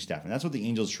pitching staff, and that's what the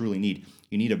Angels truly need.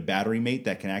 You need a battery mate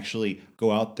that can actually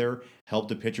go out there, help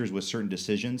the pitchers with certain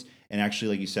decisions, and actually,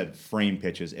 like you said, frame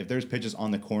pitches. If there's pitches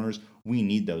on the corners, we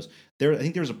need those. I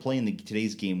think there was a play in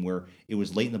today's game where it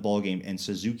was late in the ball game and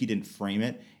Suzuki didn't frame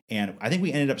it, and I think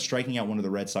we ended up striking out one of the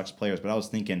Red Sox players. But I was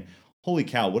thinking, holy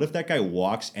cow, what if that guy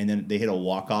walks and then they hit a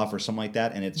walk-off or something like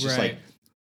that, and it's just right. like,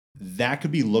 that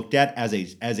could be looked at as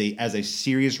a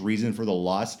serious reason for the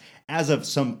loss, as of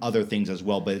some other things as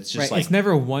well. But it's just right. It's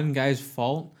never one guy's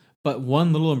fault, but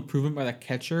one little improvement by the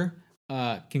catcher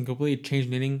can completely change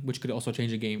an inning, which could also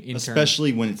change a game.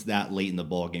 Especially when it's that late in the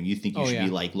ball game, you think you should be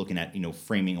like looking at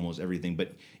framing almost everything.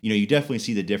 But you definitely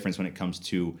see the difference when it comes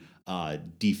to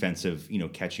defensive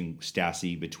catching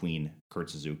Stassi between Kurt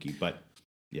Suzuki. But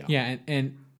yeah,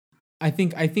 and I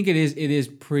think it is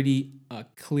pretty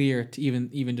clear to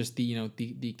even just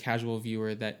the casual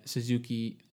viewer that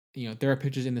Suzuki, there are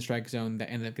pitchers in the strike zone that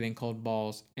end up getting called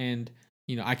balls, and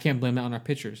I can't blame that on our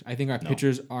pitchers. I think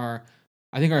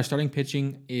our starting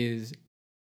pitching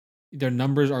their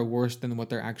numbers are worse than what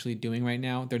they're actually doing right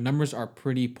now. Their numbers are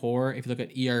pretty poor. If you look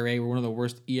at ERA, we're one of the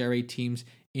worst ERA teams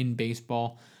in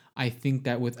baseball. I think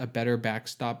that with a better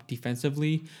backstop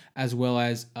defensively, as well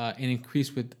as an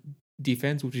increase with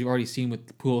defense, which we've already seen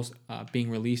with Pujols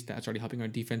being released, that's already helping our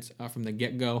defense from the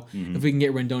get-go. Mm-hmm. If we can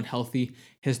get Rendon healthy,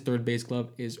 his third base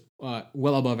club is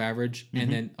well above average. Mm-hmm.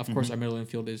 And then, of course, our middle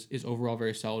infield is overall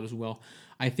very solid as well.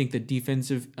 I think the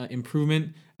defensive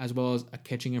improvement as well as a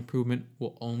catching improvement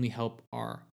will only help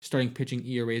our starting pitching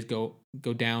ERAs go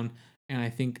down. And I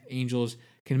think Angels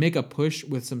can make a push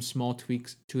with some small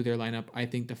tweaks to their lineup. I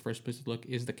think the first place to look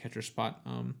is the catcher spot.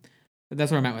 That's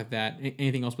where I'm at with that.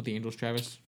 Anything else with the Angels,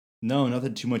 Travis? No,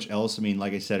 nothing too much else. I mean,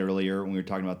 like I said earlier when we were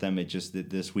talking about them, it just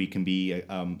that this week can be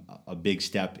a big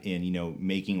step in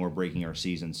making or breaking our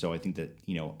season. So I think that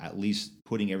at least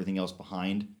putting everything else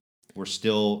behind, we're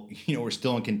still we're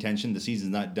still in contention. The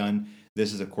season's not done.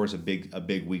 This is of course a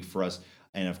big week for us,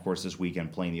 and of course this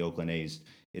weekend playing the Oakland A's,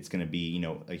 it's going to be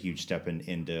a huge step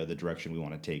into the direction we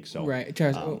want to take. So Right,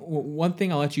 Travis. One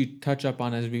thing I'll let you touch up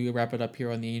on as we wrap it up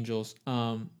here on the Angels.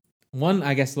 One,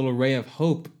 I guess, little ray of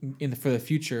hope for the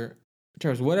future.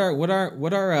 Travis, what are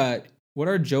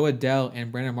Joe Adell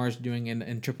and Brandon Marsh doing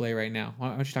in AAA right now? Why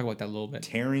don't you talk about that a little bit?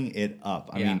 tearing it up.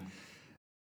 I Yeah. mean,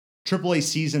 AAA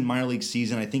season, minor league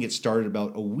season, I think it started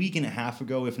about a week and a half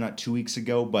ago, if not 2 weeks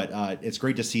ago. But it's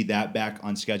great to see that back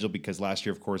on schedule because last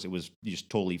year, of course, it was just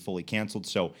totally fully canceled.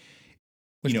 So,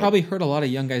 Which probably hurt a lot of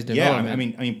young guys' yeah,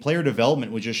 development. I mean, player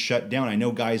development was just shut down. I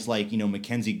know guys like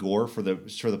Mackenzie Gore for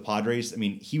the Padres. I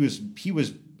mean, he was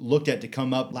looked at to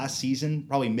come up last season,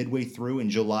 probably midway through in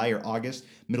July or August,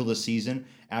 middle of the season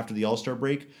after the All-Star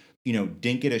break.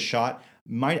 Didn't get a shot.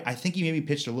 I think he maybe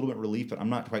pitched a little bit relief, but I'm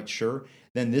not quite sure.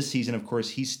 Then this season, of course,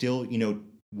 he's still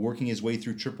working his way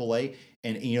through AAA,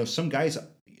 and some guys,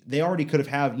 they already could have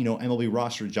had MLB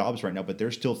roster jobs right now, but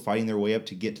they're still fighting their way up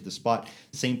to get to the spot.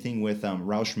 Same thing with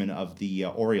Rauschman of the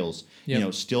Orioles,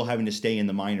 Yep. still having to stay in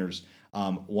the minors.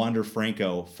 Wander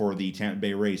Franco for the Tampa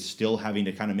Bay Rays still having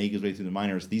to kind of make his way through the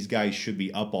minors. These guys should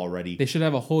be up already. They should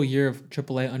have a whole year of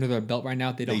AAA under their belt right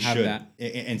now. They don't have that.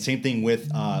 And same thing with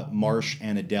Marsh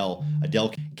and Adell.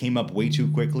 Adell came up way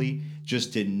too quickly,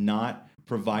 just did not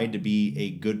provide to be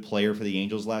a good player for the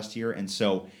Angels last year. And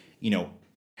so,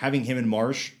 having him and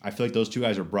Marsh, I feel like those two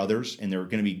guys are brothers and they're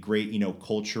going to be great,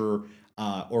 culture,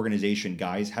 organization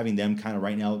guys. Having them kind of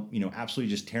right now,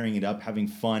 absolutely just tearing it up, having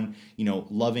fun,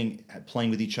 loving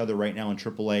playing with each other right now in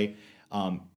AAA.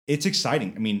 It's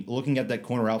exciting. I mean, looking at that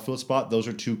corner outfield spot, those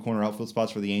are two corner outfield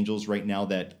spots for the Angels right now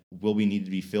that will be needed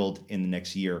to be filled in the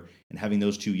next year. And having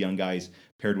those two young guys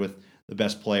paired with the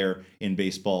best player in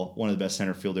baseball, one of the best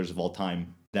center fielders of all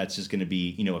time, that's just going to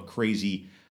be, a crazy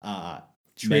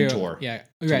Trio, mentor yeah,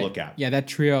 to right. look at. Yeah, that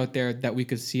trio out there that we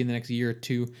could see in the next year or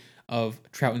two of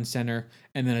Trout in center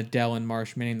and then Adell and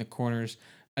Marsh manning the corners.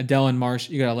 Adell and Marsh,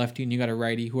 you got a lefty and you got a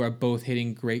righty who are both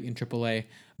hitting great in AAA.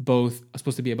 Both are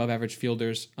supposed to be above average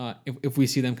fielders. If we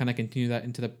see them kind of continue that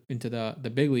into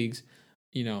the big leagues,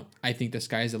 I think the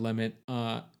sky's the limit.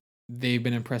 They've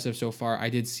been impressive so far. I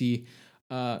did see,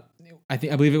 I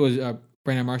believe it was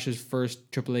Brandon Marsh's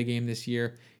first AAA game this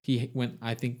year. He went,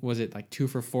 I think, was it like 2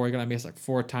 for 4? He got on base like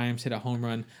 4 times, hit a home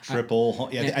run, Triple.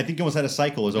 I think he almost had a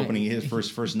cycle as opening his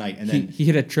first night, and then he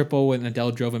hit a triple when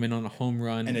Adell drove him in on a home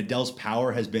run. And Adell's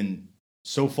power has been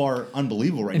so far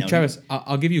unbelievable right now. Travis,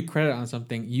 I'll give you credit on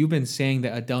something. You've been saying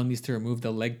that Adell needs to remove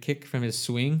the leg kick from his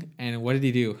swing, and what did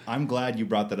he do? I'm glad you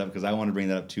brought that up because I want to bring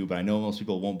that up too, but I know most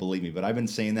people won't believe me. But I've been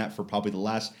saying that for probably the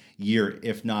last year,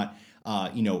 if not,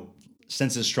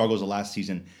 since his struggles of last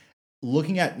season.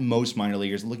 Looking at most minor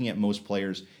leaguers, looking at most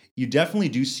players, you definitely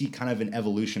do see kind of an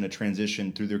evolution, a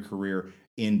transition through their career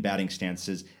in batting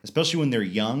stances, especially when they're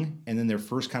young and then their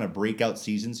first kind of breakout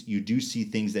seasons. You do see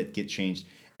things that get changed.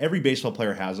 Every baseball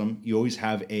player has them. You always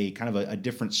have a kind of a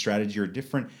different strategy or a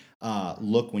different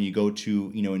look when you go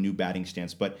to a new batting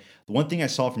stance. But the one thing I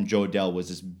saw from Joe Adell was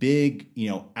this big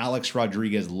Alex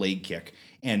Rodriguez leg kick,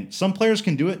 and some players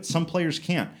can do it, some players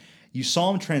can't. You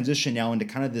saw him transition now into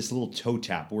kind of this little toe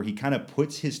tap where he kind of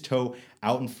puts his toe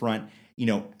out in front,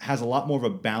 has a lot more of a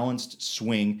balanced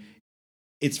swing.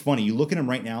 It's funny. You look at him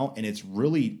right now and it's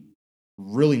really,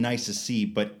 really nice to see,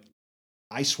 but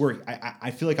I swear,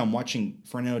 I feel like I'm watching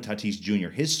Fernando Tatis Jr.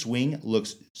 His swing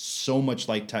looks so much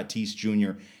like Tatis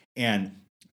Jr. And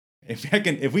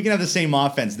if we can have the same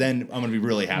offense, then I'm going to be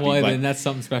really happy. Well, then that's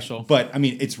something special. But I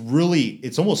mean, it's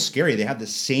almost scary. They have the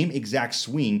same exact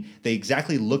swing. They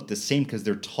exactly look the same because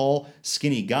they're tall,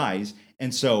 skinny guys.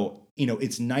 And so,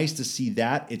 it's nice to see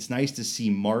that. It's nice to see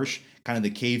Marsh, kind of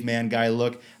the caveman guy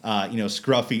look,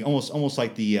 scruffy, almost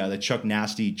like the Chuck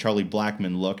Nasty, Charlie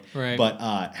Blackmon look. Right. But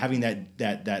having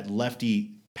that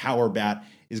lefty power bat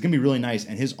is going to be really nice.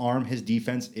 And his arm, his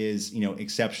defense is,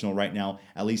 exceptional right now,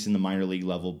 at least in the minor league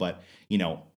level. But,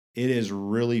 it is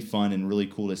really fun and really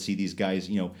cool to see these guys,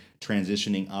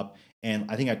 transitioning up. And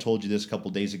I think I told you this a couple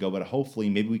of days ago, but hopefully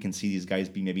maybe we can see these guys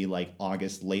be maybe like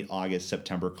late August,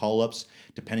 September call-ups,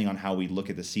 depending on how we look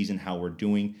at the season, how we're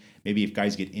doing. Maybe if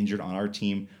guys get injured on our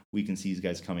team, we can see these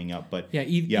guys coming up. But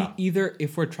either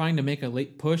if we're trying to make a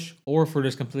late push or if we're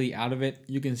just completely out of it,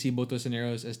 you can see both those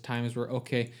scenarios as times where,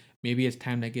 okay, maybe it's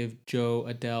time to give Joe,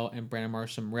 Adele, and Brandon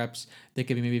Marsh some reps that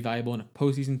could be maybe valuable in a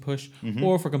postseason push.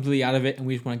 Or if we're completely out of it and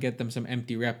we just want to get them some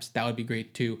empty reps, that would be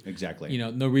great too. Exactly.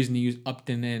 No reason to use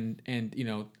Upton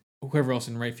and whoever else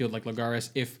in right field like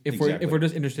Lagares. If we're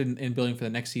just interested in building for the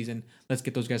next season, let's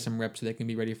get those guys some reps so they can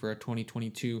be ready for a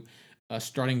 2022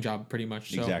 starting job pretty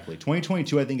much. So. Exactly.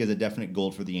 2022, I think, is a definite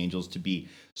goal for the Angels to be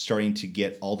starting to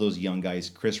get all those young guys,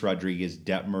 Chris Rodriguez,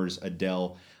 Detmers,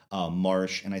 Adele,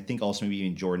 Marsh, and I think also maybe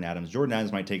even Jordan Adams. Jordan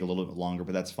Adams might take a little bit longer,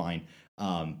 but that's fine.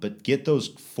 But get those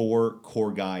 4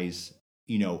 core guys,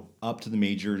 up to the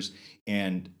majors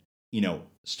and,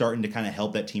 starting to kind of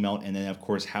help that team out. And then, of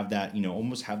course, have that,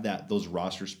 almost have those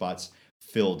roster spots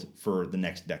filled for the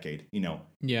next decade.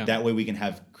 Yeah. That way we can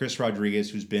have Chris Rodriguez,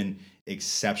 who's been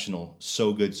exceptional,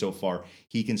 so good so far.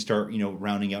 He can start,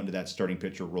 rounding out into that starting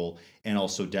pitcher role, and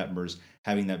also Detmers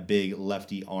having that big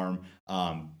lefty arm,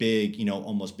 big,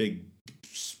 almost big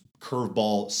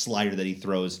curveball slider that he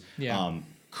throws,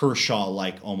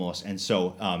 Kershaw-like almost. And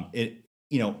so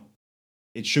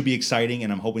it should be exciting,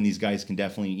 and I'm hoping these guys can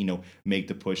definitely, make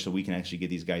the push so we can actually get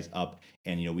these guys up,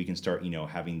 and we can start,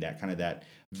 having that kind of that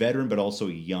veteran but also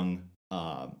young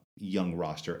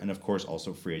roster, and of course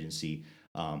also free agency.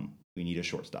 We need a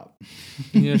shortstop.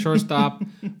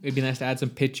 It'd be nice to add some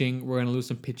pitching. We're going to lose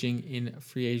some pitching in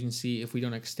free agency if we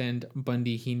don't extend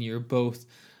Bundy, Heaney, or both.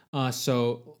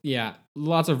 So yeah,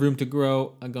 lots of room to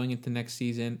grow going into next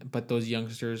season. But those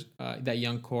youngsters, that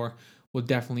young core, will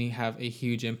definitely have a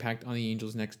huge impact on the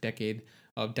Angels' next decade,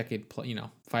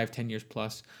 5-10 years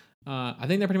plus. I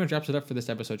think that pretty much wraps it up for this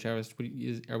episode, Travis.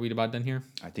 Are we about done here?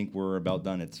 I think we're about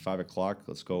done. It's 5:00.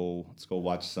 Let's go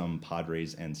watch some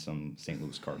Padres and some St.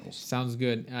 Louis Cardinals. Sounds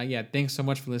good. Thanks so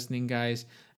much for listening, guys.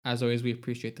 As always, we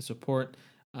appreciate the support.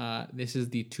 This is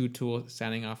the Two Tool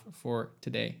signing off for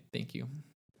today. Thank you.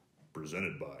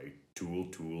 Presented by Tool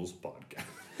Tools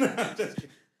Podcast.